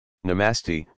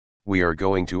Namaste, we are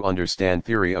going to understand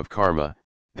theory of karma,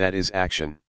 that is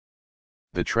action.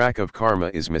 The track of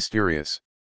karma is mysterious.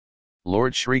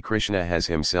 Lord Shri Krishna has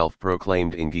himself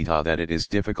proclaimed in Gita that it is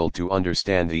difficult to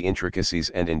understand the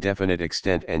intricacies and indefinite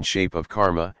extent and shape of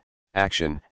karma,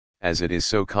 action, as it is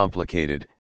so complicated,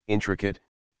 intricate,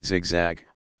 zigzag,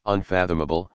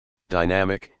 unfathomable,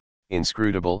 dynamic,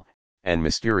 inscrutable, and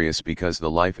mysterious because the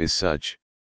life is such.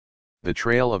 The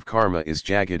trail of karma is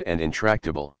jagged and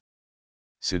intractable.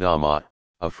 Sudama,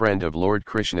 a friend of Lord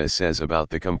Krishna, says about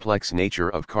the complex nature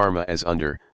of karma as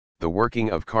under, the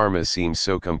working of karma seems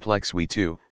so complex we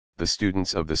too, the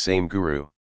students of the same Guru.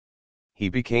 He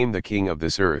became the king of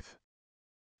this earth.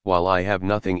 While I have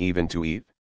nothing even to eat.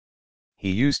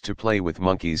 He used to play with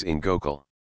monkeys in Gokul.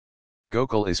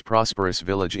 Gokul is prosperous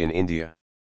village in India.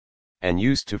 And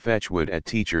used to fetch wood at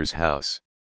teacher's house.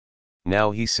 Now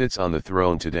he sits on the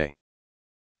throne today.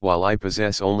 While I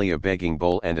possess only a begging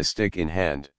bowl and a stick in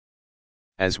hand.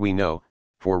 As we know,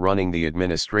 for running the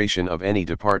administration of any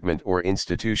department or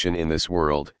institution in this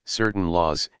world, certain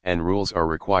laws and rules are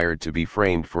required to be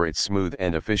framed for its smooth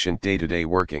and efficient day-to-day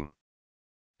working.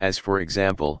 As for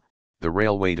example, the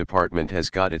railway department has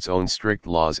got its own strict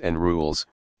laws and rules,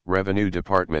 revenue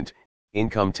department,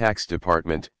 income tax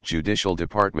department, judicial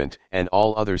department, and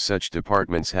all other such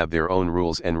departments have their own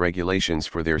rules and regulations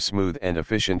for their smooth and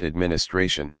efficient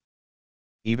administration.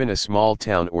 Even a small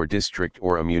town or district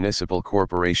or a municipal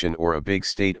corporation or a big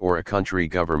state or a country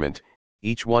government,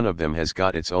 each one of them has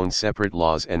got its own separate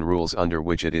laws and rules under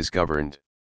which it is governed.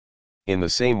 In the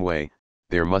same way,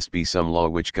 there must be some law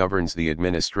which governs the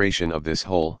administration of this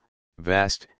whole,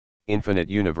 vast, infinite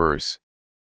universe.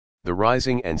 The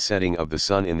rising and setting of the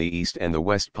sun in the east and the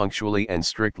west punctually and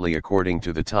strictly according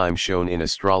to the time shown in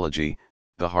astrology,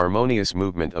 the harmonious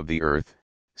movement of the earth,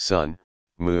 sun,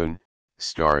 moon,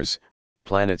 stars,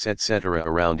 planets etc.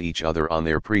 around each other on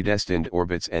their predestined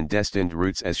orbits and destined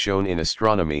routes as shown in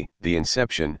astronomy, the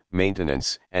inception,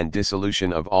 maintenance, and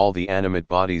dissolution of all the animate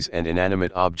bodies and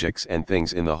inanimate objects and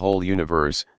things in the whole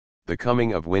universe, the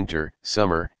coming of winter,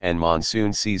 summer, and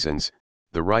monsoon seasons,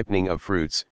 the ripening of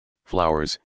fruits,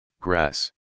 flowers,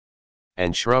 grass,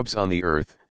 and shrubs on the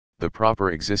earth, the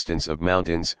proper existence of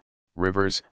mountains,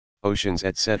 rivers, oceans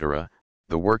etc.,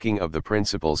 the working of the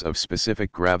principles of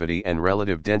specific gravity and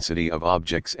relative density of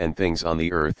objects and things on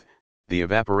the earth, the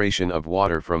evaporation of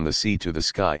water from the sea to the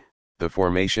sky, the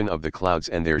formation of the clouds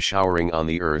and their showering on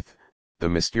the earth, the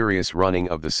mysterious running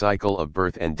of the cycle of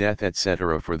birth and death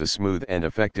etc. For the smooth and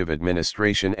effective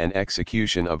administration and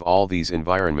execution of all these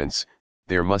environments,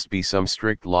 there must be some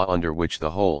strict law under which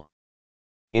the whole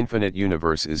infinite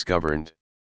universe is governed.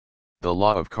 The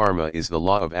law of karma is the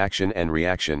law of action and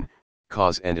reaction,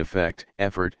 cause and effect,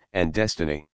 effort, and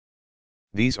destiny.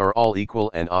 These are all equal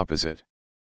and opposite.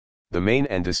 The main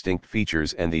and distinct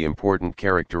features and the important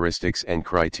characteristics and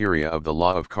criteria of the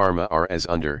law of karma are as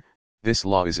under, this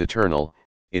law is eternal,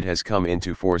 it has come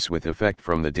into force with effect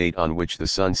from the date on which the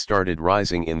sun started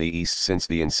rising in the east since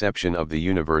the inception of the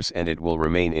universe, and it will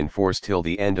remain in force till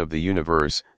the end of the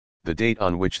universe, the date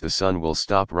on which the sun will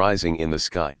stop rising in the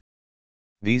sky.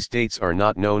 These dates are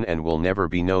not known and will never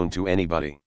be known to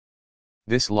anybody.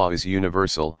 This law is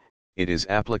universal, it is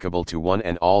applicable to one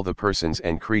and all the persons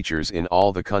and creatures in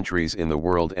all the countries in the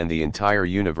world and the entire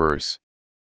universe.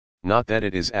 Not that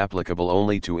it is applicable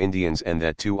only to Indians and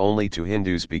that too only to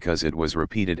Hindus, because it was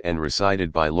repeated and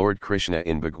recited by Lord Krishna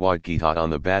in Bhagavad Gita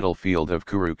on the battlefield of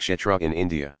Kurukshetra in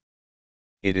India.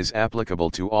 It is applicable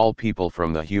to all people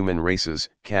from the human races,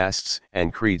 castes,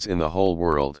 and creeds in the whole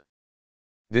world.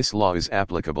 This law is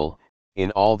applicable,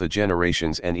 in all the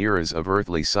generations and eras of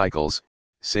earthly cycles,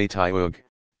 Satyayug,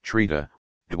 Treta,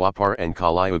 Dwapar and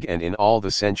Kalyug, and in all the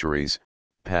centuries,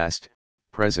 past,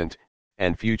 present,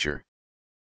 and future.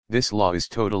 This law is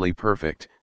totally perfect,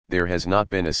 there has not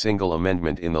been a single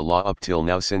amendment in the law up till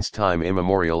now since time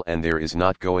immemorial, and there is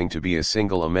not going to be a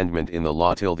single amendment in the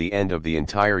law till the end of the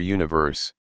entire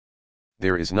universe.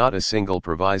 There is not a single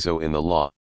proviso in the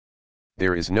law.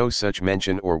 There is no such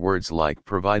mention or words like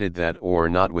provided that or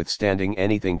notwithstanding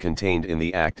anything contained in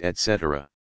the act etc.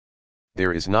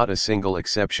 There is not a single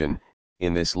exception,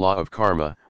 in this law of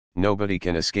karma, nobody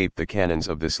can escape the canons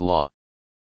of this law.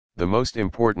 The most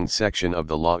important section of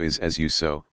the law is as you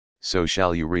sow, so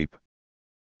shall you reap.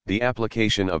 The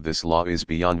application of this law is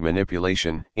beyond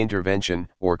manipulation, intervention,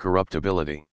 or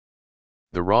corruptibility.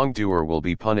 The wrongdoer will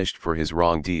be punished for his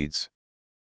wrong deeds.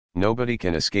 Nobody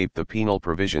can escape the penal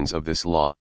provisions of this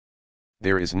law.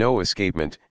 There is no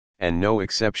escapement, and no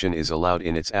exception is allowed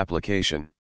in its application.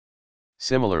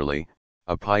 Similarly,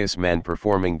 a pious man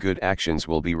performing good actions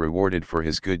will be rewarded for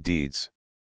his good deeds.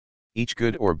 Each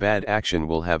good or bad action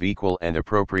will have equal and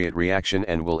appropriate reaction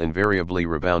and will invariably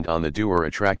rebound on the doer,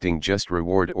 attracting just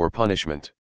reward or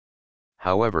punishment.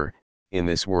 However, in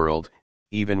this world,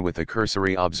 even with a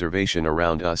cursory observation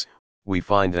around us, we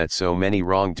find that so many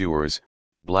wrongdoers,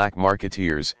 black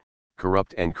marketeers,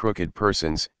 corrupt and crooked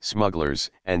persons, smugglers,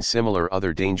 and similar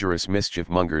other dangerous mischief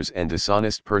mongers and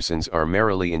dishonest persons are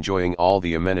merrily enjoying all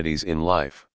the amenities in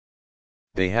life.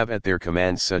 They have at their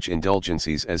command such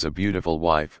indulgencies as a beautiful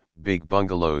wife, big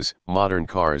bungalows, modern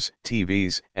cars,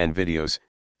 TVs and videos,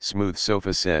 smooth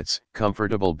sofa sets,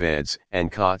 comfortable beds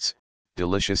and cots,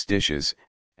 delicious dishes,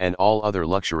 and all other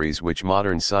luxuries which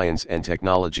modern science and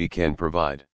technology can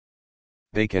provide.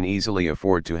 They can easily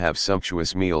afford to have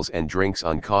sumptuous meals and drinks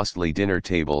on costly dinner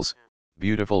tables,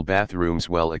 beautiful bathrooms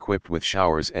well equipped with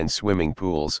showers and swimming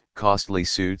pools, costly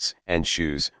suits and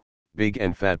shoes, big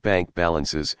and fat bank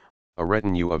balances, a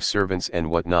retinue of servants and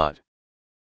whatnot.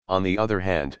 On the other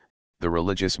hand, the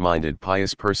religious-minded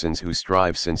pious persons who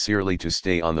strive sincerely to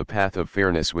stay on the path of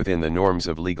fairness within the norms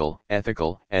of legal,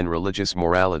 ethical, and religious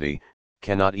morality,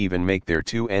 cannot even make their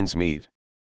two ends meet.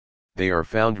 They are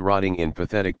found rotting in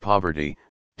pathetic poverty,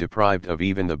 deprived of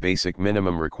even the basic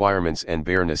minimum requirements and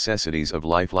bare necessities of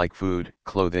life like food,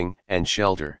 clothing, and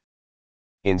shelter.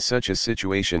 In such a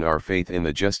situation our faith in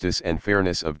the justice and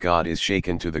fairness of God is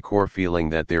shaken to the core, feeling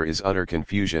that there is utter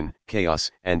confusion,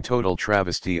 chaos, and total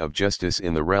travesty of justice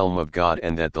in the realm of God,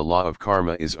 and that the law of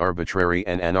karma is arbitrary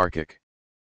and anarchic.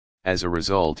 As a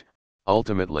result,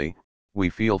 ultimately, we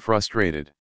feel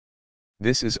frustrated.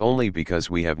 This is only because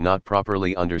we have not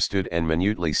properly understood and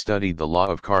minutely studied the law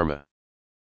of karma.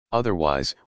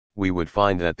 Otherwise, we would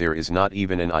find that there is not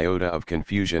even an iota of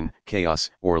confusion, chaos,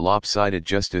 or lopsided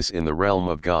justice in the realm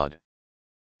of God.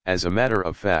 As a matter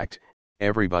of fact,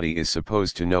 everybody is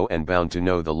supposed to know and bound to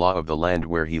know the law of the land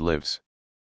where he lives.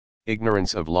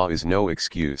 Ignorance of law is no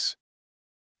excuse.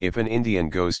 If an Indian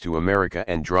goes to America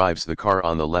and drives the car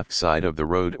on the left side of the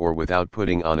road or without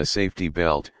putting on a safety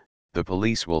belt, the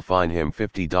police will fine him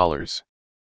 $50.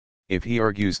 If he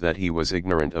argues that he was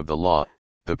ignorant of the law,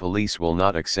 the police will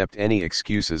not accept any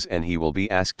excuses and he will be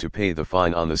asked to pay the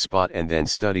fine on the spot and then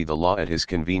study the law at his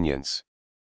convenience.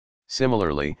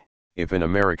 Similarly, if an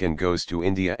American goes to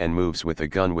India and moves with a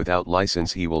gun without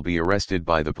license, he will be arrested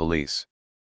by the police.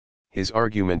 His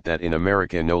argument that in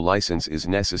America no license is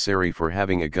necessary for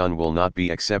having a gun will not be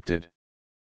accepted.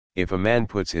 If a man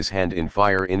puts his hand in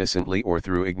fire innocently or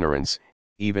through ignorance,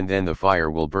 even then the fire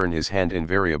will burn his hand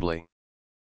invariably.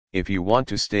 If you want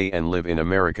to stay and live in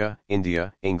America,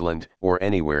 India, England, or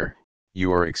anywhere, you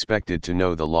are expected to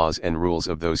know the laws and rules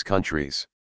of those countries.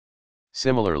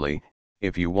 Similarly,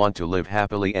 if you want to live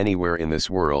happily anywhere in this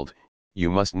world, you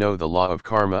must know the law of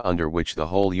karma under which the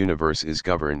whole universe is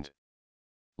governed.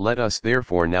 Let us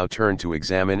therefore now turn to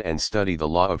examine and study the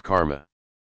law of karma.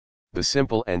 The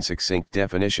simple and succinct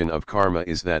definition of karma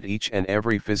is that each and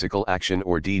every physical action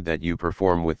or deed that you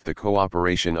perform with the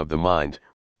cooperation of the mind,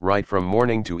 right from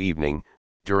morning to evening,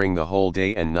 during the whole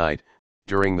day and night,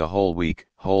 during the whole week,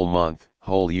 whole month,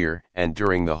 whole year, and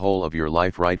during the whole of your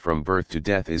life right from birth to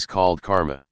death is called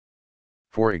karma.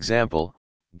 For example,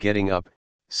 getting up,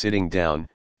 sitting down,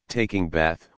 taking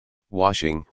bath,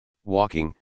 washing,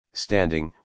 walking,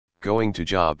 standing, going to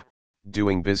job,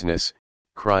 doing business,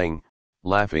 crying,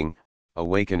 laughing,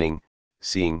 awakening,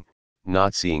 seeing,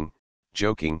 not seeing,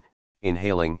 joking,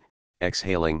 inhaling,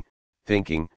 exhaling,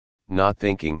 thinking, not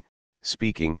thinking,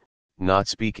 speaking, not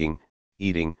speaking,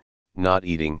 eating, not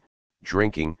eating,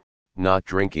 drinking, not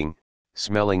drinking,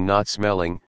 smelling, not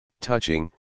smelling, touching,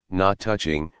 not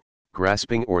touching,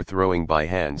 grasping or throwing by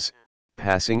hands,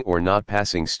 passing or not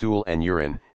passing stool and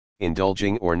urine,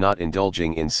 indulging or not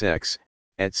indulging in sex,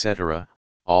 etc.,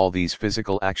 all these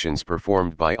physical actions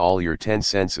performed by all your 10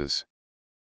 senses,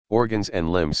 organs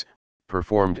and limbs,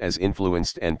 performed as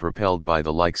influenced and propelled by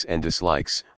the likes and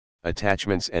dislikes,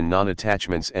 attachments and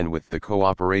non-attachments, and with the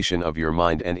cooperation of your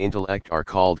mind and intellect are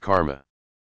called karma.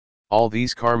 All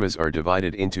these karmas are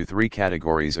divided into 3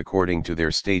 categories according to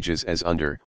their stages as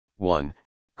under: 1.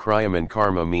 Kriyaman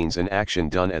karma means an action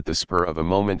done at the spur of a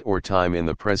moment or time in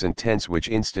the present tense which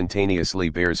instantaneously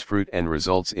bears fruit and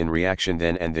results in reaction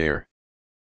then and there.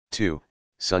 2.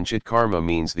 Sanchit karma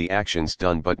means the actions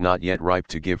done but not yet ripe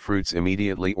to give fruits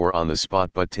immediately or on the spot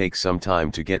but take some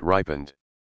time to get ripened.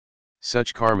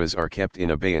 Such karmas are kept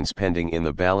in abeyance pending in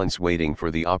the balance waiting for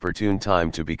the opportune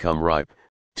time to become ripe,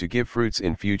 to give fruits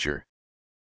in future.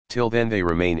 Till then they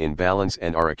remain in balance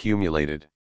and are accumulated.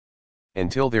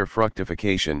 Until their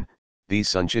fructification, these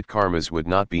sanchit karmas would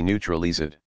not be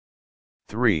neutralized.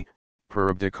 3.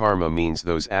 Prarabdha karma means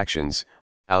those actions,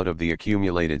 out of the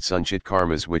accumulated sanchit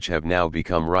karmas which have now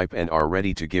become ripe and are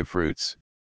ready to give fruits.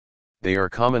 They are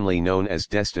commonly known as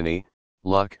destiny,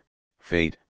 luck,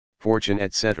 fate, fortune,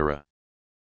 etc.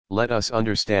 Let us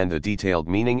understand the detailed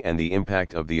meaning and the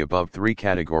impact of the above three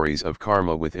categories of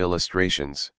karma with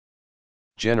illustrations.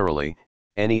 Generally,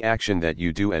 any action that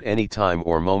you do at any time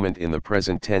or moment in the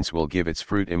present tense will give its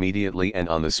fruit immediately and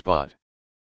on the spot.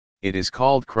 It is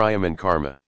called kriyaman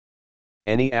karma.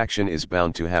 Any action is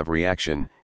bound to have reaction,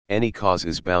 any cause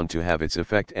is bound to have its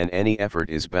effect, and any effort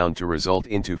is bound to result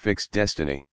into fixed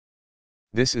destiny.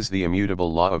 This is the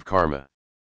immutable law of karma.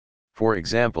 For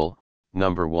example,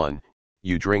 number 1,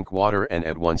 you drink water and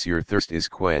at once your thirst is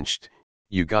quenched,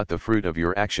 you got the fruit of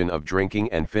your action of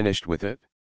drinking and finished with it.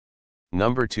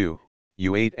 Number 2,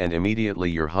 you ate and immediately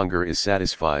your hunger is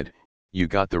satisfied, you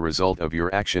got the result of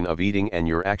your action of eating and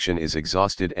your action is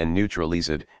exhausted and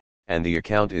neutralized, and the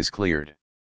account is cleared.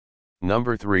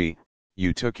 Number 3,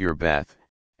 you took your bath,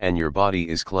 and your body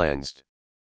is cleansed.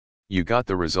 You got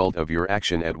the result of your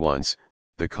action at once,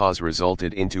 the cause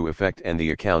resulted into effect and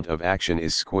the account of action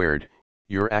is squared,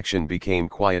 your action became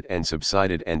quiet and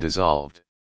subsided and dissolved.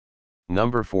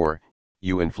 Number 4,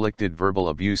 you inflicted verbal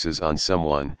abuses on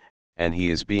someone, and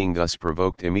he is being thus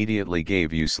provoked immediately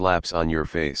gave you slaps on your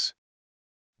face.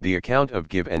 The account of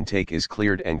give and take is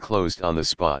cleared and closed on the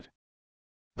spot.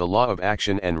 The law of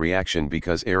action and reaction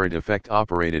because arid effect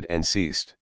operated and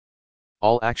ceased.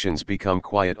 All actions become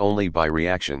quiet only by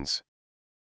reactions.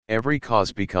 Every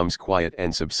cause becomes quiet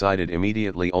and subsided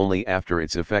immediately only after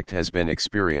its effect has been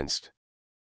experienced.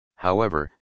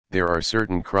 However, there are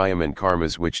certain kriyaman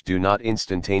karmas which do not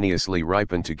instantaneously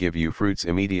ripen to give you fruits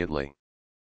immediately.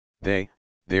 They,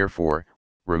 therefore,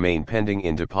 remain pending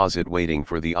in deposit waiting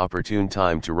for the opportune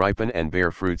time to ripen and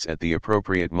bear fruits at the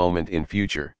appropriate moment in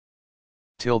future.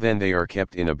 Till then they are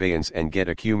kept in abeyance and get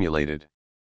accumulated.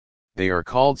 They are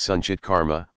called sanchit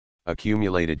karma,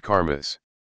 accumulated karmas.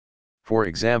 For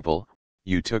example,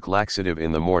 you took laxative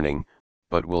in the morning,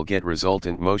 but will get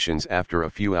resultant motions after a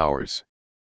few hours.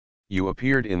 You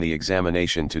appeared in the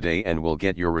examination today and will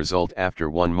get your result after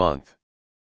 1 month.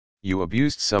 You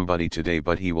abused somebody today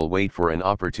but he will wait for an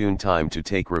opportune time to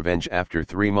take revenge after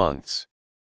 3 months.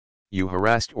 You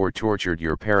harassed or tortured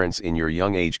your parents in your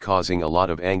young age causing a lot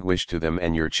of anguish to them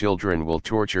and your children will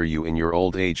torture you in your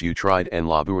old age. You tried and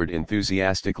labored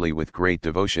enthusiastically with great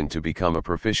devotion to become a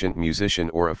proficient musician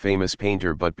or a famous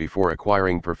painter but before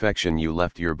acquiring perfection you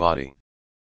left your body.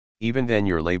 Even then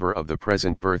your labor of the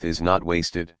present birth is not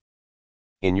wasted.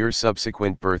 In your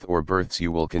subsequent birth or births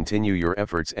you will continue your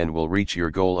efforts and will reach your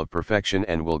goal of perfection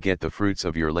and will get the fruits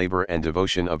of your labor and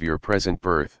devotion of your present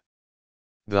birth.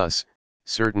 Thus,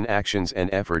 certain actions and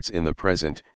efforts in the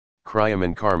present,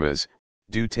 kriyaman karmas,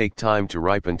 do take time to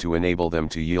ripen to enable them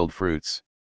to yield fruits.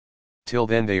 Till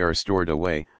then they are stored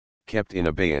away, kept in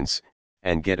abeyance,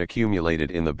 and get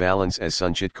accumulated in the balance as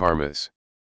sanchit karmas.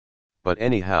 But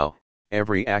anyhow,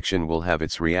 every action will have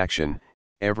its reaction,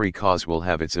 every cause will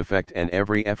have its effect and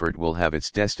every effort will have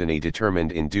its destiny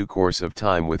determined in due course of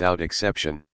time without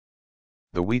exception.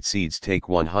 The wheat seeds take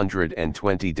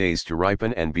 120 days to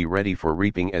ripen and be ready for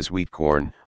reaping as wheat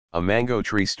corn. A mango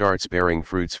tree starts bearing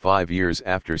fruits 5 years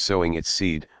after sowing its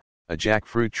seed, a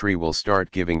jackfruit tree will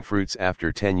start giving fruits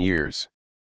after 10 years.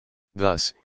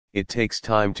 Thus, it takes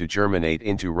time to germinate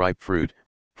into ripe fruit,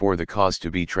 for the cause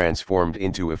to be transformed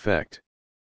into effect.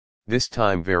 This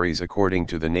time varies according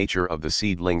to the nature of the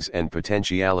seedlings and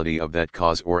potentiality of that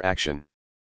cause or action.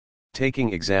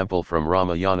 Taking example from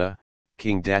Ramayana,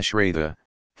 King Dashratha,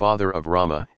 father of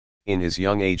Rama, in his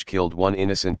young age killed one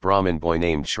innocent Brahmin boy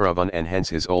named Shravan and hence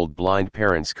his old blind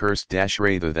parents cursed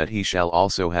Dashratha that he shall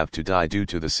also have to die due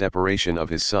to the separation of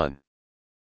his son.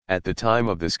 At the time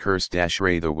of this curse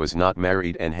Dashratha was not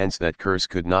married and hence that curse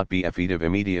could not be effective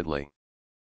immediately.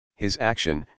 His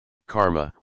action,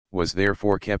 karma, was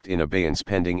therefore kept in abeyance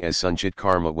pending as sanchit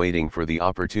karma waiting for the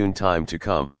opportune time to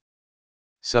come.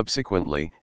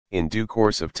 Subsequently, in due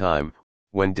course of time,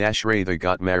 when Dashratha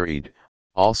got married,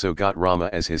 also got Rama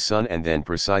as his son and then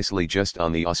precisely just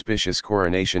on the auspicious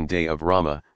coronation day of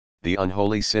Rama, the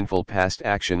unholy sinful past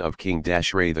action of King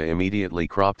Dashratha immediately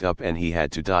cropped up and he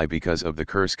had to die because of the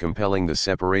curse compelling the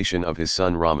separation of his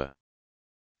son Rama.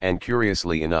 And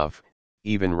curiously enough,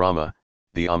 even Rama,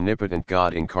 the omnipotent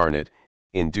God incarnate,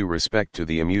 in due respect to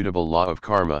the immutable law of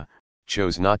karma,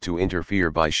 chose not to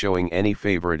interfere by showing any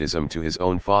favoritism to his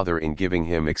own father in giving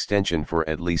him extension for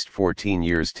at least 14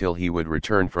 years till he would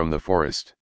return from the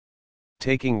forest.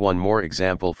 Taking one more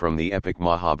example from the epic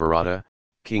Mahabharata,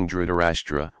 King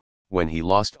Dhritarashtra, when he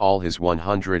lost all his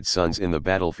 100 sons in the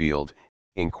battlefield,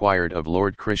 inquired of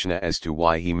Lord Krishna as to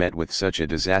why he met with such a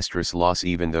disastrous loss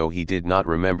even though he did not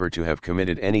remember to have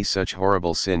committed any such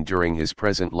horrible sin during his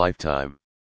present lifetime.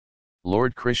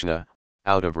 Lord Krishna,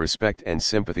 out of respect and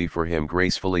sympathy for him,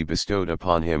 gracefully bestowed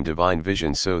upon him divine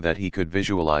vision so that he could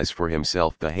visualize for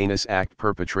himself the heinous act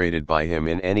perpetrated by him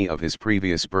in any of his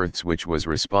previous births which was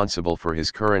responsible for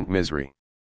his current misery.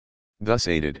 Thus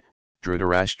aided,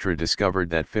 Dhritarashtra discovered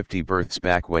that 50 births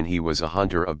back when he was a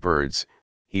hunter of birds,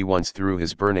 he once threw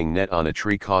his burning net on a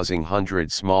tree causing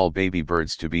 100 small baby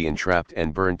birds to be entrapped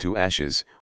and burned to ashes,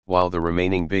 while the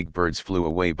remaining big birds flew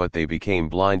away but they became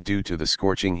blind due to the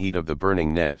scorching heat of the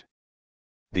burning net.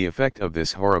 The effect of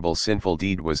this horrible sinful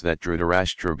deed was that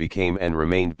Dhritarashtra became and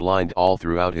remained blind all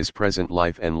throughout his present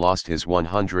life and lost his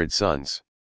 100 sons.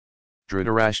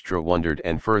 Dhritarashtra wondered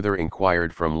and further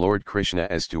inquired from Lord Krishna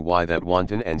as to why that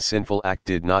wanton and sinful act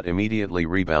did not immediately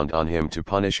rebound on him to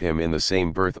punish him in the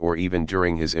same birth or even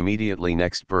during his immediately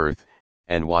next birth,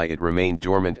 and why it remained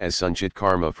dormant as sanchit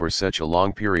karma for such a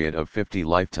long period of 50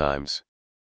 lifetimes.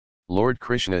 Lord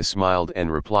Krishna smiled and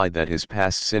replied that his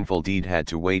past sinful deed had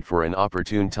to wait for an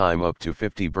opportune time up to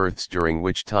 50 births, during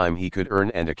which time he could earn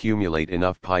and accumulate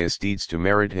enough pious deeds to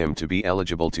merit him to be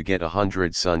eligible to get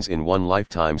 100 sons in one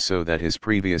lifetime, so that his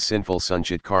previous sinful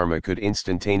sanchit karma could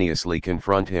instantaneously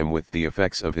confront him with the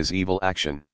effects of his evil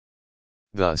action.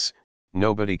 Thus,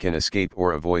 nobody can escape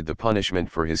or avoid the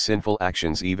punishment for his sinful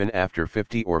actions even after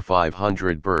 50 or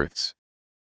 500 births.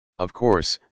 Of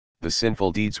course, the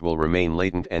sinful deeds will remain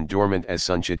latent and dormant as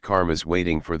sanchit karmas,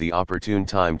 waiting for the opportune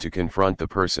time to confront the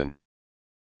person.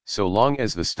 So long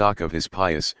as the stock of his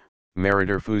pious,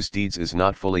 meritorious deeds is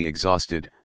not fully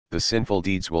exhausted, the sinful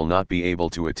deeds will not be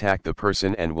able to attack the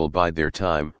person and will bide their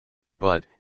time, but,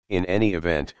 in any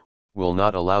event, will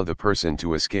not allow the person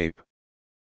to escape.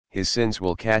 His sins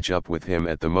will catch up with him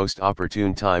at the most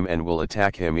opportune time and will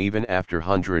attack him even after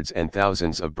hundreds and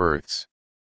thousands of births.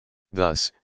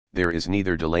 Thus, there is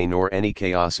neither delay nor any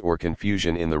chaos or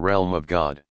confusion in the realm of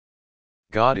God.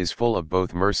 God is full of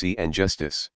both mercy and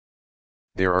justice.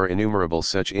 There are innumerable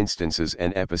such instances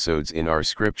and episodes in our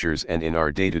scriptures and in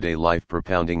our day-to-day life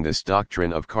propounding this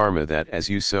doctrine of karma, that as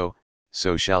you sow,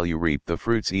 so shall you reap the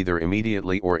fruits, either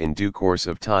immediately or in due course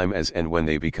of time, as and when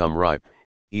they become ripe,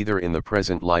 either in the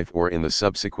present life or in the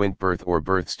subsequent birth or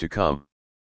births to come.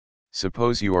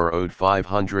 Suppose you are owed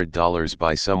 $500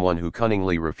 by someone who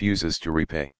cunningly refuses to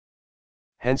repay.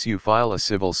 Hence you file a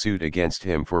civil suit against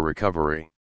him for recovery.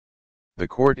 The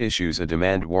court issues a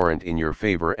demand warrant in your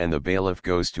favor and the bailiff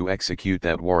goes to execute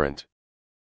that warrant.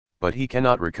 But he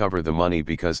cannot recover the money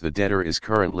because the debtor is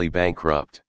currently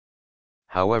bankrupt.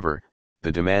 However,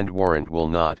 the demand warrant will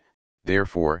not,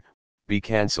 therefore, be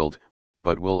cancelled,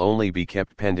 but will only be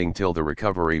kept pending till the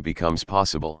recovery becomes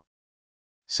possible.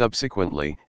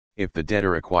 Subsequently, if the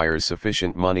debtor acquires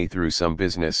sufficient money through some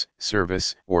business,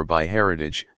 service, or by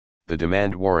heritage, the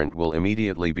demand warrant will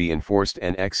immediately be enforced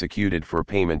and executed for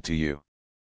payment to you.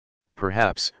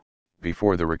 Perhaps,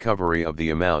 before the recovery of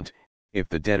the amount, if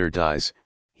the debtor dies,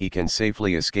 he can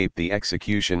safely escape the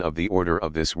execution of the order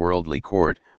of this worldly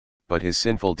court, but his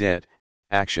sinful debt,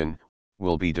 action,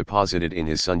 will be deposited in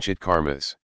his sanchit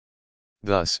karmas.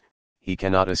 Thus, he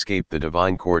cannot escape the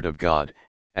divine court of God,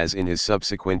 as in his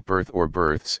subsequent birth or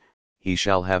births, he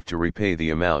shall have to repay the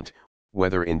amount,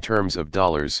 whether in terms of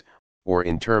dollars, or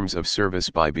in terms of service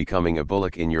by becoming a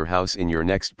bullock in your house in your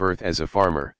next birth as a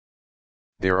farmer.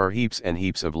 There are heaps and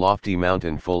heaps of lofty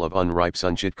mountain full of unripe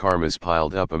sanchit karmas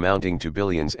piled up amounting to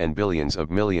billions and billions of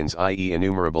millions, i.e.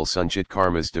 innumerable sanchit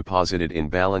karmas deposited in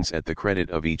balance at the credit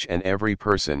of each and every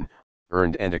person,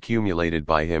 earned and accumulated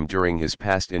by him during his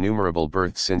past innumerable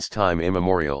births since time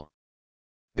immemorial.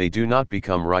 They do not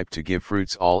become ripe to give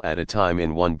fruits all at a time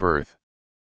in one birth.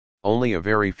 Only a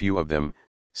very few of them,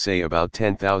 say about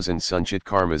 10,000 sanchit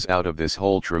karmas out of this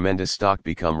whole tremendous stock,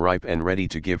 become ripe and ready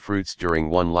to give fruits during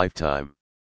one lifetime.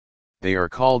 They are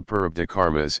called prarabdha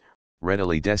karmas,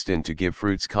 readily destined to give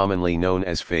fruits, commonly known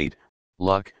as fate,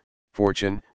 luck,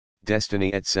 fortune,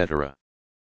 destiny, etc.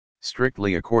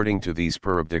 Strictly according to these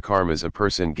prarabdha karmas, a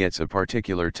person gets a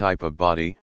particular type of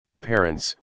body,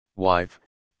 parents, wife,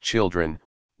 children,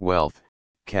 wealth,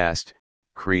 caste,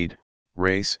 creed,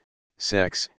 race,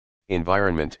 sex,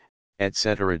 environment,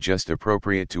 etc., just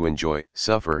appropriate to enjoy,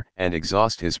 suffer, and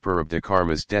exhaust his prarabdha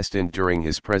karmas destined during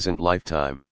his present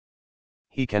lifetime.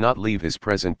 He cannot leave his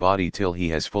present body till he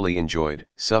has fully enjoyed,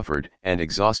 suffered, and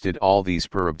exhausted all these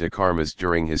prarabdha karmas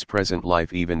during his present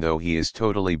life, even though he is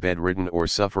totally bedridden or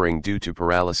suffering due to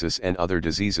paralysis and other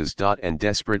diseases, and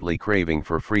desperately craving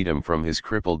for freedom from his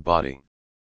crippled body.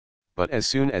 But as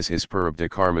soon as his prarabdha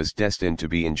karmas destined to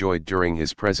be enjoyed during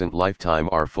his present lifetime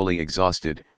are fully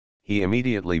exhausted, he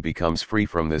immediately becomes free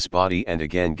from this body and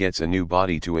again gets a new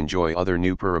body to enjoy other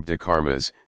new prarabdha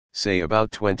karmas, say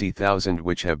about 20,000,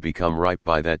 which have become ripe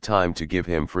by that time to give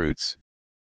him fruits.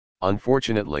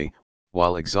 Unfortunately,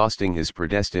 while exhausting his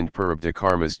predestined prarabdha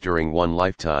karmas during one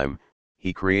lifetime,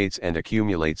 he creates and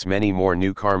accumulates many more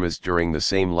new karmas during the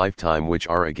same lifetime, which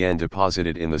are again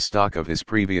deposited in the stock of his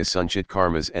previous sanchit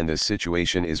karmas, and this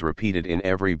situation is repeated in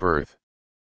every birth.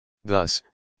 Thus,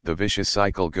 the vicious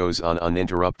cycle goes on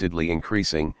uninterruptedly,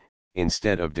 increasing,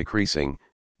 instead of decreasing,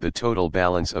 the total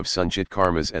balance of sanchit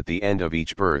karmas at the end of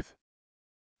each birth.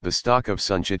 The stock of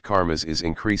sanchit karmas is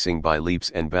increasing by leaps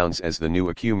and bounds, as the new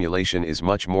accumulation is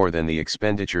much more than the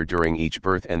expenditure during each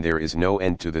birth, and there is no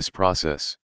end to this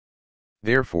process.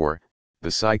 Therefore, the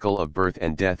cycle of birth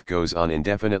and death goes on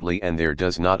indefinitely, and there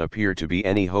does not appear to be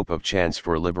any hope of chance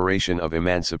for liberation of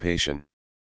emancipation.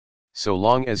 So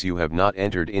long as you have not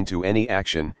entered into any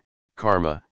action,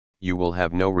 karma, you will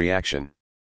have no reaction.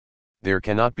 There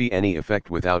cannot be any effect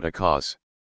without a cause.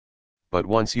 But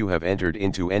once you have entered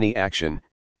into any action,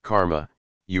 karma,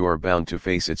 you are bound to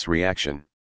face its reaction.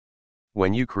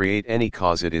 When you create any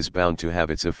cause, it is bound to have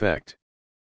its effect.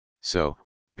 So,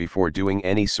 before doing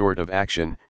any sort of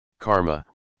action, karma,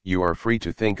 you are free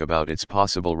to think about its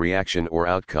possible reaction or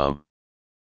outcome.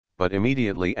 But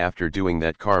immediately after doing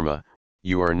that karma,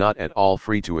 you are not at all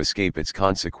free to escape its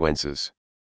consequences.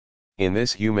 In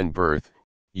this human birth,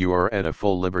 you are at a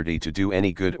full liberty to do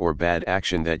any good or bad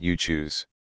action that you choose.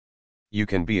 You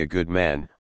can be a good man,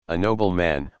 a noble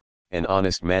man, an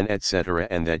honest man, etc.,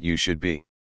 and that you should be.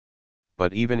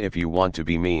 But even if you want to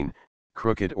be mean,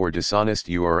 crooked, or dishonest,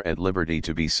 you are at liberty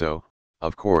to be so,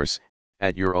 of course,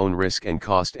 at your own risk and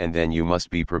cost, and then you must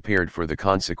be prepared for the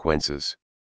consequences.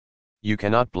 You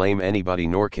cannot blame anybody,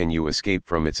 nor can you escape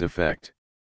from its effect.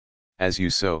 As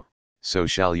you sow, so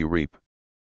shall you reap.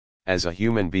 As a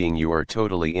human being, you are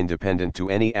totally independent to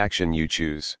any action you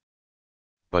choose.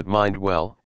 But mind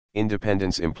well,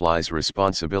 independence implies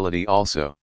responsibility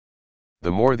also.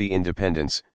 The more the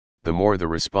independence, the more the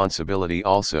responsibility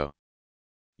also.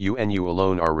 You and you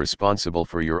alone are responsible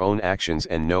for your own actions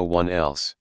and no one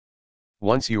else.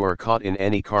 Once you are caught in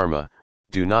any karma,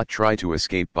 do not try to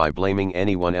escape by blaming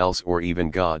anyone else or even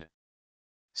God.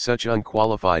 Such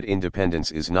unqualified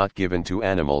independence is not given to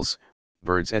animals,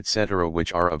 birds, etc.,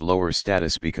 which are of lower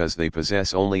status because they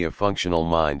possess only a functional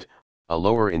mind, a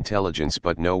lower intelligence,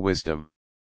 but no wisdom.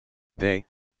 They,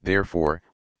 therefore,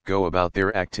 go about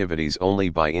their activities only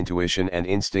by intuition and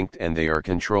instinct, and they are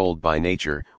controlled by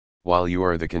nature, while you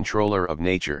are the controller of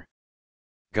nature.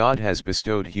 God has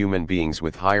bestowed human beings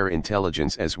with higher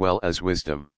intelligence as well as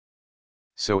wisdom.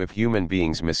 So if human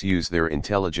beings misuse their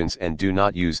intelligence and do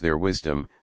not use their wisdom,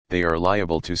 they are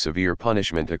liable to severe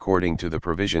punishment according to the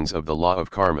provisions of the law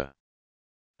of karma.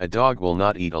 A dog will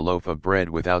not eat a loaf of bread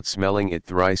without smelling it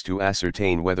thrice to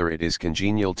ascertain whether it is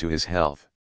congenial to his health.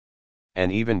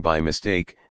 And even by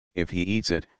mistake, if he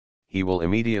eats it, he will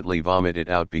immediately vomit it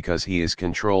out because he is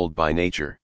controlled by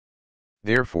nature.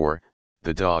 Therefore,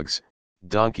 the dogs,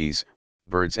 donkeys,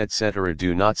 birds, etc.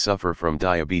 do not suffer from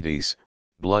diabetes,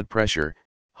 blood pressure,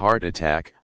 heart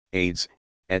attack, AIDS,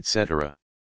 etc.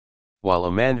 While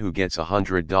a man who gets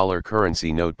 $100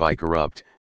 currency note by corrupt,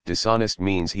 dishonest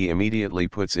means, he immediately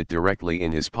puts it directly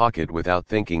in his pocket without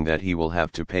thinking that he will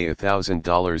have to pay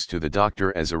 $1,000 to the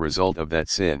doctor as a result of that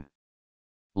sin.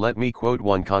 Let me quote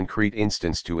one concrete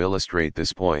instance to illustrate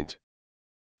this point.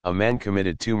 A man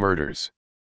committed 2 murders.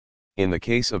 In the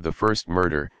case of the first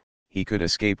murder, he could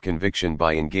escape conviction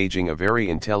by engaging a very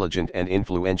intelligent and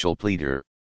influential pleader.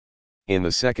 In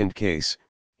the second case,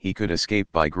 he could escape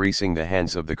by greasing the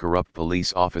hands of the corrupt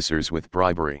police officers with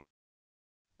bribery.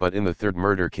 But in the third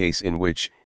murder case, in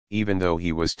which, even though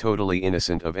he was totally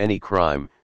innocent of any crime,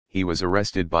 he was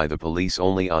arrested by the police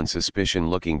only on suspicion,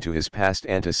 looking to his past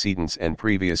antecedents and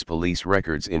previous police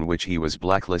records in which he was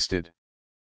blacklisted.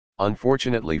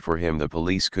 Unfortunately for him, the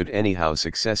police could anyhow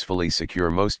successfully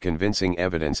secure most convincing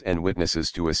evidence and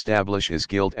witnesses to establish his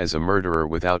guilt as a murderer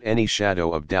without any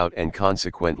shadow of doubt, and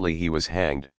consequently he was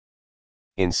hanged.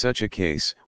 In such a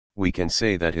case, we can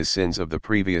say that his sins of the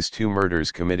previous 2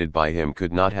 murders committed by him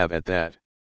could not have at that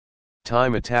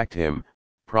time attacked him,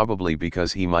 probably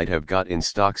because he might have got in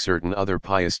stock certain other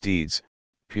pious deeds,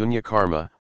 punya karma,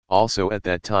 also at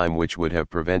that time, which would have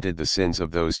prevented the sins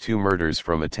of those 2 murders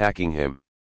from attacking him.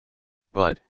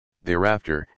 But,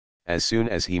 thereafter, as soon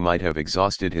as he might have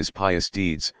exhausted his pious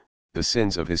deeds, the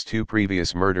sins of his 2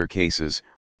 previous murder cases,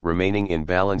 remaining in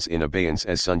balance in abeyance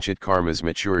as sanchit karmas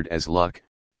matured as luck,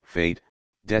 fate,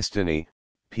 destiny,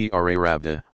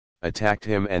 prarabdha, attacked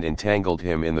him and entangled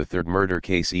him in the third murder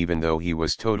case, even though he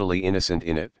was totally innocent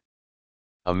in it.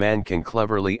 A man can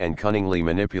cleverly and cunningly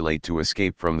manipulate to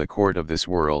escape from the court of this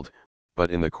world, but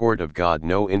in the court of God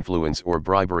no influence or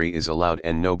bribery is allowed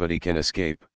and nobody can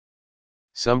escape.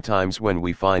 Sometimes when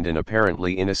we find an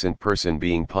apparently innocent person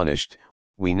being punished,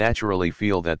 we naturally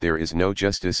feel that there is no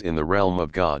justice in the realm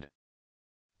of God.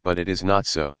 But it is not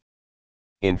so.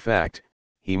 In fact,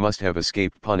 he must have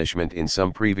escaped punishment in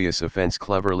some previous offense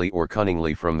cleverly or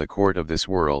cunningly from the court of this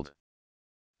world.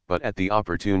 But at the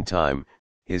opportune time,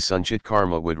 his sanchit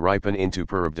karma would ripen into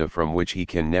prarabdha from which he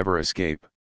can never escape.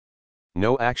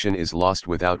 No action is lost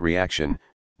without reaction,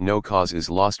 no cause is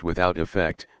lost without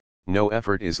effect, no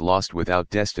effort is lost without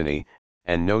destiny,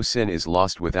 and no sin is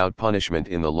lost without punishment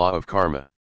in the law of karma.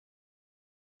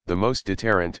 The most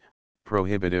deterrent,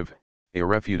 prohibitive,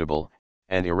 irrefutable,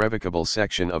 and irrevocable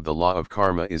section of the law of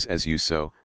karma is as you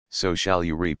sow, so shall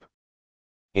you reap.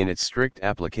 In its strict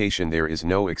application there is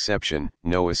no exception,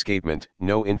 no escapement,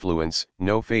 no influence,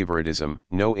 no favoritism,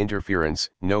 no interference,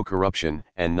 no corruption,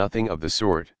 and nothing of the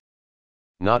sort.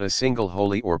 Not a single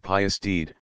holy or pious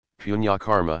deed, punya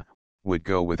karma, would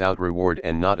go without reward,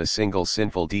 and not a single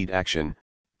sinful deed action,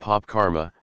 pap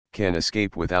karma, can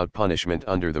escape without punishment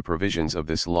under the provisions of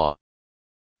this law.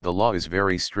 The law is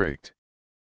very strict.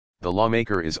 The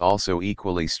lawmaker is also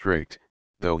equally strict,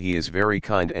 though he is very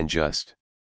kind and just.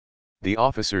 The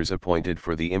officers appointed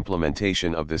for the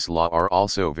implementation of this law are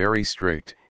also very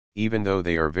strict, even though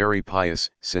they are very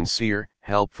pious, sincere,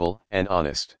 helpful, and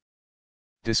honest.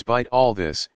 Despite all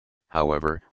this,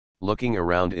 however, looking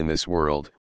around in this world,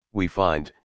 we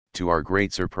find, to our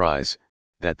great surprise,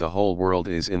 that the whole world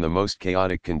is in the most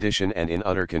chaotic condition and in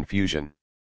utter confusion.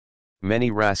 Many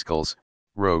rascals,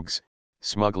 rogues,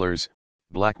 smugglers,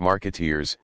 black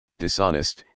marketeers,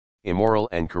 dishonest, immoral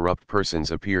and corrupt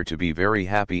persons appear to be very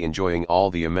happy enjoying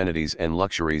all the amenities and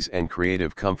luxuries and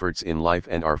creative comforts in life,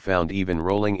 and are found even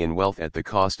rolling in wealth at the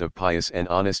cost of pious and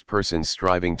honest persons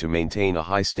striving to maintain a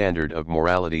high standard of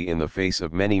morality in the face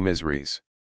of many miseries.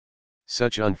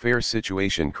 Such unfair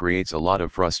situation creates a lot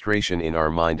of frustration in our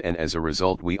mind, and as a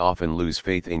result we often lose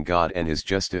faith in God and His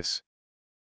justice.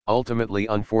 Ultimately,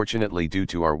 unfortunately, due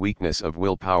to our weakness of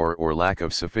willpower or lack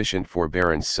of sufficient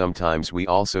forbearance, sometimes we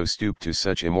also stoop to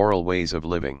such immoral ways of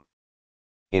living.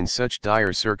 In such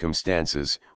dire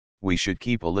circumstances, we should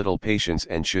keep a little patience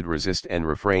and should resist and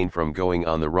refrain from going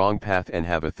on the wrong path and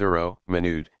have a thorough,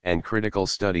 minute, and critical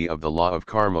study of the law of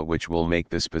karma, which will make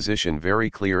this position very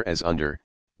clear as under: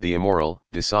 the immoral,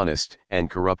 dishonest, and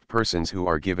corrupt persons who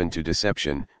are given to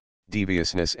deception,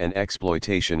 deviousness and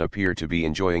exploitation appear to be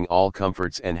enjoying all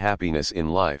comforts and happiness in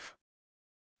life.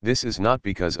 This is not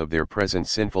because of their present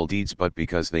sinful deeds, but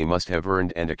because they must have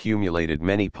earned and accumulated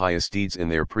many pious deeds in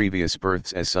their previous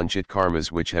births as sanchit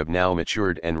karmas, which have now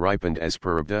matured and ripened as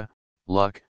prarabdha,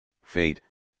 luck, fate,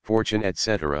 fortune,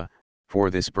 etc., for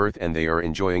this birth, and they are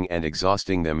enjoying and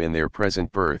exhausting them in their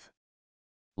present birth.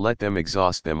 Let them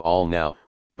exhaust them all now,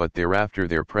 but thereafter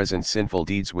their present sinful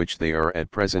deeds which they are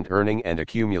at present earning and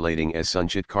accumulating as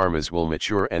sanchit karmas will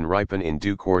mature and ripen in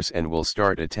due course, and will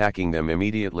start attacking them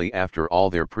immediately after all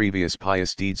their previous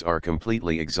pious deeds are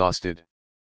completely exhausted.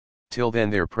 Till then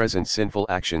their present sinful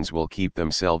actions will keep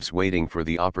themselves waiting for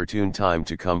the opportune time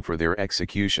to come for their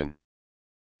execution.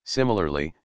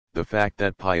 Similarly, the fact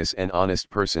that pious and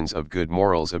honest persons of good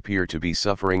morals appear to be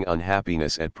suffering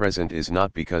unhappiness at present is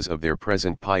not because of their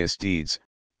present pious deeds,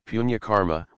 punya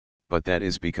karma, but that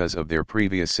is because of their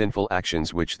previous sinful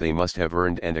actions which they must have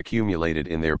earned and accumulated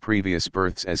in their previous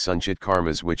births as sanchit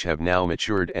karmas, which have now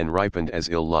matured and ripened as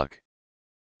ill luck,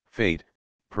 fate,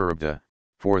 prarabdha,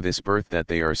 for this birth that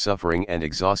they are suffering and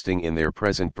exhausting in their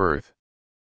present birth.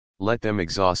 Let them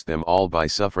exhaust them all by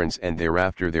sufferance, and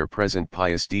thereafter their present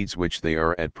pious deeds which they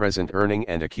are at present earning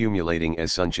and accumulating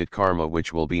as sanchit karma,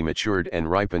 which will be matured and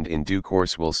ripened in due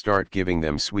course, will start giving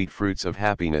them sweet fruits of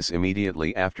happiness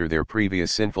immediately after their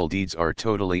previous sinful deeds are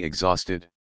totally exhausted.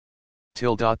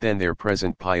 Till then their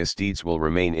present pious deeds will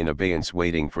remain in abeyance,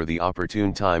 waiting for the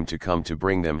opportune time to come to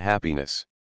bring them happiness.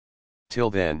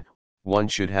 Till then, one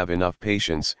should have enough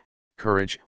patience,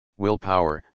 courage,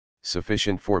 willpower,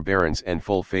 sufficient forbearance and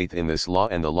full faith in this law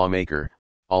and the lawmaker,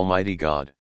 Almighty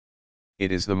God.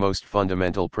 It is the most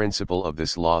fundamental principle of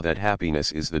this law that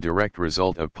happiness is the direct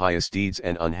result of pious deeds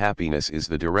and unhappiness is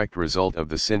the direct result of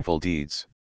the sinful deeds.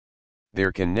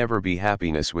 There can never be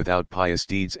happiness without pious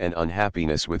deeds and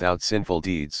unhappiness without sinful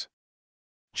deeds.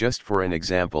 Just for an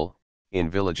example, in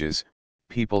villages,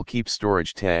 people keep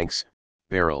storage tanks,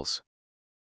 barrels,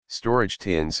 storage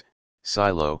tins,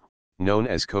 silo, known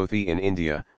as kothi in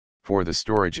India, for the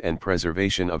storage and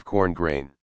preservation of corn grain.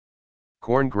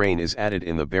 Corn grain is added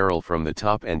in the barrel from the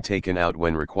top and taken out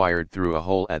when required through a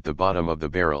hole at the bottom of the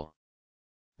barrel.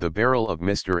 The barrel of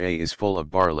Mr. A is full of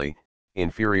barley,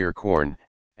 inferior corn,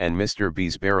 and Mr.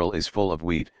 B's barrel is full of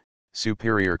wheat,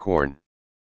 superior corn.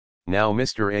 Now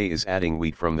Mr. A is adding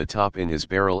wheat from the top in his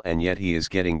barrel and yet he is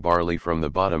getting barley from the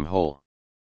bottom hole.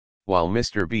 While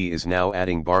Mr. B is now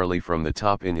adding barley from the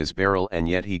top in his barrel and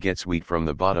yet he gets wheat from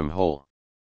the bottom hole.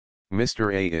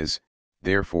 Mr. A is,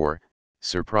 therefore,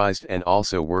 surprised and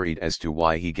also worried as to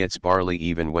why he gets barley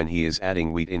even when he is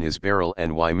adding wheat in his barrel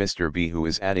and why Mr. B, who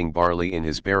is adding barley in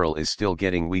his barrel, is still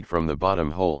getting wheat from the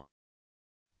bottom hole.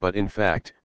 But in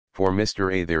fact, for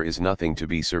Mr. A there is nothing to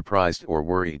be surprised or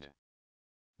worried.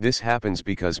 This happens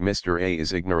because Mr. A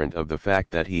is ignorant of the fact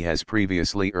that he has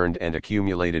previously earned and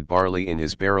accumulated barley in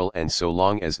his barrel, and so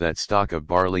long as that stock of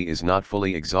barley is not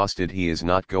fully exhausted he is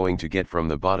not going to get from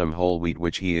the bottom whole wheat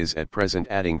which he is at present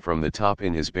adding from the top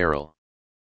in his barrel.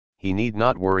 He need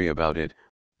not worry about it,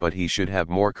 but he should have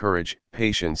more courage,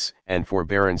 patience, and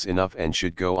forbearance enough and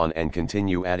should go on and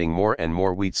continue adding more and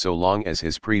more wheat so long as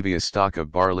his previous stock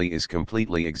of barley is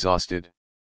completely exhausted.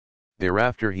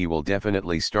 Thereafter he will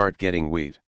definitely start getting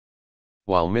wheat.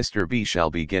 While Mr. B shall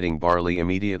be getting barley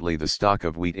immediately the stock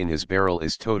of wheat in his barrel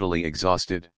is totally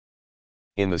exhausted.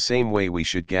 In the same way we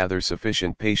should gather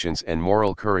sufficient patience and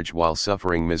moral courage while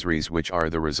suffering miseries which are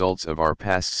the results of our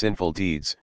past sinful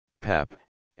deeds, pap,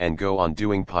 and go on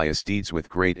doing pious deeds with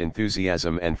great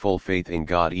enthusiasm and full faith in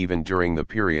God even during the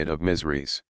period of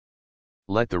miseries.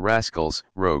 Let the rascals,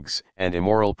 rogues, and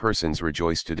immoral persons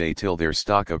rejoice today till their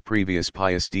stock of previous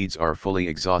pious deeds are fully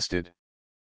exhausted.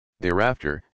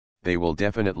 Thereafter, they will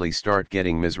definitely start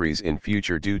getting miseries in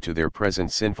future due to their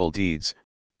present sinful deeds,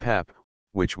 pap,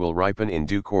 which will ripen in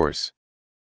due course.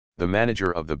 The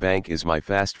manager of the bank is my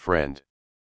fast friend.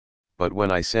 But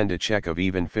when I send a check of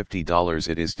even $50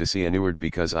 it is disinnured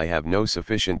because I have no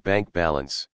sufficient bank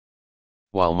balance.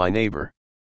 While my neighbor,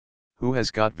 who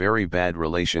has got very bad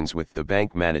relations with the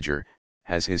bank manager,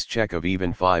 has his check of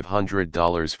even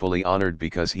 $500 fully honored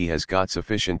because he has got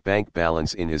sufficient bank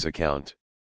balance in his account.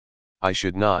 I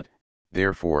should not,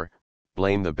 therefore,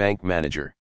 blame the bank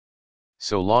manager.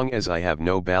 So long as I have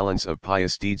no balance of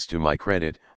pious deeds to my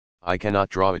credit, I cannot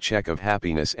draw a check of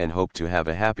happiness and hope to have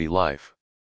a happy life.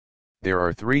 There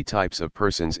are three types of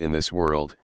persons in this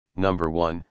world: number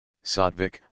 1,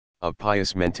 Sattvic, of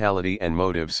pious mentality and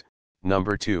motives;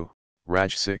 number 2,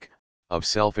 Rajasic, of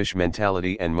selfish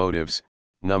mentality and motives;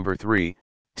 number 3,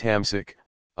 Tamasic,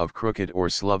 of crooked or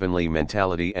slovenly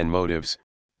mentality and motives.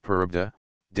 Prarabdha,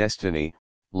 destiny,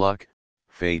 luck,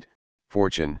 fate,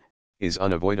 fortune, is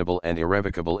unavoidable and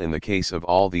irrevocable in the case of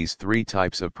all these three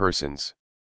types of persons.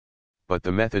 But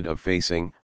the method of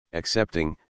facing,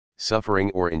 accepting, suffering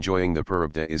or enjoying the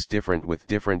prarabdha is different with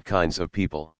different kinds of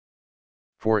people.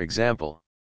 For example,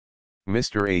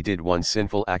 Mr. A did one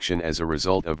sinful action as a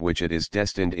result of which it is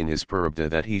destined in his prarabdha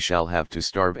that he shall have to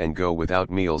starve and go without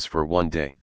meals for one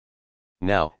day.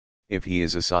 Now, if he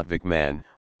is a sattvic man,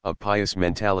 of pious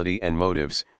mentality and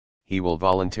motives, he will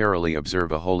voluntarily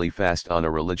observe a holy fast on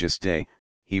a religious day,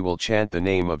 he will chant the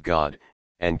name of God,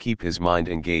 and keep his mind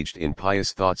engaged in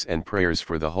pious thoughts and prayers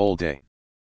for the whole day.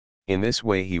 In this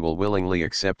way he will willingly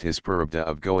accept his prarabdha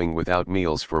of going without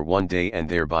meals for one day, and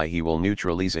thereby he will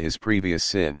neutralize his previous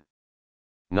sin.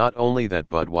 Not only that,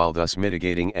 but while thus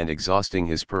mitigating and exhausting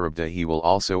his prarabdha he will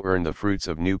also earn the fruits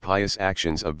of new pious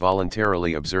actions of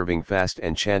voluntarily observing fast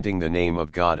and chanting the name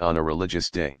of God on a religious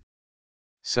day.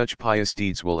 Such pious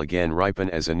deeds will again ripen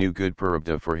as a new good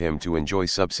prarabdha for him to enjoy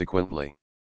subsequently.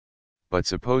 But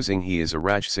supposing he is a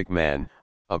Rajasic man,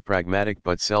 of pragmatic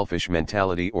but selfish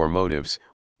mentality or motives,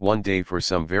 one day for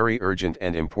some very urgent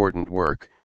and important work,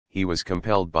 he was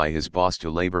compelled by his boss to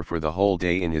labor for the whole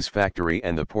day in his factory,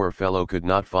 and the poor fellow could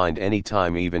not find any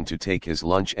time even to take his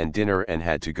lunch and dinner and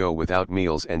had to go without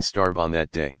meals and starve on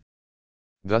that day.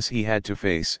 Thus he had to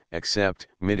face, accept,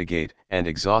 mitigate, and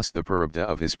exhaust the prarabdha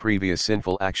of his previous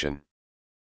sinful action.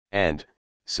 And,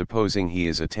 supposing he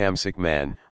is a tamasic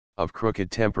man, of crooked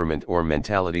temperament or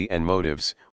mentality and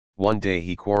motives, one day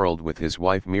he quarreled with his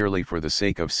wife merely for the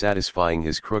sake of satisfying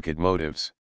his crooked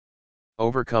motives.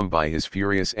 Overcome by his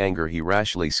furious anger he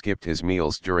rashly skipped his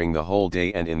meals during the whole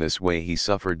day, and in this way he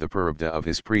suffered the prarabdha of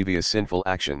his previous sinful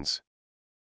actions.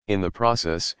 In the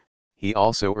process, he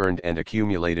also earned and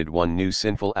accumulated one new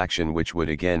sinful action which would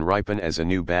again ripen as a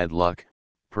new bad luck,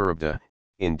 prarabdha,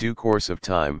 in due course of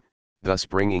time, thus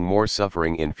bringing more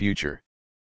suffering in future.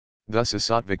 Thus a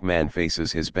sattvic man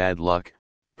faces his bad luck,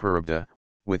 prarabdha,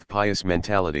 with pious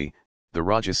mentality, the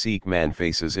Rajasic man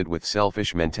faces it with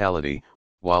selfish mentality,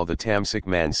 while the Tamasic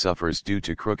man suffers due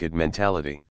to crooked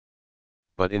mentality.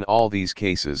 But in all these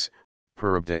cases,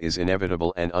 prarabdha is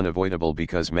inevitable and unavoidable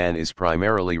because man is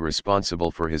primarily responsible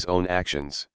for his own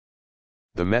actions.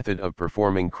 The method of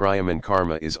performing kriyam and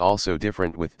karma is also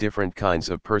different with different kinds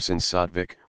of persons: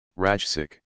 sattvic,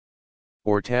 rajasic,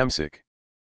 or tamasic.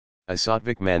 A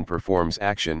sattvic man performs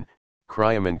action,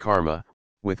 kriyam and karma,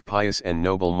 with pious and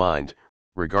noble mind,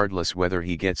 regardless whether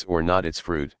he gets or not its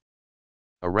fruit.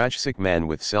 A rajasic man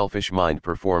with selfish mind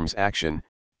performs action,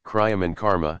 kriyam and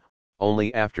karma,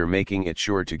 only after making it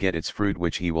sure to get its fruit,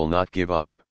 which he will not give up.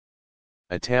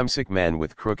 A tamasic man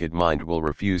with crooked mind will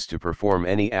refuse to perform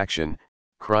any action,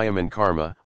 kriyam and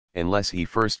karma, unless he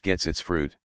first gets its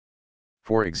fruit.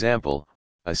 For example,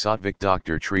 a sattvic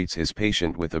doctor treats his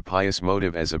patient with a pious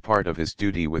motive as a part of his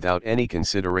duty without any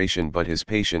consideration, but his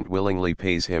patient willingly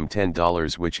pays him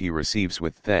 $10, which he receives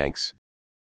with thanks.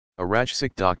 A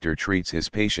rajasic doctor treats his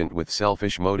patient with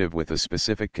selfish motive with a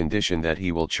specific condition that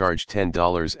he will charge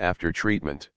 $10 after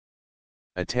treatment.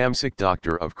 A tamasic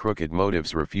doctor of crooked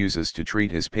motives refuses to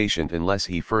treat his patient unless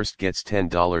he first gets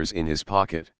 $10 in his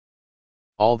pocket.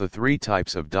 All the three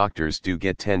types of doctors do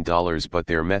get $10, but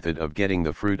their method of getting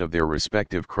the fruit of their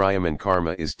respective kriyam and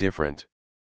karma is different.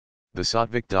 The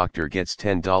sattvic doctor gets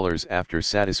 $10 after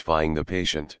satisfying the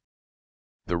patient.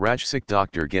 The rajasic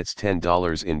doctor gets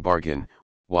 $10 in bargain,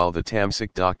 while the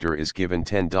tamasic doctor is given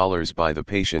 $10 by the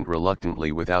patient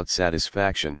reluctantly without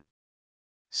satisfaction.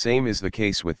 Same is the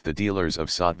case with the dealers of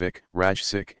sattvic,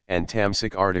 rajasic, and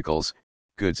tamasic articles,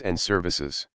 goods and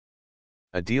services.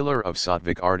 A dealer of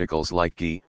sattvic articles like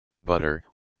ghee, butter,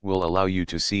 will allow you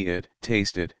to see it,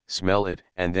 taste it, smell it,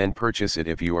 and then purchase it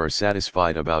if you are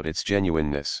satisfied about its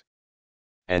genuineness.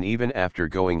 And even after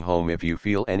going home, if you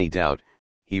feel any doubt,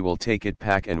 he will take it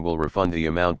back and will refund the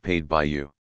amount paid by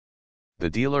you. The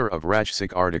dealer of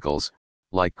rajasic articles,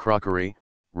 like crockery,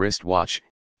 wristwatch,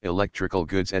 electrical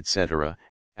goods, etc.,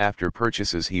 after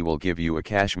purchases he will give you a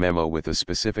cash memo with a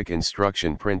specific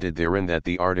instruction printed therein that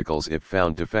the articles, if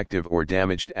found defective or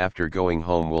damaged after going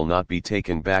home, will not be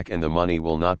taken back and the money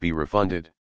will not be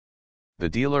refunded. The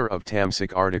dealer of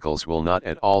tamasic articles will not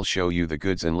at all show you the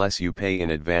goods unless you pay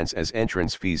in advance as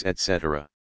entrance fees, etc.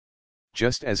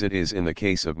 Just as it is in the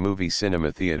case of movie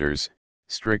cinema theaters,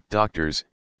 strict doctors,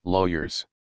 lawyers,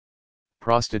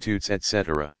 prostitutes,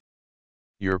 etc.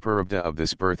 Your prarabdha of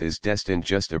this birth is destined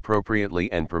just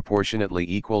appropriately and proportionately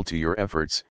equal to your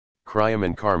efforts, kriyam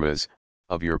and karmas,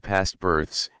 of your past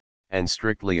births, and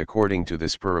strictly according to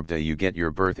this prarabdha you get your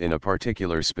birth in a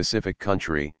particular specific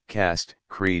country, caste,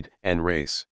 creed, and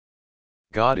race.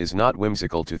 God is not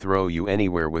whimsical to throw you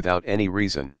anywhere without any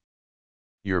reason.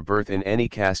 Your birth in any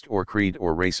caste or creed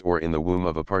or race or in the womb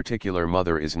of a particular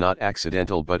mother is not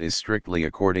accidental but is strictly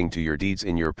according to your deeds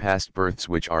in your past births,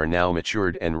 which are now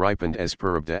matured and ripened as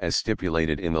prarabdha as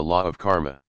stipulated in the law of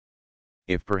karma.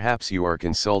 If perhaps you are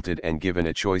consulted and given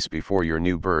a choice before your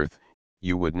new birth,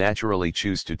 you would naturally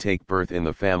choose to take birth in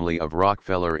the family of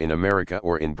Rockefeller in America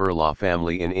or in Birla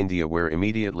family in India, where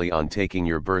immediately on taking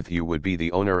your birth you would be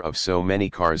the owner of so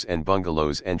many cars and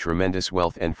bungalows and tremendous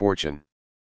wealth and fortune.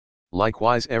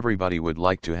 Likewise, everybody would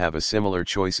like to have a similar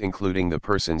choice, including the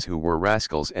persons who were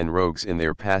rascals and rogues in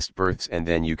their past births, and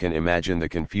then you can imagine the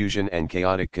confusion and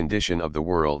chaotic condition of the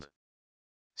world.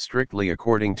 Strictly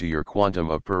according to your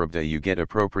quantum of prarabdha you get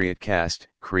appropriate caste,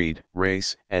 creed,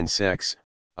 race, and sex,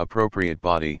 appropriate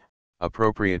body,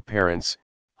 appropriate parents,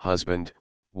 husband,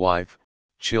 wife,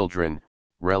 children,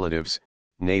 relatives,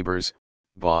 neighbors,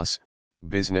 boss,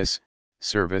 business,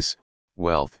 service,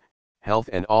 wealth,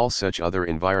 health, and all such other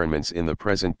environments in the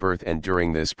present birth, and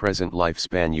during this present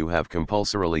lifespan you have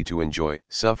compulsorily to enjoy,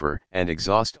 suffer, and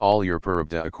exhaust all your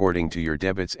prarabdha according to your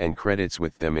debits and credits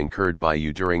with them incurred by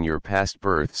you during your past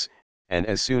births, and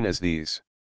as soon as these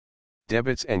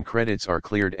debits and credits are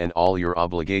cleared and all your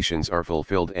obligations are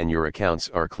fulfilled and your accounts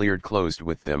are closed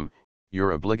with them,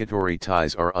 your obligatory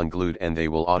ties are unglued and they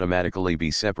will automatically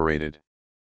be separated.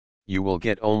 You will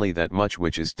get only that much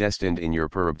which is destined in your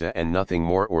prarabdha and nothing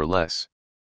more or less.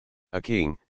 A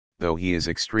king, though he is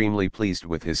extremely pleased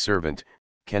with his servant,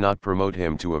 cannot promote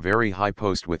him to a very high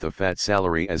post with a fat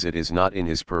salary, as it is not in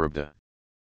his prarabdha.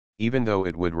 Even though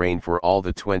it would rain for all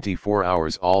the 24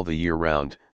 hours all the year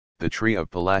round, the tree of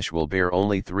Palash will bear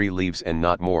only 3 leaves and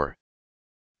not more.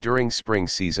 During spring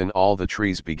season all the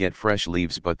trees beget fresh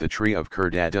leaves, but the tree of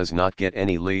Kurda does not get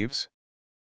any leaves.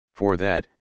 For that,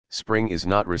 spring is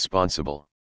not responsible.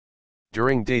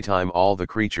 During daytime all the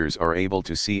creatures are able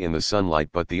to see in the sunlight,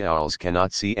 but the owls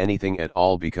cannot see anything at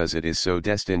all because it is so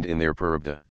destined in their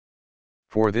prarabdha.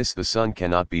 For this the sun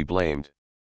cannot be blamed.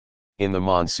 In the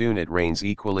monsoon it rains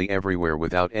equally everywhere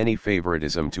without any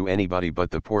favoritism to anybody,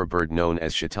 but the poor bird known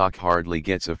as Shatak hardly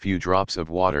gets a few drops of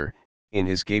water in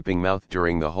his gaping mouth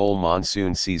during the whole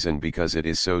monsoon season because it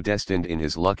is so destined in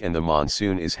his luck and the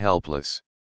monsoon is helpless.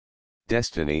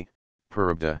 Destiny,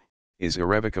 prarabdha, is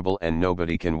irrevocable and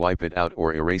nobody can wipe it out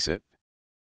or erase it.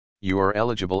 You are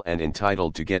eligible and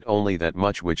entitled to get only that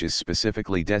much which is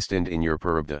specifically destined in your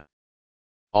prarabdha.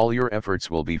 All your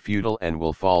efforts will be futile and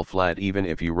will fall flat even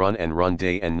if you run and run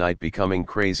day and night, becoming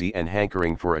crazy and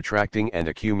hankering for attracting and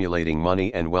accumulating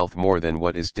money and wealth more than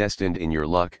what is destined in your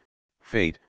luck,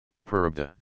 fate,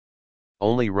 prarabdha.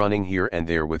 Only running here and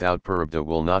there without prarabdha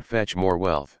will not fetch more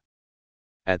wealth.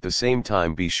 At the same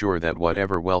time, be sure that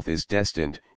whatever wealth is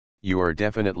destined, you are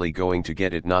definitely going to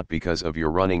get it, not because of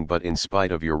your running but in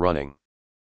spite of your running.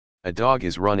 A dog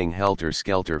is running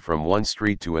helter-skelter from one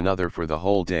street to another for the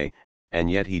whole day, and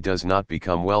yet he does not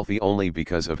become wealthy only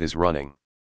because of his running.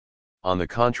 On the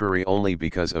contrary, only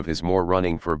because of his more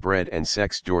running for bread and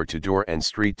sex door to door and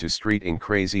street to street in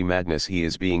crazy madness he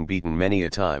is being beaten many a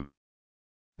time.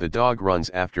 The dog runs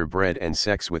after bread and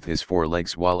sex with his four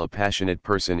legs, while a passionate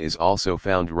person is also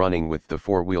found running with the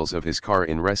four wheels of his car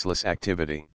in restless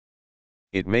activity.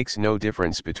 It makes no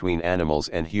difference between animals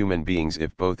and human beings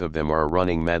if both of them are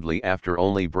running madly after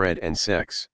only bread and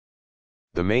sex.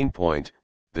 The main point,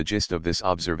 the gist of this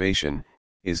observation,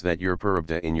 is that your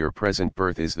prarabdha in your present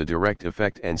birth is the direct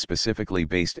effect and specifically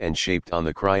based and shaped on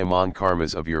the kriyaman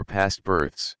karmas of your past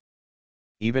births.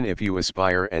 Even if you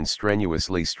aspire and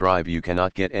strenuously strive, you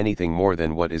cannot get anything more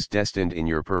than what is destined in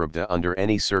your prarabdha under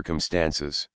any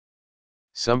circumstances.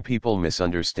 Some people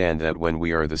misunderstand that when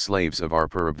we are the slaves of our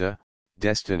prarabdha,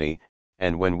 destiny,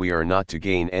 and when we are not to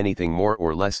gain anything more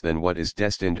or less than what is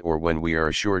destined, or when we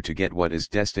are sure to get what is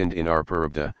destined in our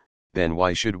prarabdha, then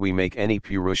why should we make any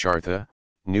purushartha,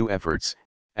 new efforts,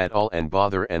 at all and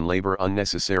bother and labor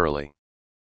unnecessarily?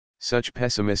 Such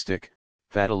pessimistic,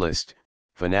 fatalist,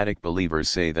 fanatic believers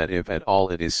say that if at all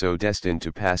it is so destined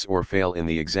to pass or fail in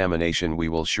the examination, we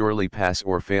will surely pass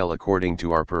or fail according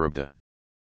to our prarabdha.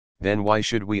 Then why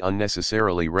should we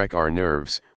unnecessarily wreck our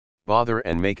nerves, bother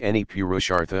and make any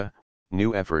purushartha,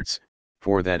 new efforts,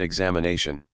 for that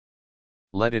examination?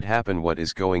 Let it happen what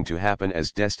is going to happen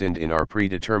as destined in our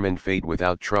predetermined fate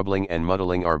without troubling and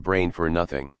muddling our brain for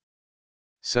nothing.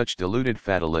 Such deluded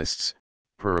fatalists,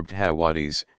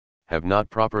 prarabdhawadis, have not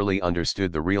properly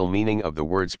understood the real meaning of the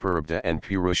words prarabdha and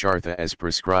purushartha as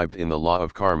prescribed in the law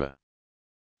of karma.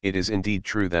 It is indeed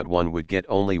true that one would get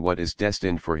only what is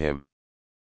destined for him.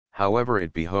 However,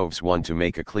 it behoves one to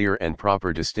make a clear and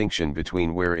proper distinction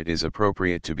between where it is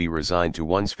appropriate to be resigned to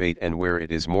one's fate and where it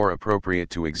is more appropriate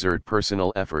to exert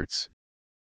personal efforts.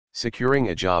 Securing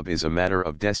a job is a matter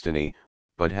of destiny,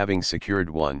 but having secured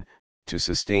one, to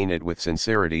sustain it with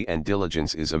sincerity and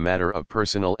diligence is a matter of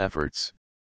personal efforts.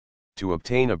 To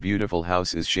obtain a beautiful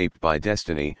house is shaped by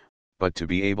destiny, but to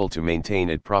be able to maintain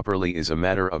it properly is a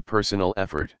matter of personal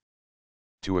effort.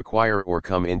 To acquire or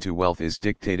come into wealth is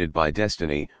dictated by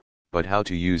destiny, but how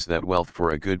to use that wealth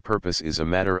for a good purpose is a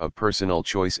matter of personal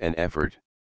choice and effort.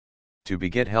 To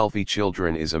beget healthy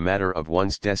children is a matter of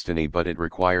one's destiny, but it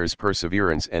requires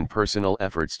perseverance and personal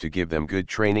efforts to give them good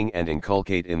training and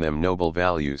inculcate in them noble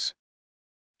values.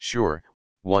 Sure,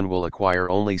 one will acquire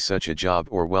only such a job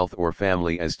or wealth or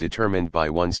family as determined by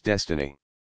one's destiny.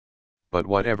 But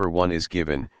whatever one is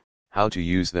given, how to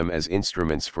use them as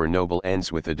instruments for noble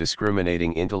ends with a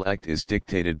discriminating intellect is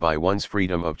dictated by one's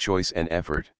freedom of choice and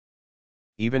effort.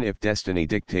 Even if destiny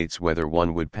dictates whether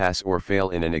one would pass or fail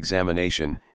in an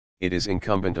examination, it is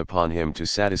incumbent upon him to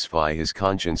satisfy his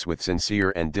conscience with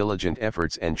sincere and diligent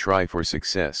efforts and try for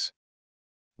success.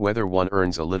 Whether one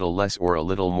earns a little less or a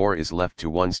little more is left to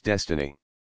one's destiny.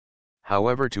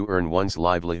 However, to earn one's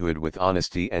livelihood with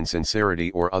honesty and sincerity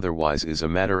or otherwise is a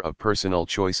matter of personal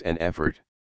choice and effort.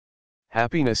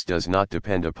 Happiness does not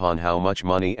depend upon how much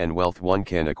money and wealth one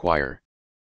can acquire.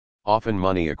 Often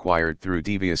money acquired through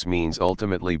devious means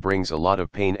ultimately brings a lot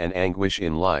of pain and anguish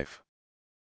in life.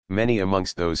 Many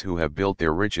amongst those who have built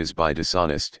their riches by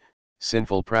dishonest,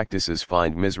 sinful practices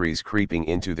find miseries creeping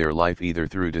into their life either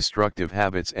through destructive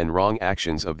habits and wrong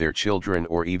actions of their children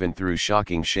or even through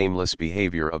shocking shameless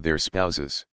behavior of their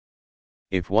spouses.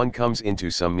 If one comes into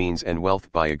some means and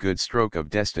wealth by a good stroke of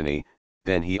destiny,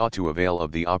 then he ought to avail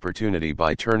of the opportunity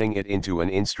by turning it into an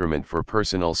instrument for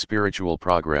personal spiritual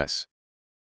progress.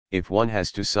 If one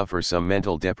has to suffer some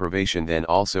mental deprivation, then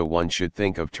also one should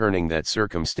think of turning that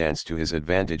circumstance to his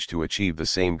advantage to achieve the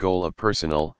same goal of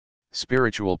personal,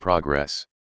 spiritual progress.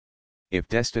 If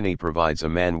destiny provides a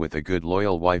man with a good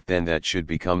loyal wife, then that should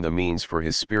become the means for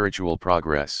his spiritual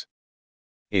progress.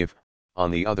 If,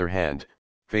 on the other hand,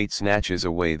 fate snatches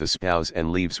away the spouse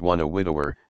and leaves one a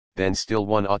widower, then still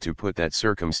one ought to put that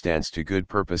circumstance to good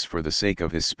purpose for the sake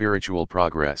of his spiritual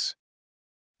progress.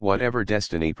 Whatever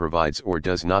destiny provides or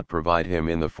does not provide him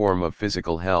in the form of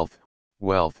physical health,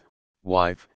 wealth,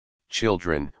 wife,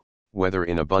 children, whether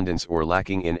in abundance or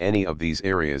lacking in any of these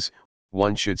areas,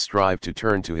 one should strive to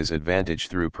turn to his advantage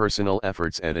through personal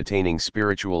efforts at attaining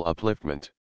spiritual upliftment.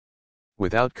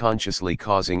 Without consciously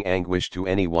causing anguish to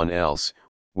anyone else,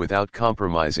 without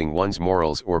compromising one's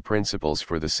morals or principles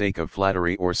for the sake of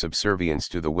flattery or subservience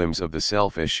to the whims of the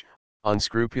selfish,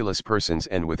 unscrupulous persons,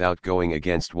 and without going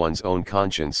against one's own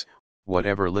conscience,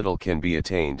 whatever little can be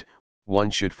attained, one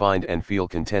should find and feel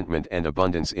contentment and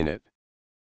abundance in it.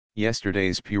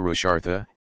 Yesterday's Purushartha,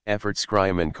 effort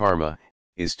Skriyam and Karma,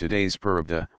 is today's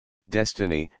Prarabdha,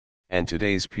 destiny, and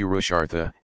today's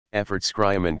Purushartha, effort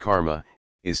Skriyam and Karma,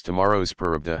 is tomorrow's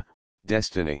Prarabdha,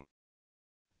 destiny.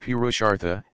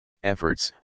 Purushartha,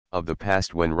 efforts, of the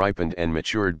past when ripened and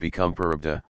matured become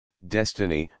Prarabdha,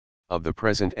 destiny, of the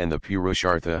present, and the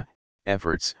Purushartha,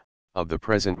 efforts, of the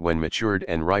present when matured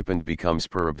and ripened becomes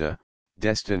Prarabdha,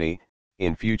 destiny,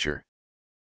 in future.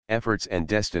 Efforts and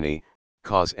destiny,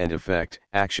 cause and effect,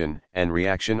 action and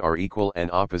reaction are equal and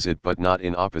opposite but not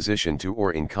in opposition to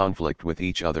or in conflict with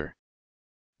each other.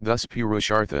 Thus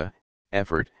Purushartha,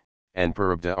 effort, and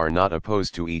Prarabdha are not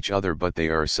opposed to each other but they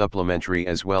are supplementary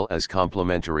as well as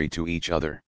complementary to each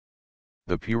other.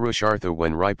 The Purushartha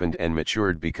when ripened and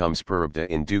matured becomes Prarabdha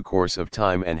in due course of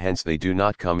time, and hence they do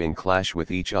not come in clash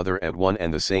with each other at one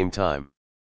and the same time.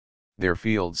 Their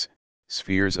fields,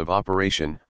 spheres of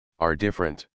operation, are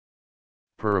different.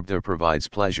 Prarabdha provides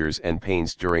pleasures and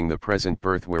pains during the present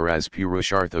birth, whereas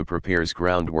Purushartha prepares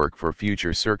groundwork for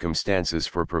future circumstances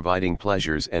for providing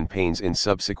pleasures and pains in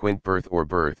subsequent birth or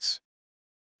births.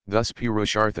 Thus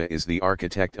Purushartha is the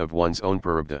architect of one's own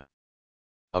Prarabdha.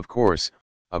 Of course,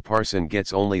 a person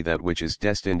gets only that which is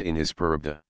destined in his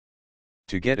Prarabdha.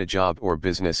 To get a job or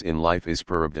business in life is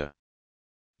Prarabdha.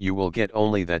 You will get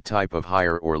only that type of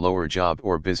higher or lower job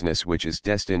or business which is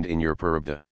destined in your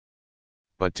Prarabdha.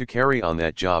 But to carry on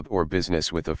that job or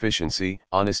business with efficiency,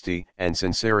 honesty, and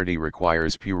sincerity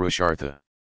requires Purushartha.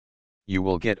 You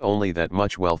will get only that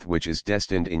much wealth which is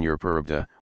destined in your Prarabdha,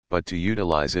 but to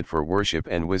utilize it for worship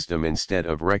and wisdom instead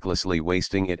of recklessly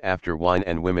wasting it after wine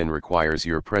and women requires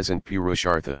your present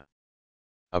Purushartha.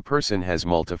 A person has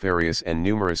multifarious and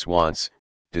numerous wants,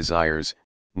 desires,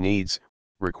 needs,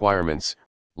 requirements,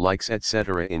 likes,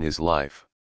 etc. in his life.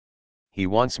 He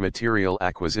wants material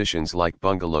acquisitions like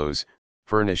bungalows,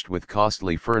 furnished with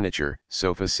costly furniture,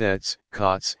 sofa sets,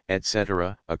 cots,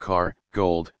 etc., a car,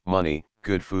 gold, money,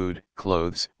 good food,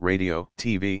 clothes, radio,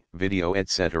 TV, video,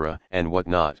 etc., and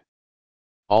whatnot.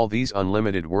 All these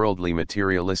unlimited worldly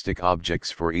materialistic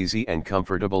objects for easy and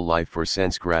comfortable life for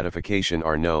sense gratification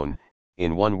are known,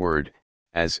 in one word,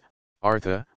 as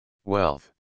artha,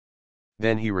 wealth.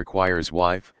 Then he requires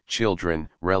wife, children,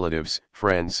 relatives,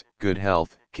 friends, good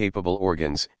health, capable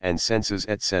organs and senses,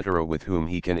 etc., with whom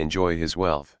he can enjoy his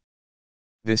wealth.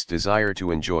 This desire to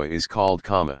enjoy is called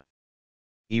kama.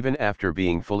 Even after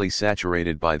being fully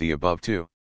saturated by the above two,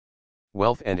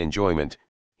 wealth and enjoyment,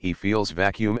 he feels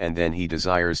vacuum, and then he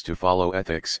desires to follow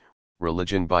ethics,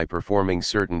 religion by performing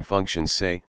certain functions,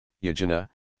 say, yajna,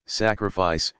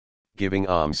 sacrifice, giving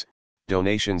alms,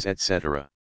 donations, etc.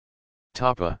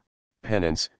 Tapa,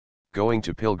 penance, going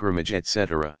to pilgrimage,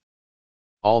 etc.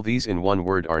 All these in one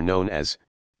word are known as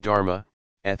Dharma,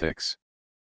 ethics.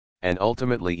 And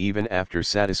ultimately, even after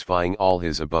satisfying all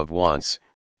his above wants,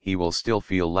 he will still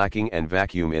feel lacking and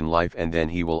vacuum in life, and then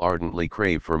he will ardently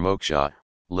crave for moksha,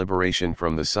 liberation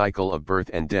from the cycle of birth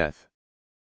and death.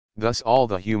 Thus all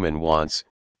the human wants,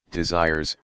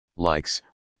 desires, likes,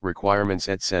 requirements,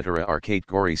 etc. are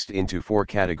categorized into four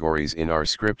categories in our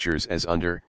scriptures as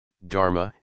under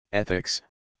Dharma, ethics,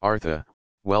 artha,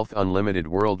 wealth, unlimited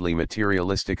worldly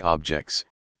materialistic objects,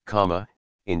 kama,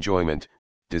 enjoyment,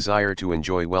 desire to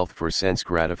enjoy wealth for sense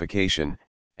gratification,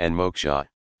 and moksha,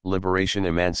 liberation,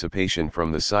 emancipation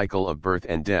from the cycle of birth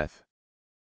and death.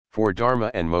 For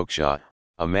dharma and moksha,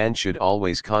 a man should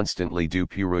always constantly do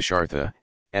purushartha,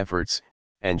 efforts,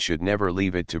 and should never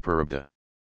leave it to prarabdha.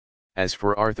 As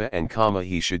for artha and kama,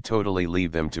 he should totally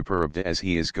leave them to prarabdha, as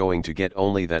he is going to get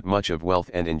only that much of wealth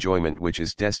and enjoyment which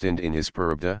is destined in his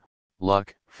prarabdha,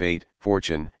 luck, fate,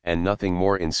 fortune, and nothing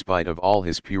more, in spite of all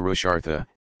his purushartha,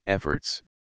 efforts.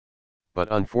 But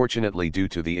unfortunately, due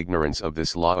to the ignorance of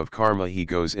this law of karma, he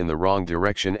goes in the wrong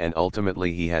direction, and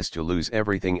ultimately he has to lose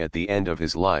everything at the end of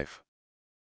his life.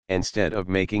 Instead of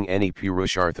making any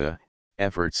purushartha,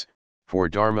 efforts, for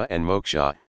dharma and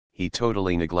moksha, he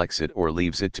totally neglects it or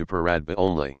leaves it to prarabdha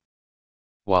only.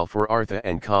 While for artha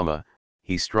and kama,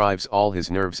 he strives all his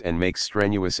nerves and makes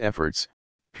strenuous efforts,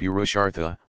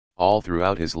 purushartha, all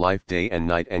throughout his life, day and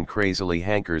night, and crazily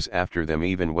hankers after them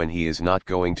even when he is not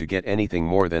going to get anything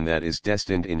more than that is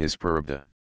destined in his prarabdha.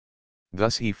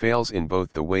 Thus he fails in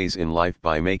both the ways in life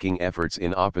by making efforts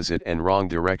in opposite and wrong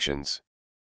directions.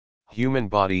 Human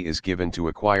body is given to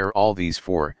acquire all these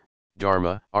four,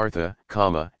 Dharma, Artha,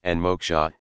 Kama, and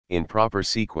Moksha, in proper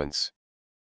sequence.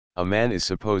 A man is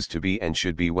supposed to be and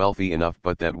should be wealthy enough,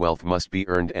 but that wealth must be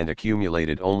earned and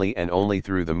accumulated only and only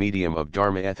through the medium of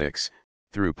Dharma ethics,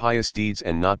 through pious deeds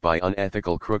and not by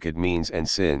unethical crooked means and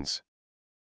sins.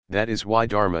 That is why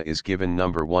Dharma is given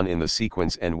number one in the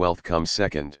sequence and wealth comes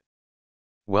second.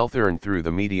 Wealth earned through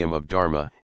the medium of Dharma,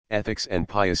 ethics and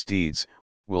pious deeds,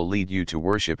 will lead you to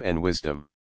worship and wisdom.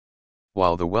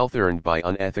 While the wealth earned by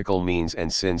unethical means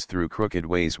and sins through crooked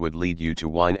ways would lead you to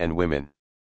wine and women.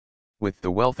 With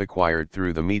the wealth acquired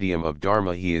through the medium of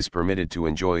Dharma, he is permitted to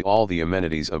enjoy all the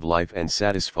amenities of life and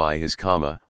satisfy his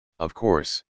kama, of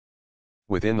course,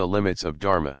 within the limits of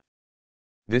Dharma.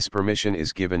 This permission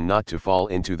is given not to fall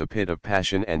into the pit of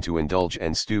passion and to indulge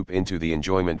and stoop into the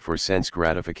enjoyment for sense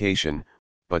gratification,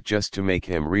 but just to make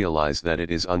him realize that it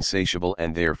is unsatiable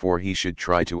and therefore he should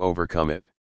try to overcome it.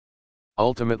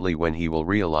 Ultimately, when he will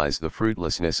realize the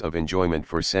fruitlessness of enjoyment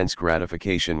for sense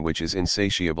gratification, which is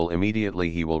insatiable, immediately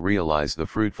he will realize the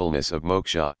fruitfulness of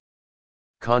moksha.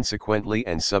 Consequently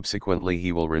and subsequently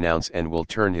he will renounce and will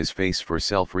turn his face for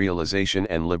self-realization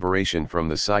and liberation from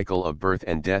the cycle of birth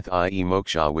and death, i.e.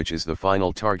 moksha, which is the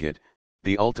final target,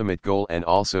 the ultimate goal and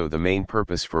also the main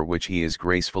purpose for which he is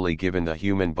gracefully given the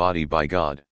human body by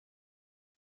God.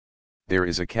 There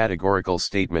is a categorical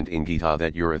statement in Gita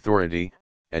that your authority,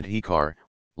 adhikar,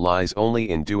 lies only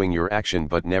in doing your action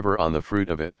but never on the fruit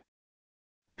of it.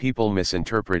 People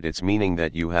misinterpret its meaning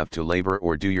that you have to labor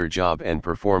or do your job and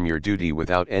perform your duty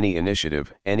without any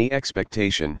initiative, any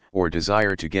expectation, or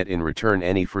desire to get in return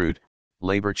any fruit,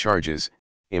 labor charges,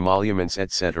 emoluments,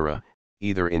 etc.,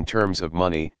 either in terms of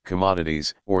money,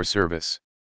 commodities, or service.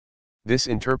 This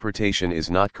interpretation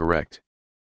is not correct.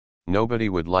 Nobody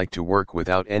would like to work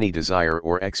without any desire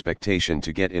or expectation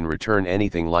to get in return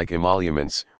anything like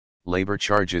emoluments, labor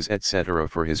charges, etc.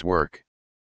 for his work.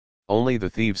 Only the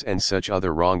thieves and such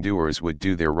other wrongdoers would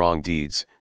do their wrong deeds,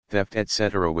 theft,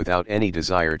 etc. without any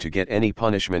desire to get any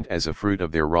punishment as a fruit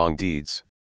of their wrong deeds.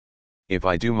 If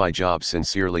I do my job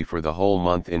sincerely for the whole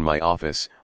month in my office,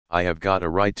 I have got a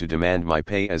right to demand my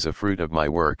pay as a fruit of my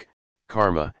work,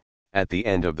 karma, at the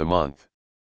end of the month.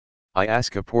 I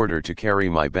ask a porter to carry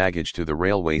my baggage to the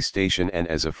railway station and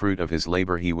as a fruit of his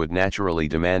labor he would naturally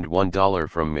demand $1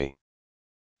 from me.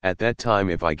 At that time,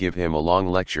 if I give him a long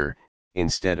lecture,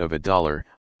 instead of $1,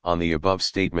 on the above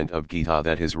statement of Gita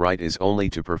that his right is only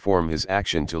to perform his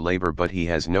action to labor but he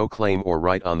has no claim or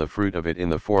right on the fruit of it in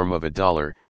the form of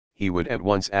 $1, he would at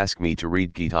once ask me to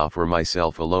read Gita for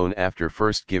myself alone after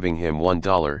first giving him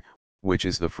 $1, which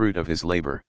is the fruit of his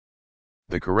labor.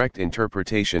 The correct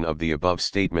interpretation of the above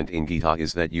statement in Gita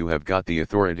is that you have got the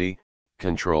authority,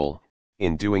 control,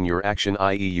 in doing your action,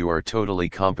 i.e. you are totally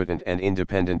competent and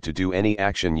independent to do any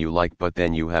action you like, but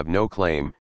then you have no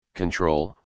claim,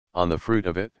 control, on the fruit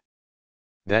of it.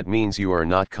 That means you are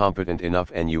not competent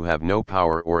enough and you have no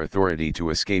power or authority to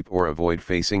escape or avoid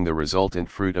facing the resultant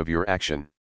fruit of your action.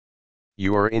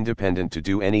 You are independent to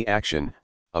do any action,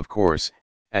 of course,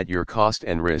 at your cost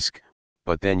and risk,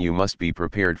 but then you must be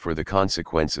prepared for the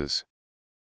consequences.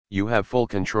 You have full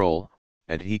control,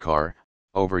 adhikar,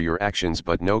 over your actions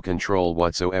but no control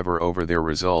whatsoever over their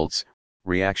results,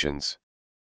 reactions.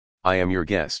 I am your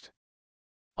guest.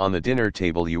 On the dinner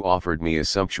table you offered me a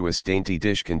sumptuous dainty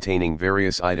dish containing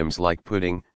various items like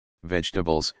pudding,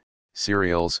 vegetables,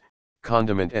 cereals,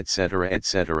 condiment, etc.,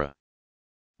 etc.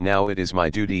 Now it is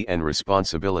my duty and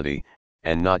responsibility,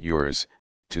 and not yours,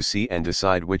 to see and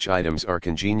decide which items are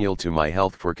congenial to my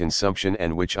health for consumption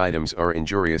and which items are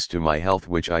injurious to my health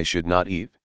which I should not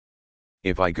eat.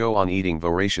 If I go on eating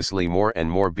voraciously more and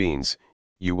more beans,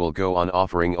 you will go on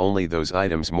offering only those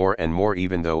items more and more,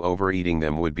 even though overeating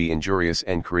them would be injurious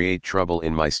and create trouble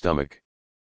in my stomach.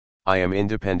 I am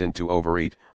independent to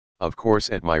overeat, of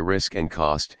course at my risk and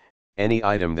cost, any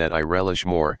item that I relish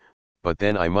more, but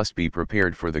then I must be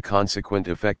prepared for the consequent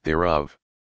effect thereof.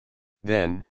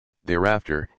 Then,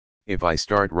 thereafter, if I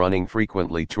start running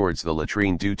frequently towards the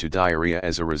latrine due to diarrhea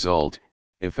as a result,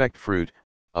 effect fruit,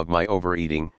 of my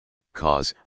overeating,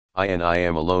 cause, I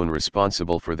am alone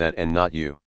responsible for that and not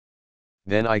you.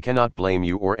 Then I cannot blame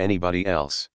you or anybody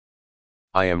else.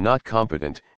 I am not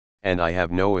competent, and I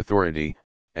have no authority,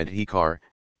 adhikar,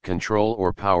 control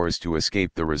or powers to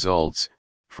escape the results,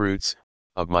 fruits,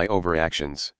 of my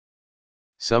overactions.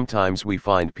 Sometimes we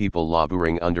find people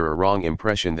laboring under a wrong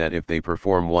impression that if they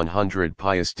perform 100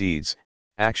 pious deeds,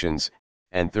 actions,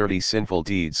 and 30 sinful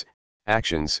deeds,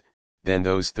 actions, then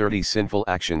those 30 sinful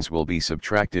actions will be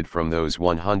subtracted from those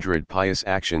 100 pious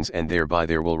actions, and thereby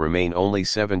there will remain only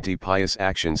 70 pious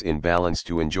actions in balance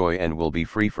to enjoy, and will be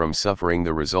free from suffering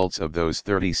the results of those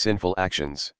 30 sinful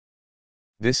actions.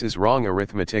 This is wrong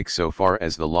arithmetic so far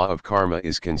as the law of karma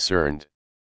is concerned.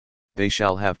 They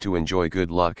shall have to enjoy good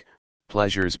luck,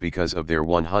 pleasures because of their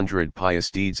 100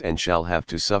 pious deeds, and shall have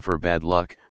to suffer bad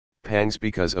luck, pangs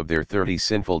because of their 30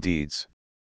 sinful deeds.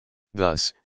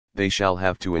 Thus, they shall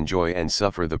have to enjoy and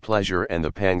suffer the pleasure and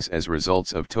the pangs as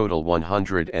results of total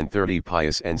 130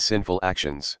 pious and sinful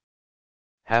actions.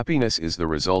 Happiness is the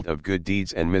result of good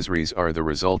deeds, and miseries are the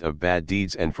result of bad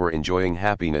deeds, and for enjoying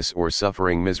happiness or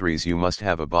suffering miseries you must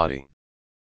have a body.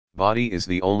 Body is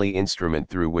the only instrument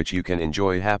through which you can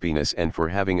enjoy happiness, and for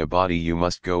having a body you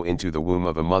must go into the womb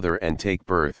of a mother and take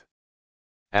birth.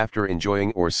 After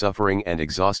enjoying or suffering and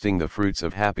exhausting the fruits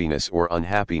of happiness or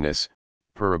unhappiness,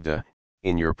 prarabdha,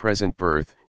 in your present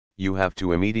birth, you have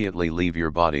to immediately leave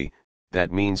your body,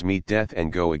 that means meet death,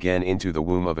 and go again into the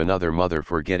womb of another mother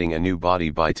for getting a new body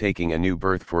by taking a new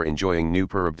birth, for enjoying new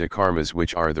prarabdha karmas,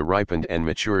 which are the ripened and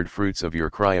matured fruits of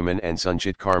your kriyaman and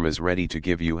sanchit karmas, ready to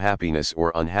give you happiness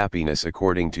or unhappiness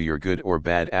according to your good or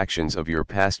bad actions of your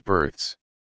past births.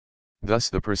 Thus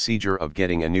the procedure of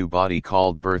getting a new body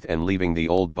called birth and leaving the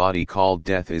old body called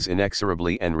death is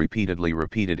inexorably and repeatedly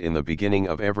repeated in the beginning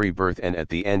of every birth and at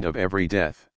the end of every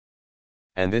death.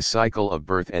 And this cycle of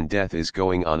birth and death is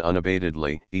going on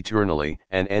unabatedly, eternally,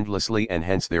 and endlessly, and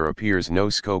hence there appears no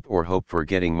scope or hope for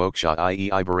getting moksha,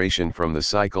 i.e. liberation from the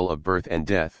cycle of birth and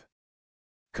death.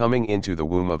 Coming into the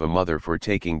womb of a mother for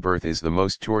taking birth is the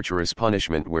most torturous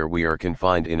punishment, where we are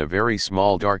confined in a very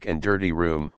small, dark and dirty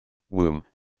room, womb,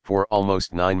 for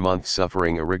almost 9 months,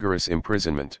 suffering a rigorous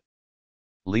imprisonment.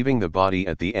 Leaving the body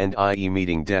at the end, i.e.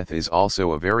 meeting death, is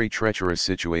also a very treacherous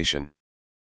situation.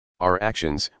 Our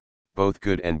actions, both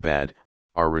good and bad,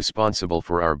 are responsible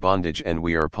for our bondage, and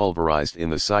we are pulverized in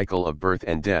the cycle of birth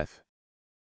and death.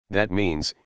 That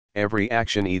means, every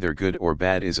action, either good or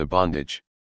bad, is a bondage.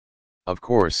 Of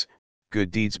course,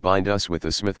 good deeds bind us with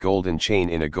a smooth golden chain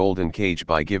in a golden cage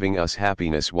by giving us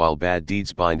happiness, while bad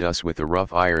deeds bind us with a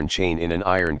rough iron chain in an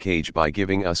iron cage by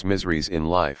giving us miseries in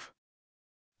life.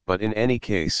 But in any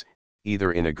case,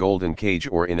 either in a golden cage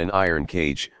or in an iron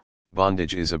cage,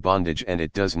 bondage is a bondage, and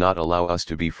it does not allow us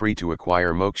to be free to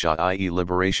acquire moksha, i.e.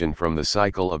 liberation from the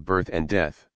cycle of birth and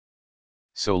death.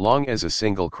 So long as a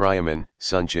single kriyaman,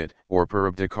 sanchit, or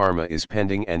prarabdha karma is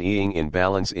pending and being in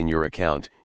balance in your account,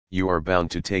 you are bound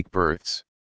to take births.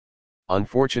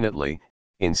 Unfortunately,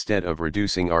 instead of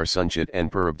reducing our sanchit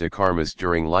and prarabdha karmas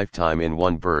during lifetime in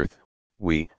one birth,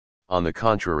 we, on the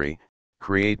contrary,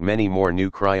 create many more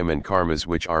new kriyaman karmas,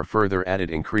 which are further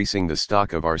added, increasing the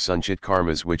stock of our sanchit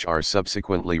karmas, which are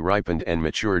subsequently ripened and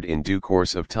matured in due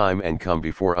course of time and come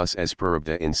before us as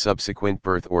prarabdha in subsequent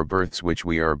birth or births, which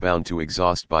we are bound to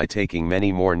exhaust by taking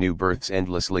many more new births,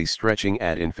 endlessly stretching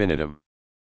ad infinitum.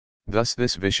 Thus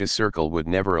this vicious circle would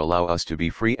never allow us to be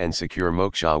free and secure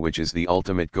moksha, which is the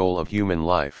ultimate goal of human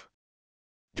life.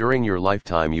 During your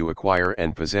lifetime you acquire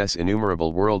and possess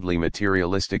innumerable worldly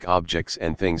materialistic objects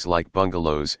and things like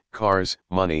bungalows, cars,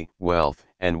 money, wealth,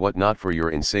 and whatnot for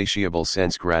your insatiable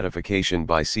sense gratification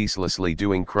by ceaselessly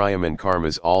doing kriyaman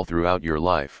karmas all throughout your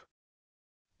life.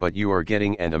 But you are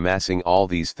getting and amassing all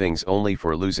these things only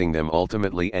for losing them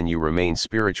ultimately, and you remain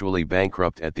spiritually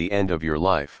bankrupt at the end of your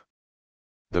life.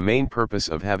 The main purpose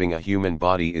of having a human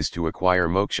body is to acquire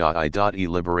moksha, i.e.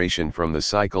 liberation from the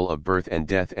cycle of birth and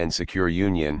death, and secure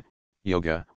union,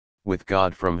 yoga, with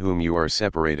God from whom you are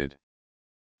separated.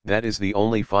 That is the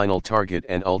only final target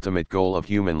and ultimate goal of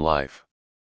human life.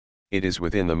 It is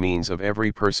within the means of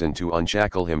every person to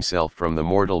unshackle himself from the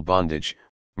mortal bondage,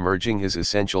 merging his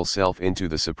essential self into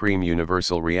the supreme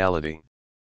universal reality.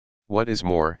 What is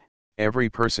more, every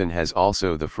person has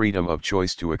also the freedom of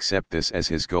choice to accept this as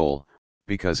his goal,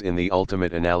 because in the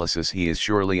ultimate analysis he is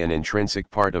surely an intrinsic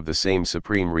part of the same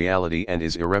supreme reality and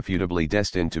is irrefutably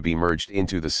destined to be merged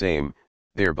into the same,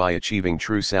 thereby achieving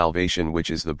true salvation, which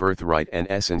is the birthright and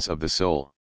essence of the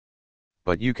soul.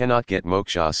 But you cannot get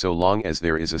moksha so long as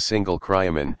there is a single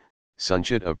kriyaman,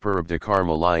 sanchit of prarabdha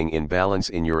karma lying in balance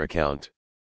in your account.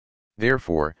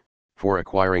 Therefore, for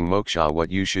acquiring moksha, what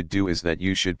you should do is that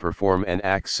you should perform and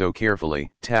act so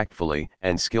carefully, tactfully,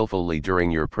 and skillfully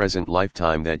during your present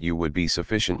lifetime that you would be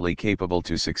sufficiently capable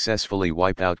to successfully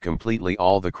wipe out completely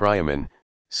all the kriyaman,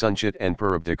 sanchit and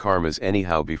prarabdha karmas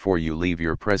anyhow before you leave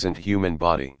your present human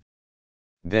body.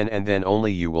 Then and then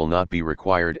only you will not be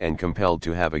required and compelled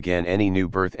to have again any new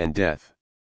birth and death.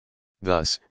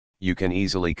 Thus, you can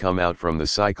easily come out from the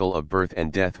cycle of birth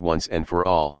and death once and for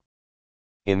all.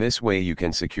 In this way you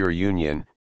can secure union,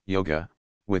 yoga,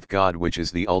 with God, which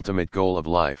is the ultimate goal of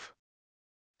life.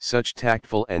 Such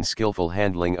tactful and skillful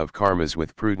handling of karmas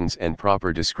with prudence and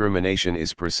proper discrimination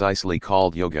is precisely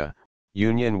called yoga,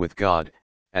 union with God,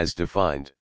 as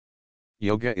defined.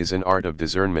 Yoga is an art of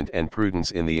discernment and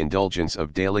prudence in the indulgence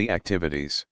of daily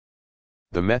activities.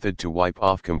 The method to wipe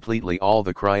off completely all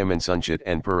the Kriyamansanchit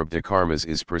and Prarabdha karmas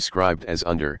is prescribed as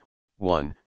under: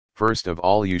 1. First of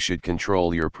all, you should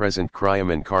control your present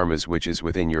Kriyaman karmas, which is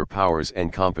within your powers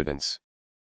and competence.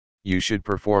 You should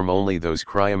perform only those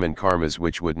Kriyaman karmas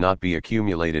which would not be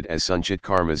accumulated as Sanchit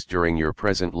karmas during your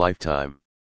present lifetime.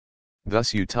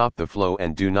 Thus you top the flow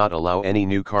and do not allow any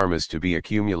new karmas to be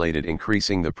accumulated,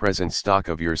 increasing the present stock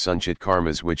of your Sanchit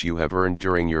karmas which you have earned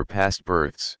during your past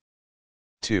births.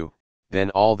 2.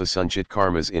 Then all the Sanchit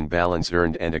karmas in balance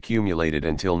earned and accumulated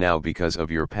until now because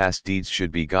of your past deeds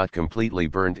should be got completely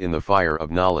burnt in the fire of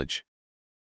knowledge.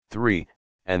 3.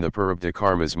 And the Prarabdha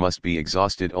karmas must be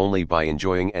exhausted only by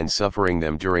enjoying and suffering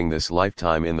them during this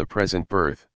lifetime in the present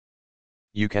birth.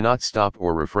 You cannot stop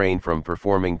or refrain from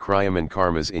performing Kriyaman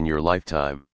karmas in your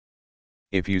lifetime.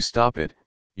 If you stop it,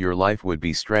 your life would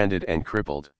be stranded and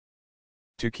crippled.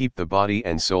 To keep the body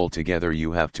and soul together,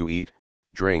 you have to eat,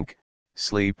 drink,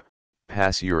 sleep,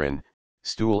 pass urine,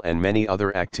 stool and many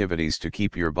other activities to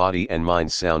keep your body and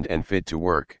mind sound and fit to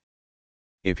work.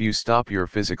 If you stop your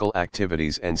physical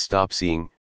activities and stop seeing,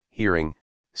 hearing,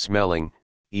 smelling,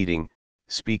 eating,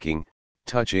 speaking,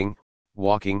 touching,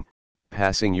 walking,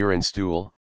 passing urine,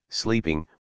 stool, sleeping,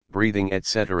 breathing,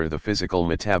 etc., the physical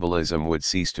metabolism would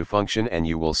cease to function and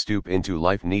you will stoop into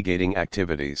life-negating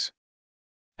activities.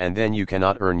 And then you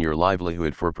cannot earn your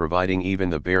livelihood for providing even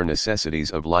the bare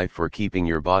necessities of life, for keeping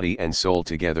your body and soul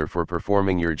together, for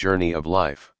performing your journey of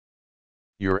life.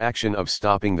 Your action of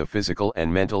stopping the physical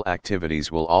and mental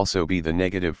activities will also be the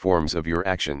negative forms of your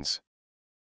actions.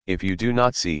 If you do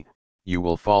not see, you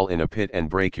will fall in a pit and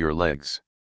break your legs.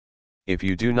 If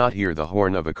you do not hear the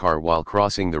horn of a car while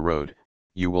crossing the road,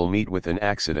 you will meet with an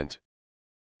accident.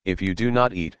 If you do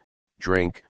not eat,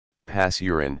 drink, pass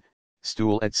urine,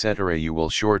 stool, etc., you will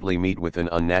shortly meet with an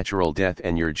unnatural death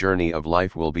and your journey of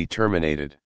life will be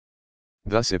terminated.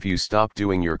 Thus, if you stop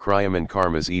doing your Kriyaman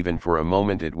karmas even for a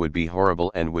moment, it would be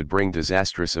horrible and would bring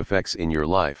disastrous effects in your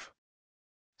life.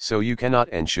 So you cannot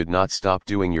and should not stop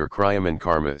doing your Kriyaman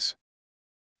karmas.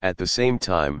 At the same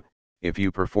time, if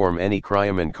you perform any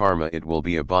Kriyaman karma, it will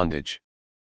be a bondage.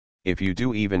 If you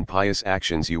do even pious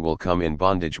actions, you will come in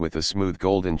bondage with a smooth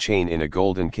golden chain in a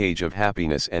golden cage of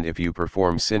happiness, and if you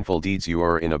perform sinful deeds, you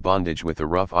are in a bondage with a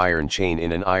rough iron chain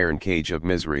in an iron cage of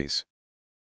miseries.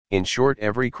 In short,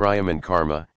 every Kriyaman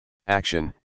karma,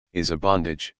 action, is a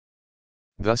bondage.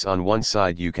 Thus, on one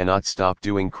side you cannot stop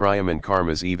doing Kriyaman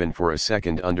karmas even for a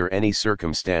second under any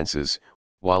circumstances,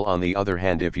 while on the other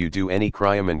hand, if you do any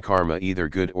Kriyaman karma, either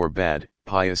good or bad,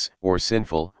 pious or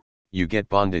sinful, you get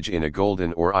bondage in a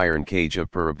golden or iron cage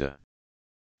of Prarabdha.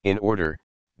 In order,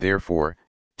 therefore,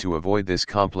 to avoid this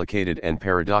complicated and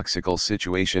paradoxical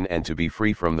situation and to be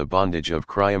free from the bondage of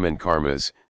Kriyaman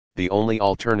karmas, the only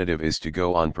alternative is to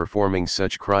go on performing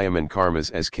such Kriyaman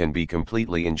karmas as can be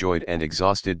completely enjoyed and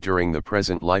exhausted during the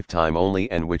present lifetime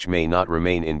only, and which may not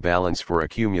remain in balance for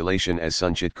accumulation as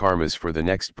Sanchit karmas for the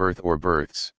next birth or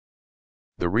births.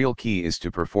 The real key is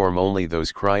to perform only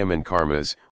those Kriyaman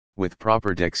karmas, with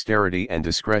proper dexterity and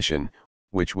discretion,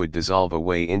 which would dissolve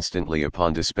away instantly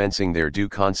upon dispensing their due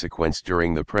consequence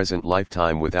during the present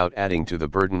lifetime without adding to the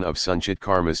burden of Sanchit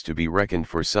karmas to be reckoned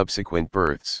for subsequent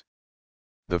births.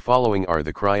 The following are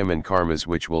the Kriyaman karmas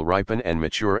which will ripen and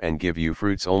mature and give you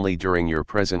fruits only during your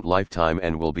present lifetime,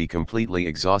 and will be completely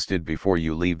exhausted before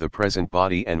you leave the present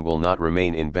body, and will not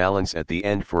remain in balance at the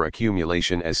end for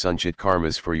accumulation as Sanchit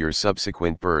karmas for your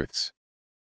subsequent births.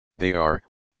 They are: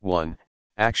 1.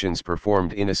 Actions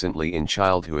performed innocently in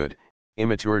childhood,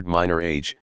 immatured minor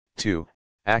age. 2.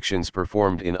 Actions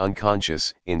performed in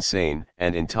unconscious, insane,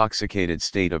 and intoxicated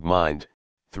state of mind.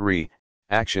 3.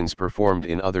 Actions performed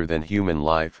in other than human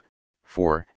life.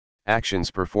 4.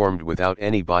 Actions performed without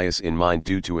any bias in mind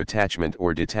due to attachment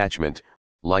or detachment,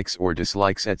 likes or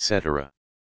dislikes, etc.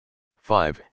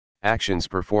 5. Actions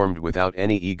performed without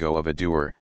any ego of a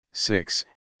doer. 6.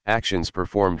 Actions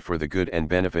performed for the good and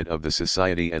benefit of the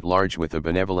society at large with a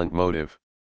benevolent motive.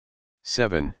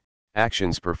 7.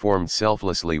 Actions performed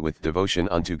selflessly with devotion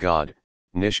unto God,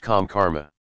 Nishkam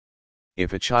karma.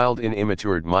 If a child in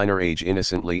immatured minor age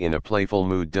innocently in a playful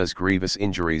mood does grievous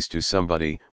injuries to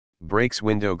somebody, breaks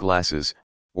window glasses,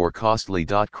 or costly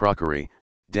crockery,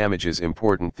 damages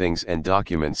important things and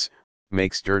documents,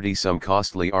 makes dirty some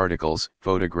costly articles,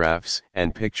 photographs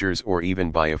and pictures, or even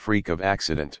by a freak of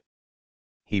accident,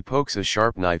 He pokes a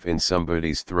sharp knife in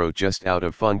somebody's throat just out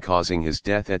of fun, causing his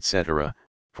death, etc.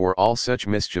 For all such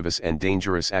mischievous and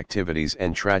dangerous activities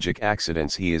and tragic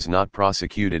accidents he is not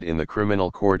prosecuted in the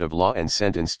criminal court of law and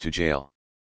sentenced to jail.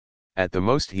 At the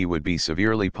most he would be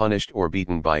severely punished or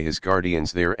beaten by his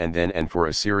guardians there and then, and for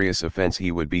a serious offense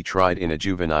he would be tried in a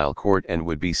juvenile court and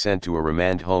would be sent to a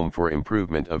remand home for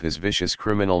improvement of his vicious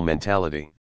criminal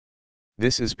mentality.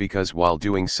 This is because while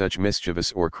doing such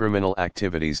mischievous or criminal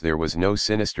activities there was no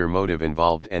sinister motive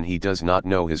involved, and he does not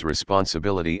know his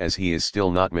responsibility as he is still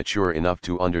not mature enough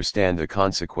to understand the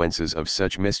consequences of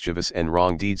such mischievous and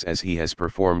wrong deeds as he has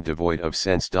performed, devoid of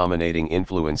sense-dominating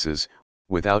influences,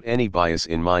 without any bias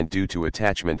in mind due to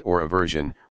attachment or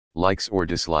aversion, likes or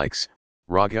dislikes,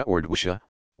 raga or dvesha,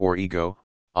 or ego,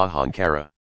 ahankara.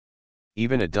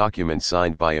 Even a document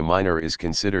signed by a minor is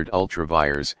considered ultra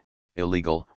vires,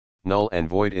 illegal, null and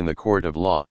void in the court of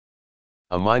law.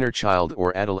 A minor child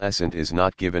or adolescent is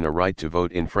not given a right to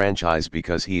vote in franchise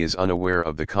because he is unaware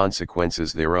of the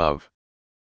consequences thereof.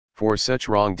 For such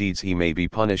wrong deeds he may be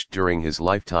punished during his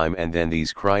lifetime, and then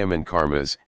these kriyaman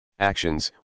karmas,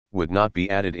 actions, would not be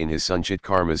added in his sanchit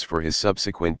karmas for his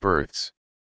subsequent births.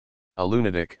 A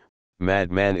lunatic,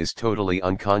 madman is totally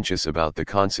unconscious about the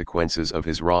consequences of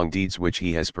his wrong deeds which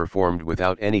he has performed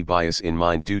without any bias in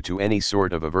mind due to any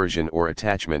sort of aversion or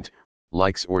attachment,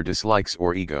 likes or dislikes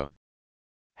or ego.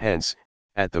 Hence,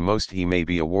 at the most he may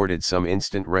be awarded some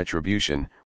instant retribution,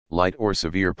 light or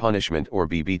severe punishment, or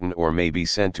be beaten, or may be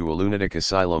sent to a lunatic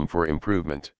asylum for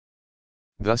improvement.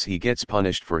 Thus he gets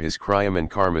punished for his kriyaman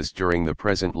karmas during the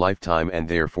present lifetime, and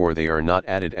therefore they are not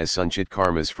added as sanchit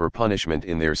karmas for punishment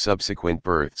in their subsequent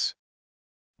births.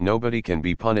 Nobody can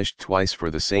be punished twice for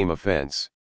the same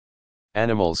offense.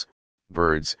 Animals,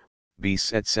 birds,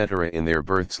 beasts, etc. in their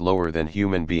births lower than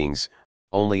human beings,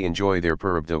 only enjoy their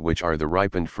prarabdha, which are the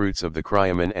ripened fruits of the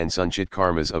kriyaman and sanchit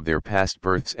karmas of their past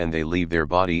births, and they leave their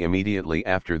body immediately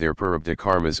after their prarabdha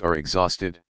karmas are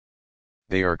exhausted.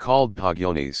 They are called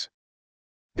bhagyonis.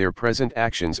 Their present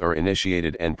actions are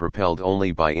initiated and propelled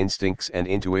only by instincts and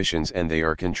intuitions, and they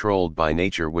are controlled by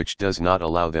nature, which does not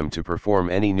allow them to perform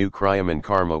any new kriyaman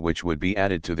karma which would be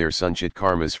added to their sanchit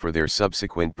karmas for their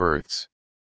subsequent births.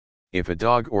 If a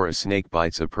dog or a snake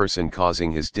bites a person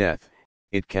causing his death,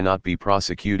 it cannot be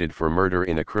prosecuted for murder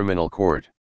in a criminal court.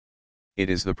 It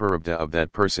is the prarabdha of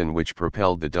that person which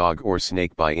propelled the dog or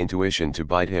snake by intuition to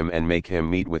bite him and make him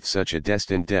meet with such a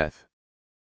destined death.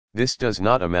 This does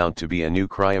not amount to be a new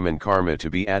kriyaman karma to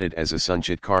be added as a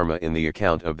sanchit karma in the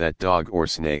account of that dog or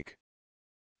snake.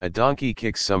 A donkey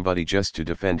kicks somebody just to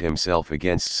defend himself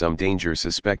against some danger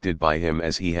suspected by him,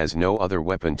 as he has no other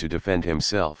weapon to defend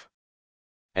himself.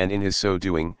 And in his so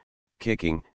doing,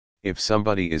 kicking, if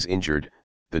somebody is injured,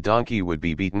 the donkey would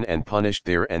be beaten and punished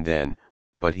there and then,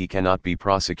 but he cannot be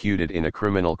prosecuted in a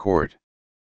criminal court.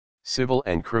 Civil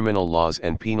and criminal laws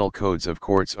and penal codes of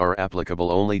courts are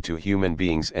applicable only to human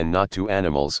beings and not to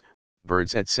animals,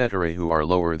 birds, etc. who are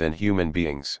lower than human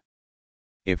beings.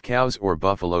 If cows or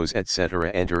buffaloes,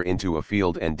 etc. enter into a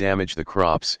field and damage the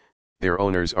crops, their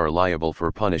owners are liable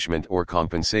for punishment or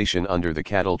compensation under the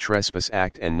Cattle Trespass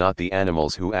Act, and not the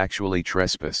animals who actually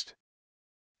trespassed.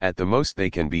 At the most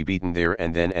they can be beaten there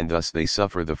and then, and thus they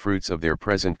suffer the fruits of their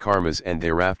present karmas, and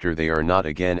thereafter they are not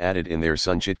again added in their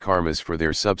sanchit karmas for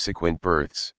their subsequent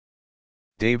births.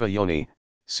 Deva yoni,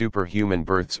 superhuman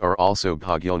births, are also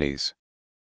bhagyonis.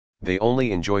 They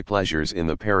only enjoy pleasures in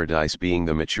the paradise, being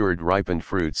the matured ripened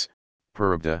fruits,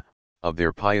 prarabdha, of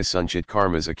their pious sanchit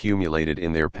karmas accumulated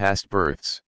in their past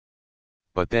births.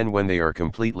 But then when they are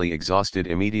completely exhausted,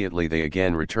 immediately they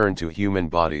again return to human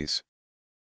bodies.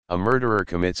 A murderer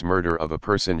commits murder of a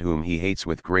person whom he hates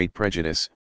with great prejudice,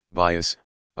 bias,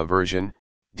 aversion,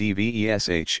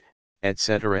 dvesh,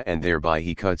 etc., and thereby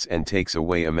he cuts and takes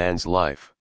away a man's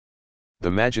life.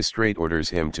 The magistrate orders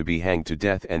him to be hanged to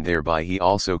death, and thereby he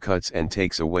also cuts and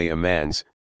takes away a man's,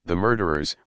 the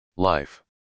murderer's, life.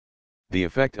 The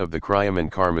effect of the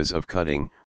kriyaman karmas of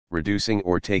cutting, reducing,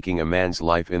 or taking a man's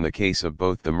life in the case of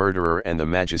both the murderer and the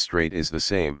magistrate is the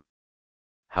same.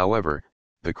 However,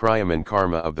 the kriyaman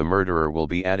karma of the murderer will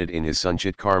be added in his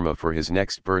sanchit karma for his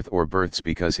next birth or births,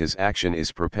 because his action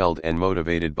is propelled and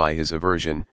motivated by his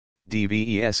aversion,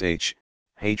 dvesh,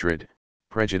 hatred,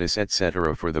 prejudice,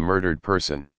 etc. for the murdered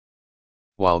person.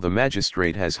 While the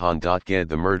magistrate has ged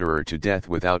the murderer to death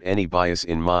without any bias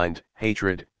in mind,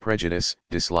 hatred, prejudice,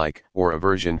 dislike, or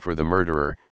aversion for the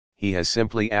murderer, he has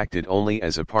simply acted only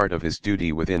as a part of his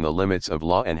duty within the limits of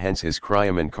law, and hence his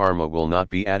kriyaman karma will not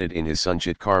be added in his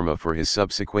sanchit karma for his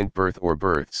subsequent birth or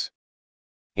births.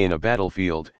 In a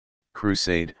battlefield,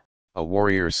 crusade, A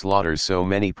warrior slaughters so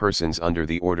many persons under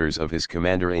the orders of his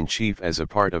commander-in-chief as a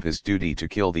part of his duty to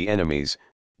kill the enemies,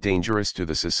 dangerous to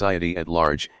the society at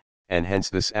large, and hence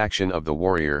this action of the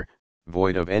warrior,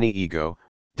 void of any ego,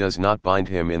 does not bind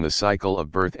him in the cycle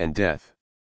of birth and death.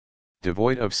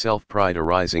 Devoid of self-pride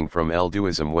arising from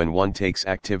elduism, when one takes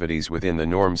activities within the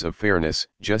norms of fairness,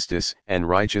 justice, and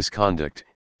righteous conduct,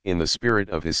 in the spirit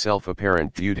of his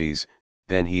self-apparent duties,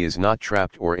 then he is not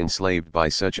trapped or enslaved by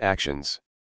such actions.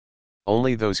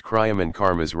 Only those kriyam and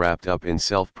karmas wrapped up in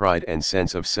self-pride and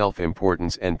sense of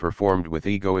self-importance and performed with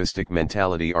egoistic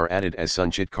mentality are added as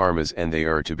sanchit karmas, and they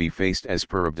are to be faced as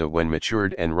prarabdha when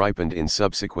matured and ripened in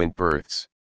subsequent births.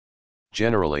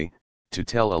 Generally, to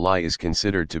tell a lie is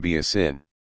considered to be a sin.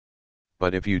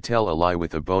 But if you tell a lie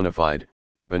with a bona fide,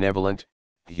 benevolent,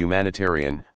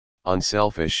 humanitarian,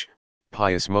 unselfish,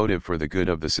 pious motive for the good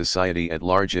of the society at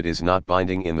large, it is not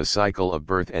binding in the cycle of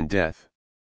birth and death.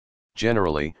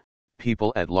 Generally,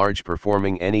 people at large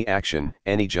performing any action,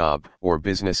 any job or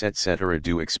business etc.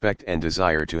 do expect and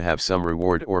desire to have some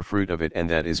reward or fruit of it, and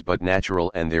that is but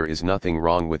natural, and there is nothing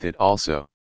wrong with it also.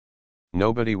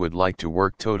 Nobody would like to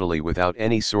work totally without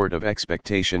any sort of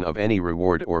expectation of any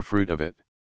reward or fruit of it.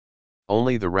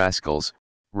 Only the rascals,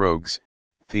 rogues,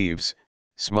 thieves,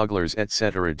 smugglers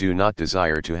etc. do not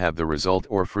desire to have the result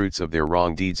or fruits of their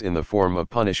wrong deeds in the form of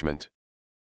punishment.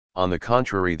 On the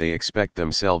contrary, they expect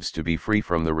themselves to be free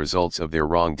from the results of their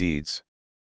wrong deeds.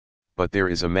 But there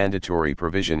is a mandatory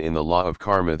provision in the law of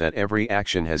karma that every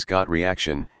action has got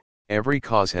reaction, every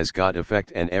cause has got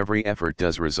effect, and every effort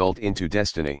does result into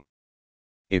destiny.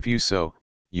 If you sow,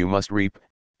 you must reap,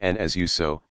 and as you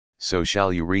sow, so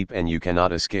shall you reap, and you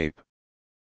cannot escape.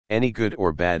 Any good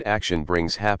or bad action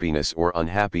brings happiness or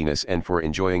unhappiness, and for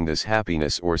enjoying this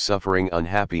happiness or suffering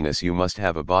unhappiness you must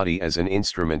have a body as an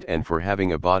instrument, and for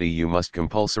having a body you must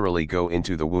compulsorily go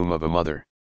into the womb of a mother.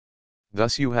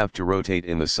 Thus you have to rotate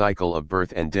in the cycle of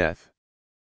birth and death.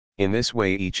 In this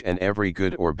way each and every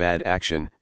good or bad action,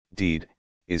 deed,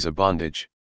 is a bondage.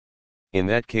 In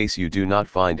that case you do not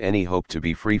find any hope to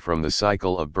be free from the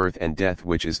cycle of birth and death,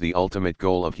 which is the ultimate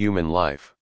goal of human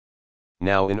life.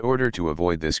 Now, in order to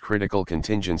avoid this critical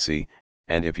contingency,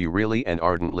 and if you really and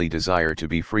ardently desire to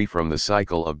be free from the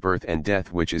cycle of birth and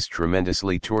death, which is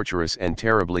tremendously torturous and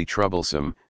terribly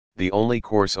troublesome, the only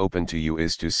course open to you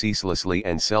is to ceaselessly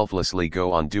and selflessly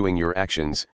go on doing your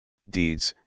actions,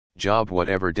 deeds, job,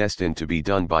 whatever destined to be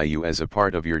done by you as a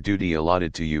part of your duty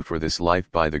allotted to you for this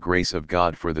life by the grace of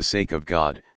God, for the sake of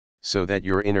God, so that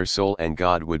your inner soul and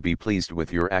God would be pleased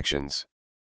with your actions.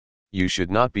 You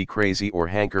should not be crazy or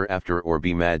hanker after or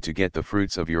be mad to get the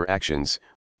fruits of your actions,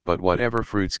 but whatever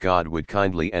fruits God would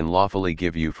kindly and lawfully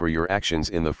give you for your actions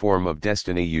in the form of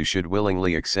destiny, you should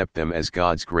willingly accept them as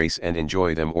God's grace and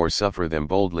enjoy them or suffer them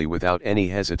boldly without any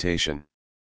hesitation.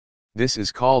 This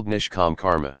is called nishkam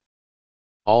karma.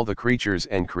 All the creatures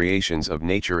and creations of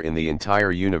nature in the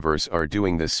entire universe are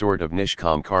doing this sort of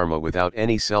nishkam karma without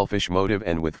any selfish motive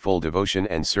and with full devotion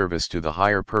and service to the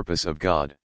higher purpose of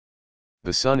God.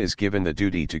 The sun is given the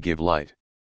duty to give light.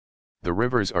 The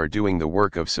rivers are doing the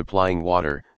work of supplying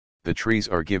water, the trees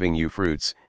are giving you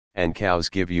fruits, and cows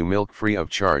give you milk free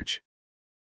of charge.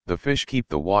 The fish keep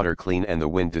the water clean, and the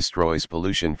wind destroys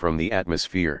pollution from the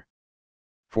atmosphere.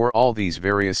 For all these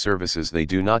various services they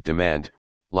do not demand,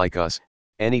 like us,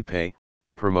 any pay,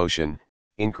 promotion,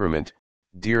 increment,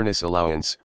 dearness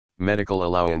allowance, medical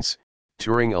allowance,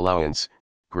 touring allowance,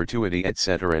 gratuity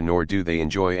etc., nor do they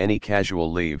enjoy any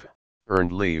casual leave,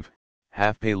 earned leave,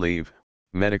 half-pay leave,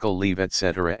 medical leave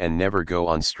etc., and never go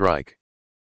on strike.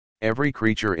 Every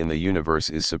creature in the universe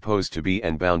is supposed to be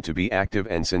and bound to be active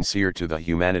and sincere to the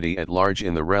humanity at large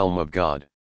in the realm of God.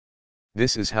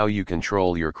 This is how you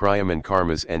control your kriyam and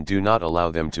karmas and do not allow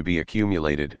them to be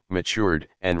accumulated, matured,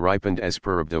 and ripened as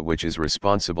prarabdha, which is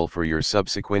responsible for your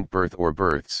subsequent birth or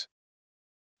births.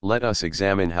 Let us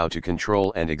examine how to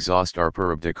control and exhaust our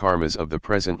prarabdha karmas of the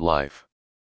present life.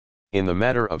 In the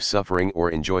matter of suffering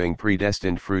or enjoying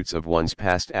predestined fruits of one's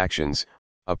past actions,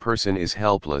 a person is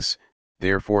helpless,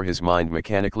 therefore his mind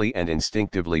mechanically and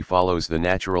instinctively follows the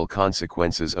natural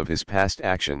consequences of his past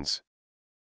actions.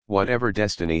 Whatever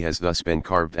destiny has thus been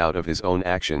carved out of his own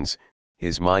actions,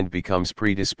 his mind becomes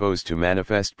predisposed to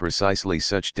manifest precisely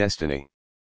such destiny.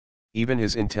 Even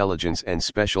his intelligence and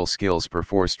special skills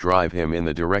perforce drive him in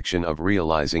the direction of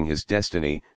realizing his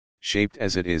destiny, shaped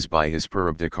as it is by his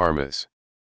prarabdha karmas.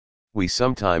 We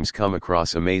sometimes come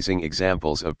across amazing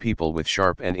examples of people with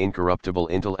sharp and incorruptible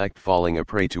intellect falling a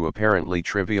prey to apparently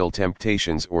trivial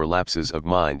temptations or lapses of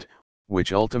mind,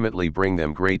 which ultimately bring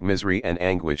them great misery and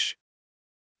anguish.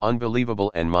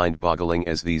 Unbelievable and mind-boggling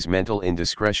as these mental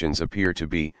indiscretions appear to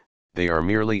be, they are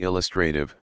merely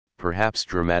illustrative, perhaps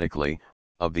dramatically,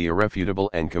 of the irrefutable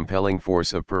and compelling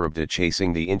force of Prarabdha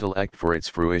chasing the intellect for its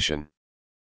fruition.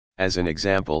 As an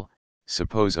example,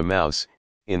 suppose a mouse,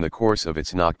 in the course of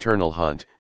its nocturnal hunt,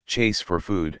 chase for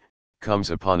food,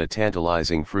 comes upon a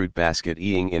tantalizing fruit basket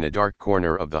eating in a dark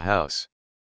corner of the house.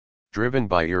 Driven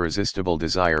by irresistible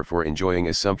desire for enjoying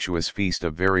a sumptuous feast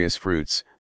of various fruits,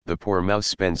 the poor mouse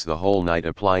spends the whole night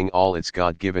applying all its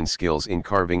God-given skills in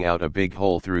carving out a big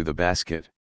hole through the basket.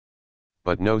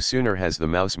 But no sooner has the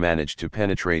mouse managed to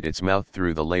penetrate its mouth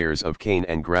through the layers of cane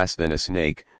and grass than a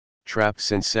snake, trapped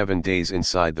since 7 days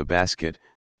inside the basket,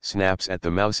 snaps at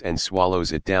the mouse and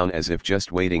swallows it down as if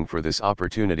just waiting for this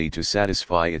opportunity to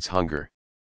satisfy its hunger.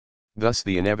 Thus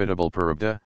the inevitable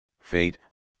Prarabdha, fate,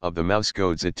 of the mouse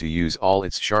goads it to use all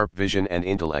its sharp vision and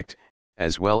intellect,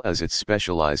 as well as its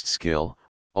specialized skill,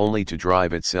 only to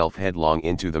drive itself headlong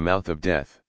into the mouth of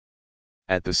death.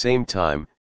 At the same time,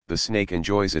 the snake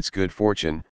enjoys its good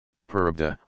fortune,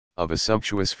 Prarabdha, of a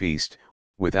sumptuous feast,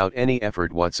 without any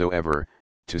effort whatsoever,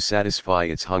 to satisfy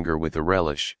its hunger with a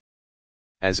relish.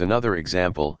 As another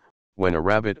example, when a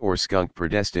rabbit or skunk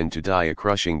predestined to die a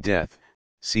crushing death,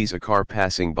 sees a car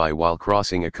passing by while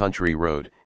crossing a country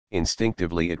road,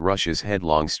 instinctively it rushes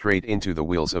headlong straight into the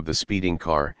wheels of the speeding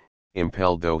car,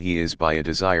 impelled though he is by a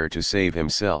desire to save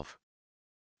himself.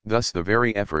 Thus the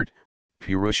very effort,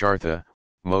 Purushartha,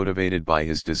 motivated by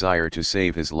his desire to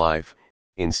save his life,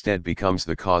 instead becomes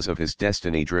the cause of his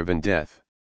destiny-driven death.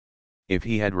 If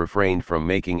he had refrained from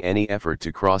making any effort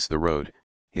to cross the road,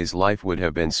 his life would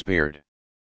have been spared.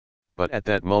 But at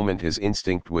that moment his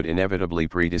instinct would inevitably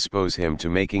predispose him to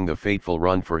making the fateful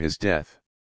run for his death.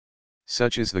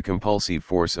 Such is the compulsive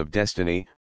force of destiny,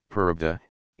 Prarabdha,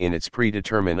 in its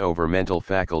predetermine over mental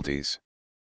faculties.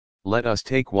 Let us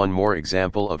take one more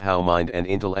example of how mind and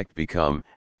intellect become,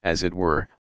 as it were,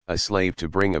 a slave to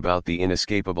bring about the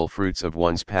inescapable fruits of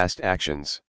one's past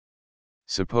actions.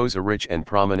 Suppose a rich and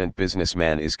prominent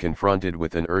businessman is confronted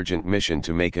with an urgent mission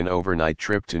to make an overnight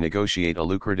trip to negotiate a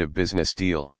lucrative business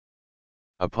deal.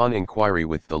 Upon inquiry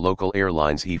with the local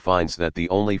airlines, he finds that the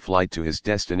only flight to his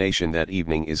destination that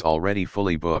evening is already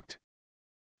fully booked.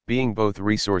 Being both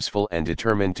resourceful and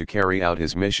determined to carry out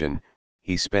his mission,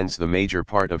 he spends the major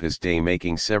part of his day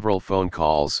making several phone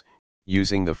calls,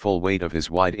 using the full weight of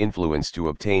his wide influence to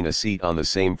obtain a seat on the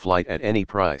same flight at any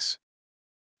price.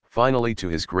 Finally, to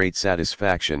his great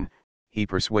satisfaction, he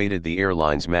persuaded the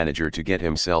airline's manager to get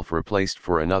himself replaced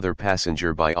for another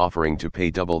passenger by offering to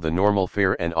pay double the normal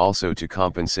fare and also to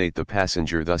compensate the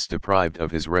passenger thus deprived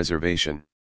of his reservation.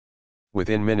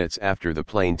 Within minutes after the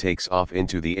plane takes off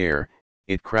into the air,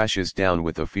 it crashes down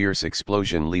with a fierce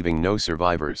explosion, leaving no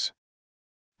survivors.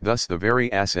 Thus the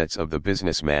very assets of the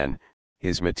businessman,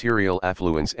 his material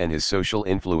affluence and his social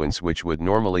influence, which would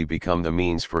normally become the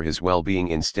means for his well-being,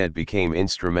 instead became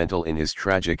instrumental in his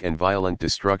tragic and violent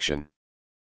destruction.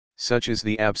 Such is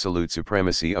the absolute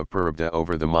supremacy of Prarabdha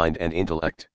over the mind and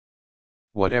intellect.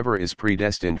 Whatever is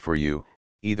predestined for you,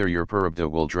 either your Prarabdha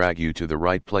will drag you to the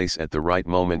right place at the right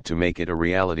moment to make it a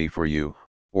reality for you,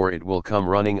 or it will come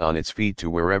running on its feet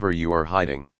to wherever you are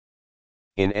hiding.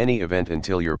 In any event,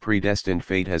 until your predestined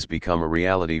fate has become a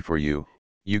reality for you,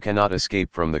 you cannot escape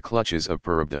from the clutches of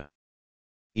Prarabdha.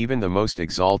 Even the most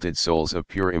exalted souls of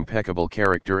pure impeccable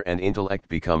character and intellect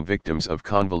become victims of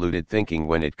convoluted thinking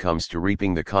when it comes to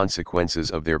reaping the consequences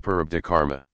of their Prarabdha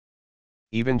karma.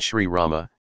 Even Sri Rama,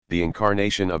 the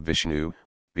incarnation of Vishnu,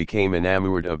 became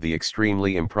enamored of the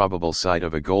extremely improbable sight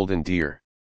of a golden deer.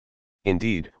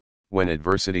 Indeed, when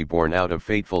adversity born out of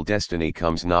fateful destiny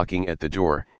comes knocking at the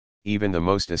door, even the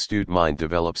most astute mind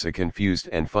develops a confused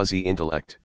and fuzzy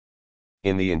intellect.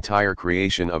 In the entire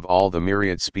creation of all the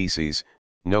myriad species,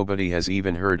 nobody has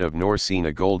even heard of nor seen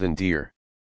a golden deer.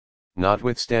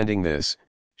 Notwithstanding this,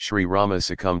 Sri Rama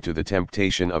succumbed to the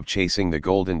temptation of chasing the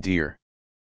golden deer.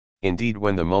 Indeed,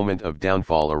 when the moment of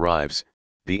downfall arrives,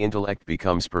 the intellect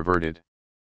becomes perverted.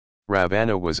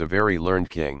 Ravana was a very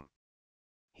learned king.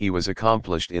 He was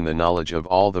accomplished in the knowledge of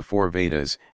all the 4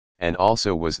 Vedas, and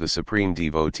also was the supreme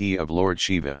devotee of Lord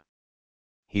Shiva.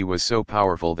 He was so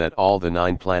powerful that all the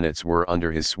 9 planets were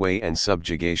under his sway and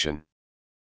subjugation.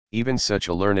 Even such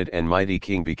a learned and mighty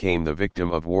king became the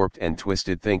victim of warped and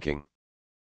twisted thinking.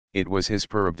 It was his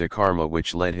Prarabdha karma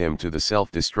which led him to the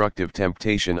self-destructive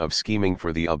temptation of scheming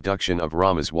for the abduction of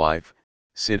Rama's wife,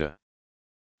 Sita.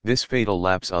 This fatal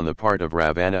lapse on the part of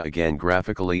Ravana again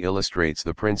graphically illustrates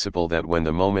the principle that when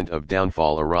the moment of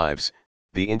downfall arrives,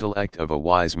 the intellect of a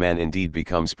wise man indeed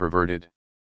becomes perverted.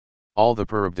 All the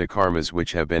Prarabdha karmas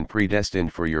which have been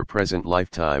predestined for your present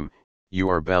lifetime, you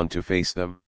are bound to face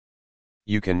them.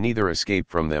 You can neither escape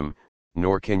from them,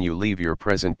 nor can you leave your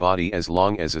present body as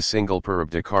long as a single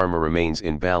prarabdha karma remains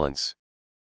in balance.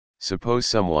 Suppose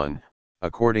someone,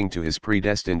 according to his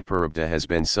predestined prarabdha, has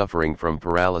been suffering from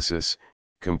paralysis,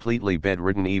 completely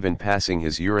bedridden, even passing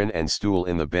his urine and stool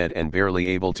in the bed and barely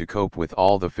able to cope with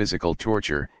all the physical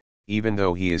torture, even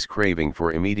though he is craving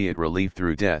for immediate relief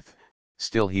through death,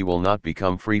 still he will not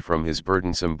become free from his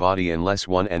burdensome body unless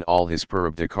one and all his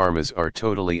prarabdha karmas are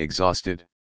totally exhausted.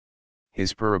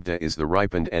 His prarabdha is the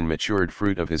ripened and matured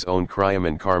fruit of his own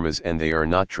kriyaman karmas, and they are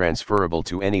not transferable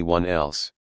to anyone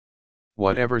else.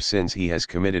 Whatever sins he has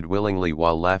committed willingly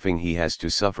while laughing, he has to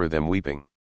suffer them weeping.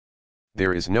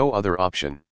 There is no other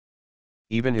option.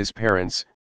 Even his parents,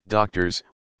 doctors,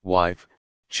 wife,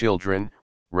 children,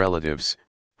 relatives,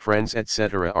 friends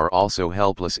etc. are also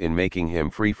helpless in making him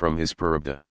free from his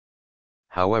prarabdha.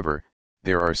 However,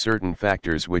 there are certain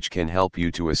factors which can help you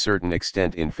to a certain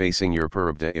extent in facing your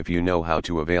prarabdha if you know how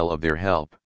to avail of their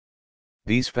help.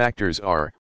 These factors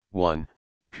are: 1.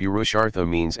 Purushartha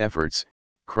means efforts,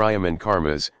 kriyaman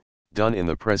karmas, done in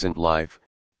the present life.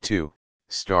 2.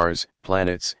 Stars,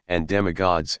 planets, and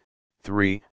demigods.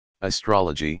 3.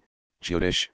 Astrology,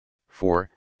 Jyotish. 4.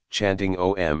 Chanting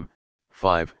Om.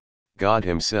 5. God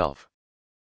himself.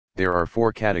 There are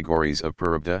 4 categories of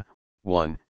prarabdha: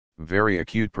 1. Very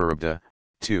acute prarabdha.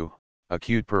 2.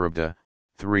 Acute prarabdha.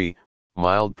 3.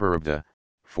 Mild prarabdha.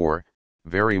 4.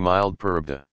 Very mild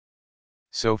prarabdha.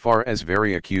 So far as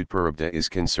very acute prarabdha is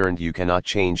concerned, you cannot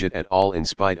change it at all in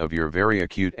spite of your very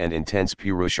acute and intense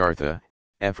purushartha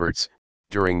efforts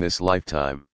during this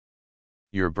lifetime.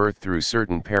 Your birth through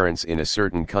certain parents in a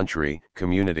certain country,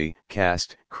 community,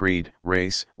 caste, creed,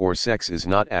 race, or sex is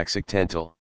not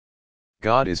accidental.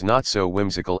 God is not so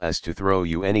whimsical as to throw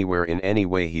you anywhere in any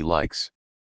way he likes.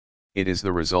 It is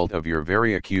the result of your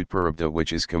very acute prarabdha,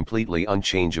 which is completely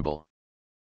unchangeable.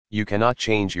 You cannot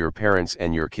change your parents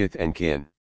and your kith and kin.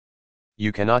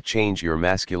 You cannot change your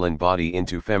masculine body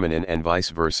into feminine and vice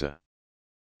versa.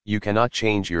 You cannot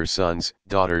change your sons,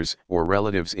 daughters, or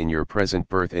relatives in your present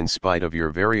birth in spite of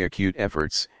your very acute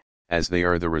efforts, as they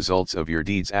are the results of your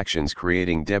deeds' actions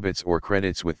creating debits or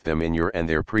credits with them in your and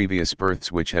their previous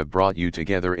births, which have brought you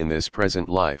together in this present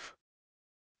life.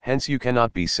 Hence you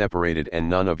cannot be separated, and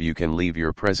none of you can leave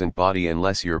your present body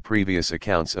unless your previous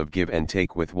accounts of give and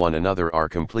take with one another are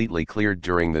completely cleared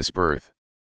during this birth.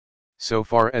 So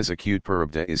far as acute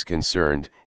prarabdha is concerned,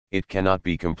 it cannot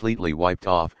be completely wiped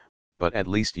off, but at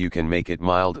least you can make it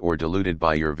mild or diluted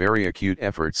by your very acute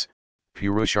efforts,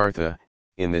 purushartha,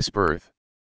 in this birth.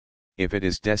 If it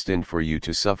is destined for you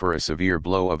to suffer a severe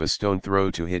blow of a stone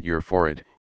throw to hit your forehead,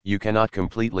 you cannot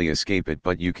completely escape it,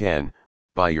 but you can,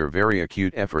 by your very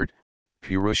acute effort,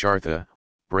 purushartha,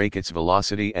 break its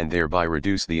velocity and thereby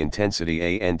reduce the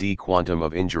intensity and quantum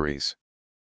of injuries.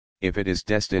 If it is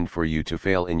destined for you to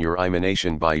fail in your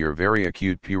emanation by your very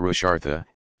acute purushartha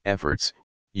efforts,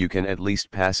 you can at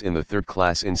least pass in the 3rd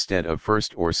class instead of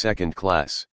 1st or 2nd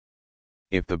class.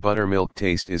 If the buttermilk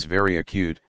taste is very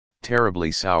acute,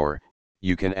 terribly sour,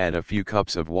 you can add a few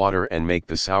cups of water and make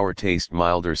the sour taste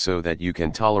milder so that you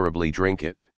can tolerably drink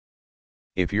it.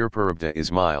 If your prarabdha is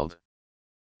mild,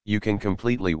 you can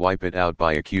completely wipe it out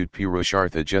by acute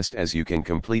purushartha, just as you can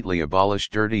completely abolish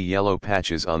dirty yellow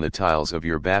patches on the tiles of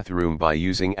your bathroom by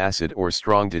using acid or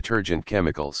strong detergent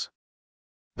chemicals.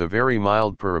 The very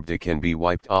mild prarabdha can be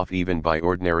wiped off even by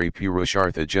ordinary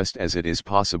purushartha, just as it is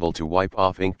possible to wipe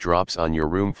off ink drops on your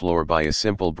room floor by a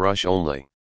simple brush only.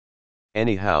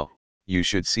 Anyhow, you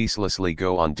should ceaselessly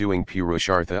go on doing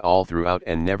purushartha all throughout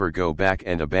and never go back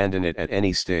and abandon it at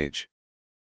any stage.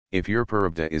 If your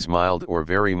prarabdha is mild or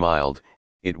very mild,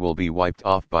 it will be wiped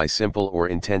off by simple or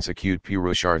intense acute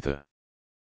purushartha.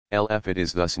 If it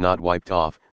is thus not wiped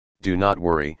off, do not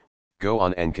worry, go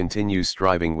on and continue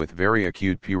striving with very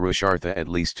acute purushartha at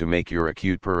least to make your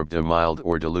acute prarabdha mild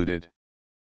or diluted.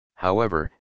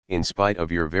 However, in spite of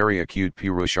your very acute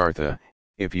purushartha,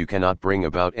 if you cannot bring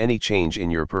about any change in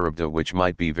your prarabdha which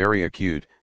might be very acute,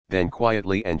 then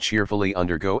quietly and cheerfully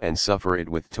undergo and suffer it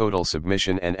with total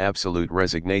submission and absolute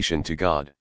resignation to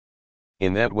God.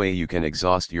 In that way you can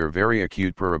exhaust your very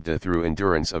acute prarabdha through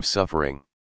endurance of suffering.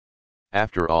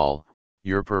 After all,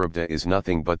 your prarabdha is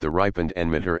nothing but the ripened and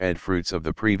matured fruits of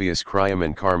the previous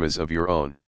kriyaman karmas of your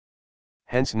own.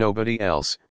 Hence nobody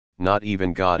else, not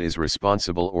even God, is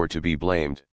responsible or to be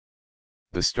blamed.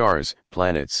 The stars,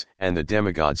 planets, and the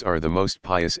demigods are the most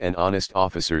pious and honest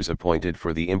officers appointed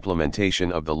for the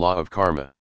implementation of the law of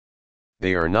karma.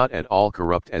 They are not at all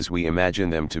corrupt as we imagine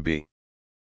them to be.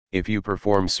 If you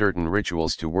perform certain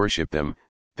rituals to worship them,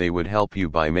 they would help you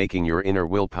by making your inner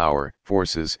willpower,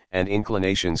 forces, and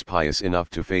inclinations pious enough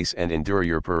to face and endure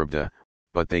your prarabdha,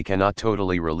 but they cannot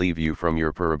totally relieve you from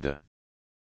your prarabdha.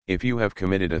 If you have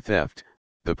committed a theft,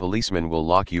 the policeman will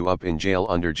lock you up in jail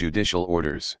under judicial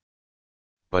orders.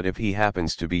 But if he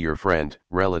happens to be your friend,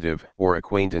 relative, or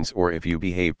acquaintance, or if you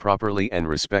behave properly and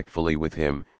respectfully with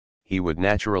him, he would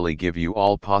naturally give you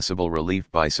all possible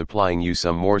relief by supplying you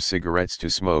some more cigarettes to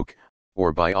smoke,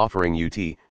 or by offering you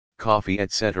tea, coffee,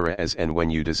 etc. as and when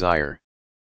you desire.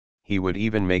 He would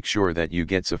even make sure that you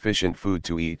get sufficient food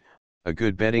to eat, a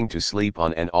good bedding to sleep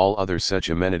on, and all other such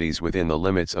amenities within the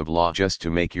limits of law, just to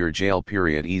make your jail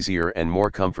period easier and more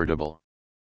comfortable.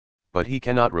 But he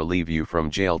cannot relieve you from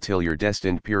jail till your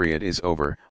destined period is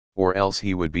over, or else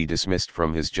he would be dismissed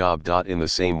from his job. In the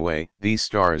same way, these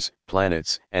stars,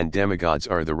 planets, and demigods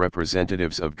are the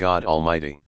representatives of God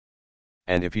Almighty.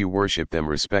 And if you worship them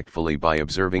respectfully by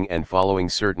observing and following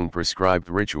certain prescribed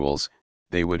rituals,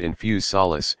 they would infuse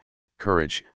solace,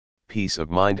 courage, peace of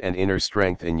mind, and inner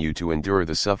strength in you to endure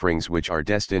the sufferings which are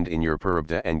destined in your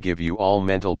prarabdha, and give you all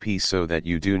mental peace so that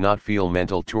you do not feel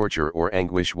mental torture or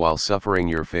anguish while suffering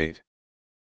your fate.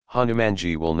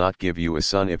 Hanumanji will not give you a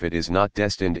son if it is not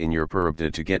destined in your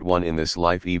prarabdha to get one in this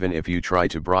life, even if you try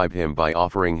to bribe him by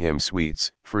offering him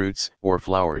sweets, fruits, or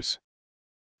flowers.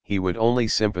 He would only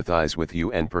sympathize with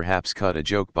you and perhaps cut a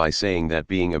joke by saying that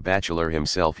being a bachelor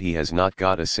himself, he has not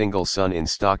got a single son in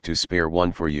stock to spare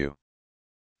one for you.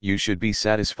 You should be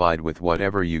satisfied with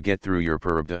whatever you get through your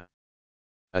prarabdha.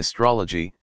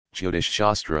 Astrology, Jyotish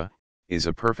Shastra, is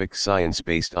a perfect science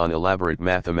based on elaborate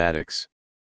mathematics.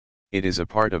 It is a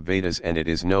part of Vedas and it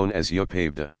is known as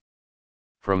Yupaveda.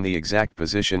 From the exact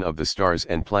position of the stars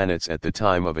and planets at the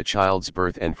time of a child's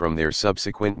birth, and from their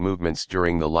subsequent movements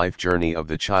during the life journey of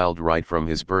the child right from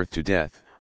his birth to death,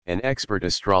 an expert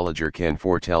astrologer can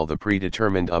foretell the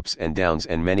predetermined ups and downs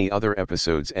and many other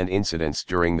episodes and incidents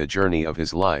during the journey of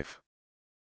his life.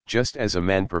 Just as a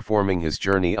man performing his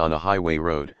journey on a highway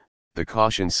road, the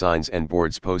caution signs and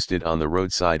boards posted on the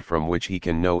roadside, from which he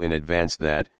can know in advance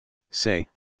that, say,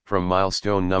 from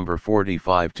milestone number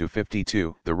 45 to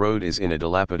 52, the road is in a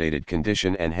dilapidated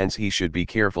condition, and hence he should be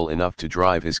careful enough to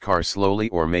drive his car slowly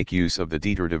or make use of the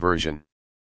detour diversion.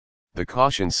 The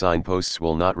caution signposts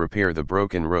will not repair the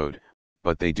broken road,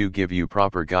 but they do give you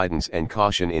proper guidance and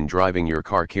caution in driving your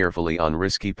car carefully on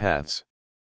risky paths.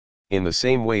 In the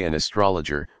same way, an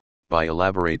astrologer, by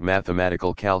elaborate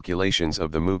mathematical calculations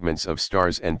of the movements of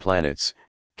stars and planets,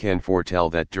 can foretell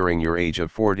that during your age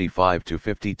of 45 to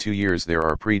 52 years there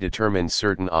are predetermined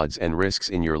certain odds and risks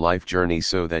in your life journey,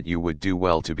 so that you would do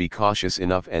well to be cautious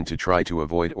enough and to try to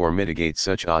avoid or mitigate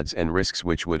such odds and risks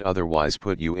which would otherwise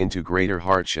put you into greater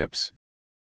hardships.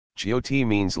 Jyoti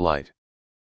means light.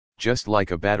 Just like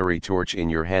a battery torch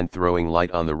in your hand, throwing light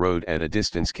on the road at a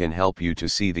distance can help you to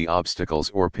see the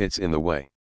obstacles or pits in the way.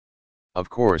 Of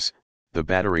course, the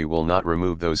battery will not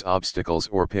remove those obstacles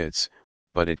or pits,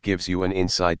 but it gives you an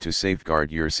insight to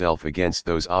safeguard yourself against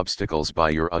those obstacles by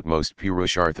your utmost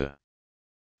purushartha.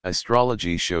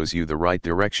 Astrology shows you the right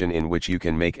direction in which you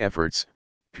can make efforts,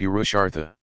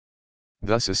 purushartha.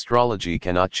 Thus astrology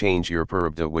cannot change your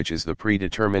prarabdha, which is the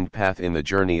predetermined path in the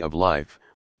journey of life,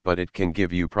 but it can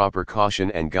give you proper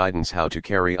caution and guidance how to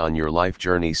carry on your life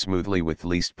journey smoothly with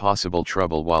least possible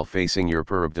trouble while facing your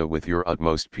prarabdha with your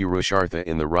utmost purushartha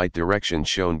in the right direction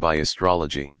shown by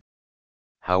astrology.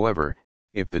 However,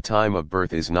 if the time of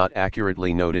birth is not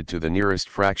accurately noted to the nearest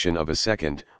fraction of a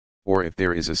second, or if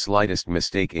there is a slightest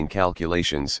mistake in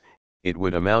calculations, it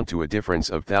would amount to a difference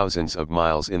of thousands of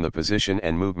miles in the position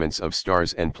and movements of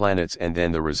stars and planets, and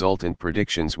then the resultant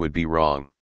predictions would be wrong.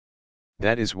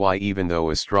 That is why, even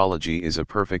though astrology is a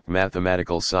perfect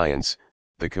mathematical science,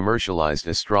 the commercialized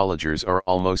astrologers are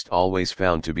almost always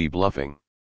found to be bluffing.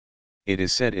 It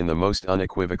is said in the most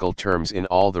unequivocal terms in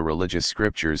all the religious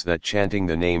scriptures that chanting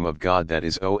the name of God, that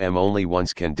is Om, only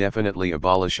once can definitely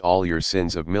abolish all your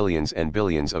sins of millions and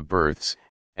billions of births,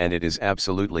 and it is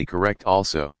absolutely correct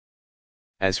also.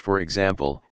 As for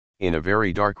example, in a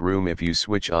very dark room, if you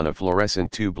switch on a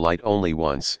fluorescent tube light only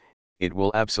once, it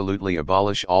will absolutely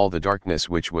abolish all the darkness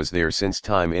which was there since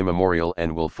time immemorial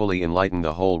and will fully enlighten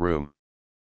the whole room.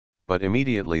 But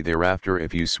immediately thereafter,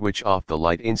 if you switch off the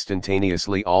light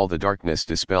instantaneously, all the darkness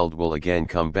dispelled will again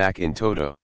come back in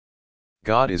toto.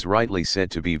 God is rightly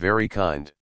said to be very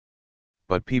kind.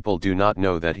 But people do not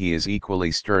know that he is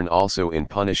equally stern also in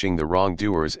punishing the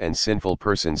wrongdoers and sinful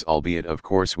persons, albeit of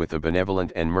course with a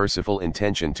benevolent and merciful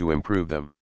intention to improve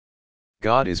them.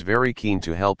 God is very keen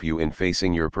to help you in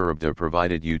facing your prarabdha,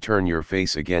 provided you turn your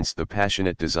face against the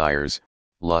passionate desires,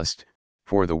 lust,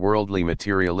 for the worldly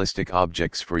materialistic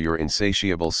objects, for your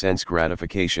insatiable sense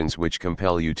gratifications which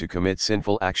compel you to commit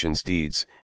sinful actions, deeds,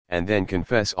 and then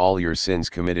confess all your sins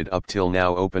committed up till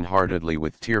now open-heartedly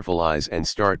with tearful eyes and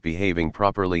start behaving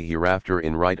properly hereafter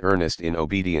in right earnest in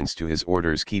obedience to his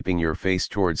orders, keeping your face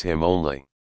towards him only.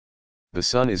 The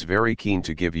sun is very keen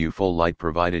to give you full light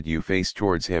provided you face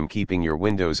towards him, keeping your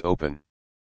windows open.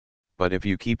 But if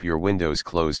you keep your windows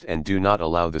closed and do not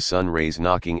allow the sun rays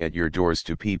knocking at your doors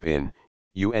to peep in,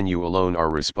 you and you alone are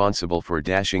responsible for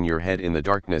dashing your head in the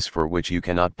darkness, for which you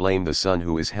cannot blame the sun,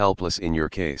 who is helpless in your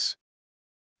case.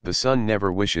 The sun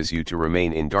never wishes you to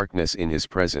remain in darkness in his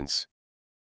presence.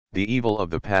 The evil of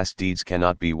the past deeds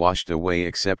cannot be washed away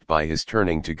except by his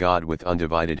turning to God with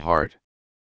undivided heart.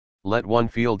 Let one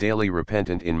feel daily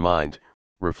repentant in mind,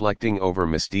 reflecting over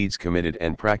misdeeds committed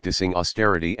and practicing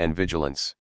austerity and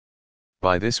vigilance.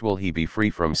 By this will he be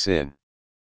free from sin.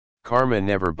 Karma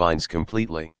never binds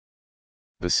completely.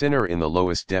 The sinner in the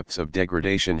lowest depths of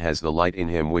degradation has the light in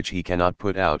him which he cannot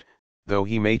put out, though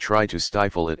he may try to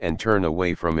stifle it and turn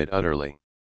away from it utterly.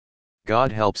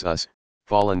 God helps us,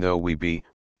 fallen though we be,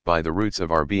 by the roots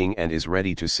of our being, and is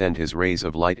ready to send his rays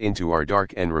of light into our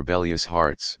dark and rebellious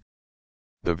hearts.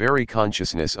 The very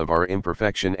consciousness of our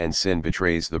imperfection and sin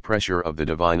betrays the pressure of the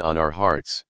divine on our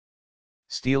hearts.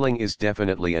 Stealing is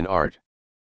definitely an art.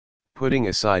 Putting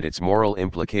aside its moral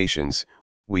implications,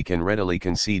 we can readily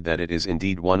concede that it is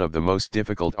indeed one of the most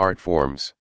difficult art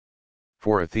forms.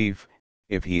 For a thief,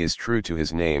 if he is true to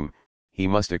his name, he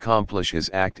must accomplish his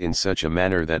act in such a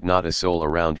manner that not a soul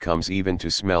around comes even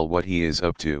to smell what he is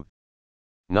up to.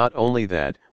 Not only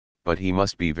that, but he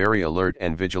must be very alert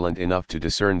and vigilant enough to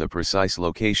discern the precise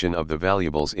location of the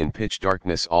valuables in pitch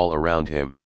darkness all around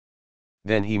him.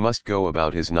 Then he must go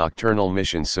about his nocturnal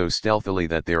mission so stealthily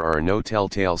that there are no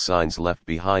telltale signs left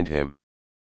behind him.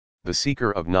 The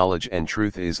seeker of knowledge and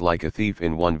truth is like a thief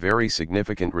in one very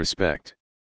significant respect.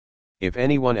 If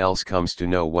anyone else comes to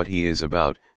know what he is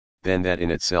about, then that in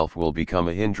itself will become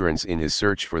a hindrance in his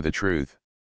search for the truth.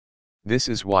 This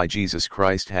is why Jesus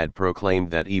Christ had proclaimed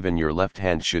that even your left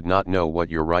hand should not know what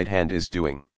your right hand is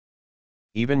doing.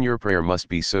 Even your prayer must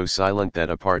be so silent that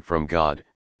apart from God,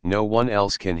 no one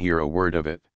else can hear a word of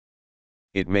it.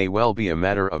 It may well be a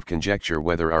matter of conjecture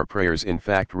whether our prayers in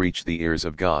fact reach the ears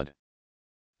of God.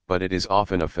 But it is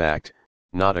often a fact,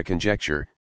 not a conjecture,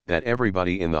 that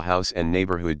everybody in the house and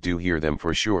neighborhood do hear them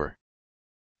for sure.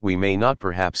 We may not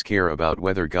perhaps care about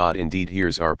whether God indeed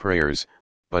hears our prayers,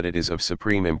 but it is of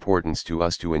supreme importance to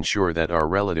us to ensure that our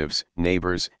relatives,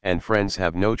 neighbors, and friends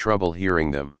have no trouble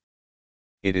hearing them.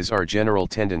 It is our general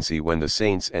tendency when the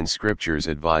saints and scriptures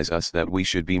advise us that we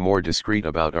should be more discreet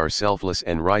about our selfless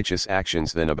and righteous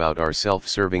actions than about our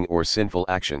self-serving or sinful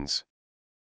actions.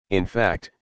 In fact,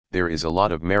 there is a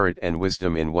lot of merit and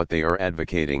wisdom in what they are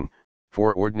advocating,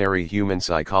 for ordinary human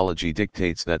psychology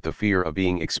dictates that the fear of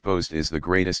being exposed is the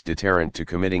greatest deterrent to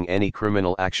committing any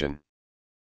criminal action.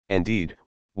 Indeed,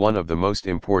 one of the most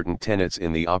important tenets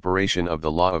in the operation of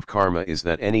the law of karma is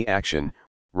that any action,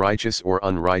 righteous or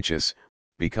unrighteous,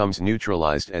 becomes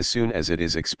neutralized as soon as it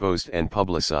is exposed and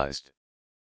publicized.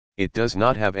 It does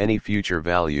not have any future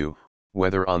value,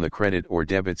 whether on the credit or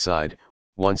debit side,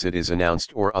 once it is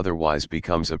announced or otherwise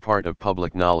becomes a part of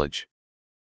public knowledge.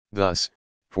 Thus,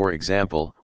 for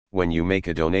example, when you make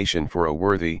a donation for a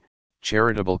worthy,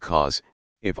 charitable cause,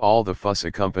 if all the fuss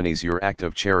accompanies your act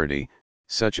of charity,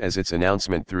 such as its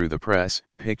announcement through the press,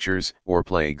 pictures, or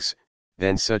plagues,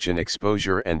 then such an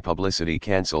exposure and publicity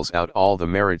cancels out all the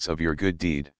merits of your good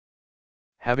deed.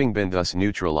 Having been thus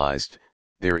neutralized,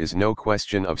 there is no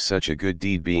question of such a good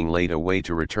deed being laid away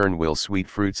to return will sweet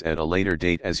fruits at a later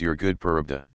date as your good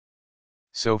prarabdha.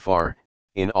 So far,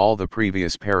 in all the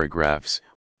previous paragraphs,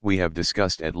 we have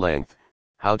discussed at length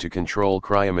how to control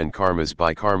kriyam and karmas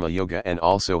by karma yoga, and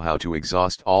also how to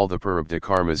exhaust all the prarabdha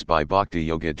karmas by bhakti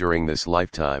yoga during this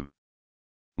lifetime.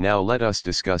 Now let us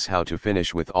discuss how to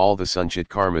finish with all the sanchit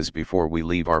karmas before we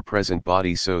leave our present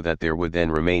body, so that there would then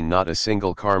remain not a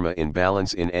single karma in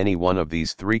balance in any one of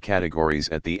these three categories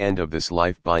at the end of this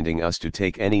life, binding us to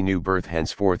take any new birth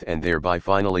henceforth, and thereby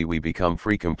finally we become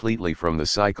free completely from the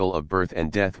cycle of birth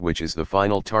and death, which is the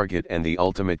final target and the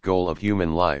ultimate goal of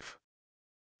human life.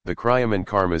 The kriyam and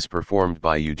karmas performed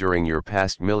by you during your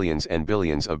past millions and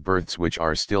billions of births, which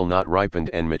are still not ripened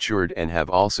and matured and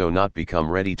have also not become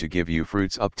ready to give you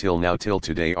fruits up till now, till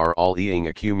today, are all being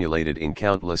accumulated in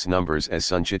countless numbers as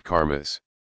sanchit karmas.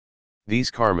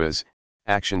 These karmas,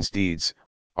 actions, deeds,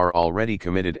 are already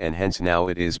committed, and hence now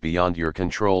it is beyond your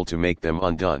control to make them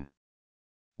undone.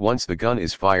 Once the gun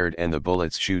is fired and the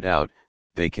bullets shoot out,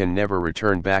 they can never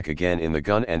return back again in the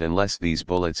gun, and unless these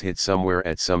bullets hit somewhere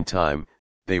at some time,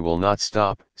 they will not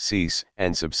stop, cease,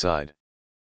 and subside.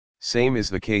 Same is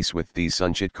the case with these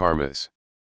sanchit karmas.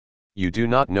 You do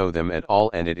not know them at all,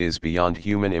 and it is beyond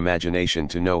human imagination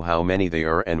to know how many they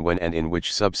are and when and in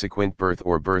which subsequent birth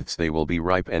or births they will be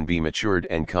ripe and be matured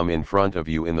and come in front of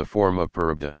you in the form of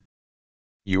Prarabdha.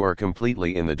 You are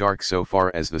completely in the dark so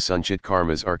far as the Sanchit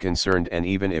karmas are concerned, and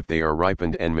even if they are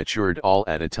ripened and matured all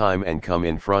at a time and come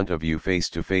in front of you face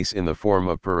to face in the form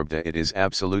of Prarabdha, it is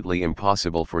absolutely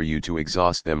impossible for you to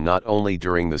exhaust them, not only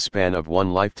during the span of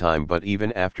one lifetime but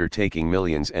even after taking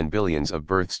millions and billions of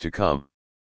births to come.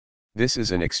 This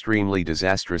is an extremely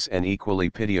disastrous and equally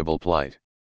pitiable plight.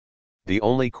 The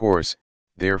only course,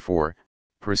 therefore,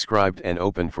 prescribed and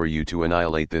open for you to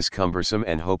annihilate this cumbersome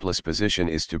and hopeless position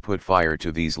is to put fire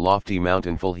to these lofty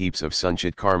mountainful heaps of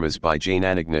Sanchit karmas by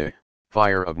Jnanagni,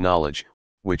 fire of knowledge,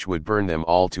 which would burn them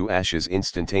all to ashes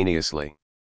instantaneously.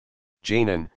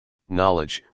 Jnan,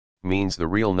 knowledge, means the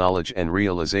real knowledge and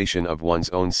realization of one's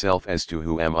own self as to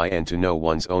who am I, and to know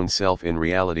one's own self in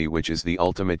reality, which is the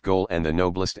ultimate goal and the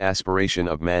noblest aspiration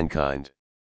of mankind.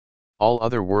 All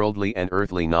other worldly and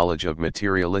earthly knowledge of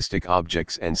materialistic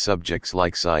objects and subjects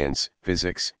like science,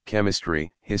 physics,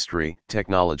 chemistry, history,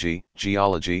 technology,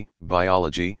 geology,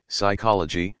 biology,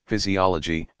 psychology,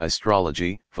 physiology,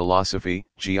 astrology, philosophy,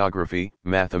 geography,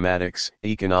 mathematics,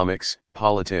 economics,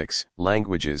 politics,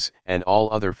 languages, and all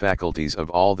other faculties of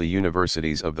all the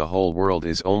universities of the whole world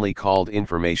is only called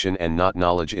information and not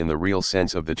knowledge in the real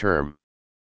sense of the term.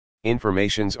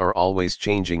 Informations are always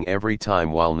changing every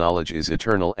time, while knowledge is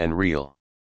eternal and real.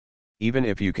 Even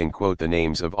if you can quote the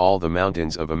names of all the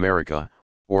mountains of America,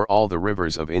 or all the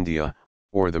rivers of India,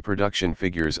 or the production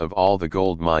figures of all the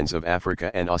gold mines of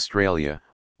Africa and Australia,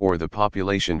 or the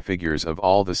population figures of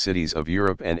all the cities of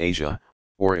Europe and Asia,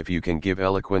 or if you can give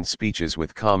eloquent speeches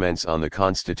with comments on the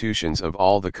constitutions of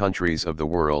all the countries of the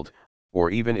world, or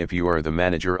even if you are the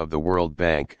manager of the World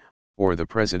Bank, or the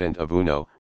president of UNO,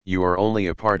 you are only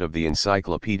a part of the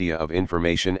encyclopedia of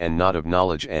information and not of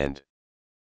knowledge, and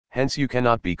hence you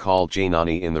cannot be called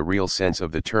Jnani in the real sense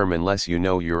of the term unless you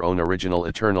know your own original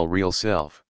eternal real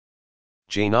self.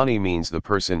 Jnani means the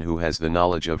person who has the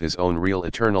knowledge of his own real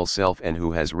eternal self and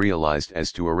who has realized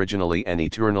as to originally and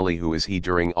eternally who is he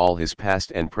during all his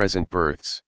past and present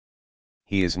births.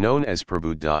 He is known as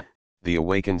Prabuddha, the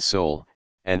awakened soul,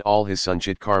 and all his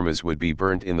Sanchit karmas would be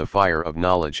burnt in the fire of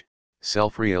knowledge,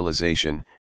 self-realization,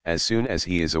 as soon as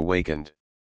he is awakened.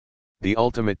 The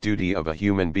ultimate duty of a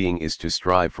human being is to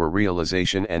strive for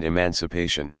realization and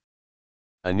emancipation.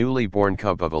 A newly born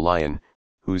cub of a lion,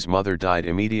 whose mother died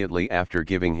immediately after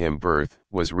giving him birth,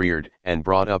 was reared and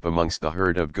brought up amongst the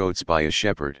herd of goats by a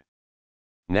shepherd.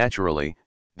 Naturally,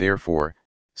 therefore,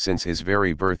 since his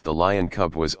very birth the lion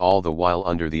cub was all the while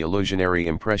under the illusionary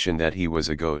impression that he was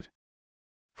a goat.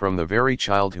 From the very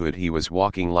childhood he was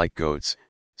walking like goats,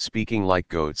 speaking like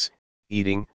goats,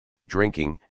 eating,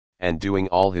 drinking, and doing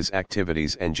all his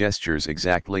activities and gestures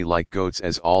exactly like goats,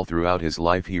 as all throughout his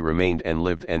life he remained and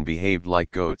lived and behaved like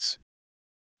goats.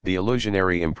 The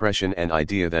illusionary impression and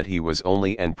idea that he was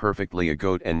only and perfectly a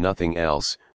goat and nothing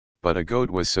else, but a goat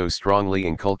was so strongly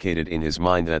inculcated in his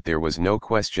mind that there was no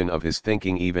question of his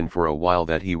thinking even for a while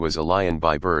that he was a lion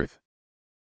by birth.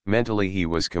 Mentally he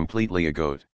was completely a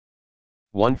goat.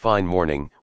 One fine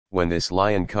morning, when this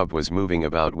lion cub was moving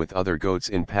about with other goats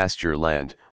in pasture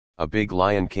land, a big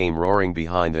lion came roaring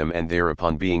behind them, and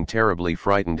thereupon being terribly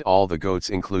frightened all the goats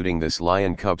including this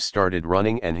lion cub started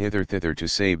running and hither-thither to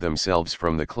save themselves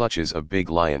from the clutches of big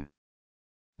lion.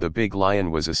 The big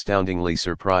lion was astoundingly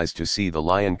surprised to see the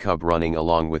lion cub running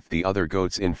along with the other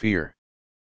goats in fear.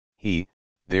 He,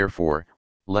 therefore,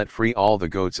 let free all the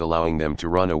goats, allowing them to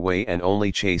run away, and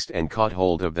only chased and caught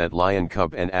hold of that lion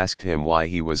cub and asked him why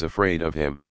he was afraid of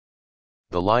him.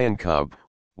 The lion cub,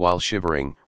 while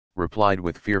shivering, replied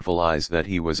with fearful eyes that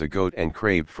he was a goat and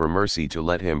craved for mercy to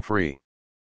let him free.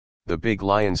 The big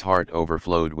lion's heart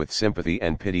overflowed with sympathy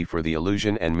and pity for the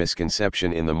illusion and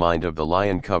misconception in the mind of the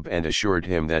lion cub, and assured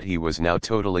him that he was now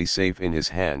totally safe in his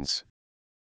hands.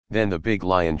 Then the big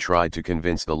lion tried to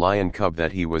convince the lion cub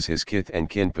that he was his kith and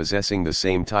kin, possessing the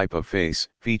same type of face,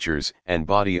 features, and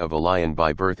body of a lion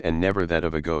by birth and never that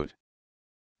of a goat.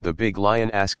 The big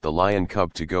lion asked the lion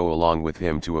cub to go along with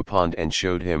him to a pond and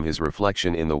showed him his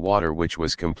reflection in the water, which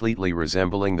was completely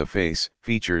resembling the face,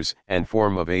 features, and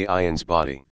form of a lion's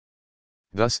body.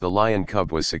 Thus the lion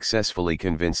cub was successfully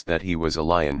convinced that he was a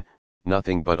lion,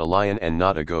 nothing but a lion and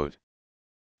not a goat.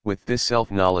 With this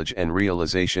self-knowledge and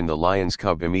realization the lion's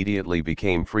cub immediately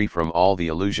became free from all the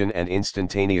illusion and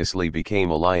instantaneously became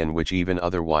a lion, which even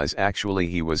otherwise actually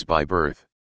he was by birth.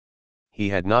 He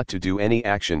had not to do any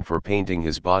action for painting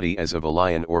his body as of a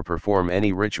lion or perform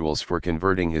any rituals for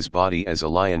converting his body as a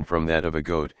lion from that of a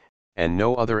goat, and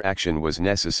no other action was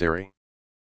necessary.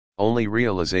 Only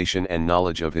realization and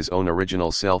knowledge of his own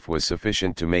original self was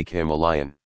sufficient to make him a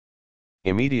lion.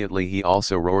 Immediately he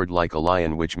also roared like a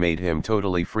lion, which made him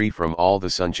totally free from all the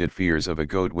Sanchit fears of a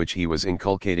goat which he was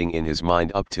inculcating in his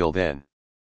mind up till then.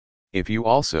 If you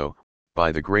also,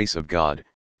 by the grace of God,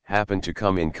 happen to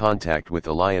come in contact with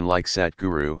a lion like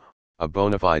Satguru, a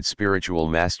bona fide spiritual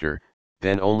master,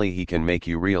 then only he can make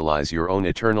you realize your own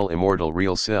eternal immortal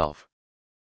real self.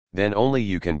 Then only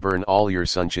you can burn all your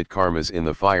Sanchit karmas in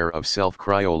the fire of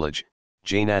self-cryolage,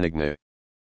 Jnanagna.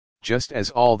 Just as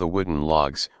all the wooden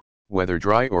logs, whether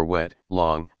dry or wet,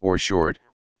 long or short,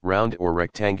 round or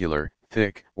rectangular,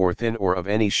 thick or thin or of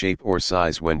any shape or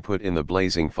size, when put in the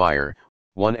blazing fire,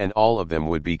 one and all of them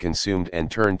would be consumed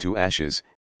and turned to ashes.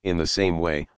 In the same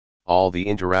way, all the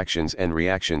interactions and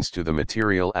reactions to the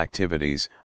material activities,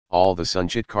 all the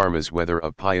Sanchit karmas, whether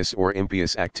of pious or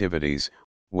impious activities,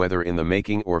 whether in the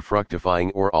making or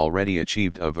fructifying or already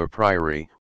achieved of a priori,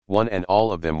 one and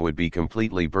all of them would be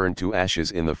completely burned to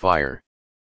ashes in the fire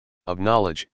of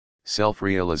knowledge,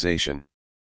 self-realization.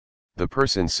 The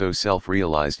person so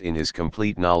self-realized in his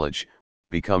complete knowledge,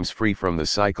 becomes free from the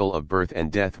cycle of birth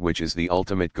and death, which is the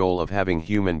ultimate goal of having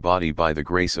human body by the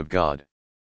grace of God.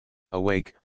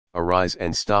 Awake, arise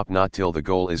and stop not till the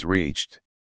goal is reached.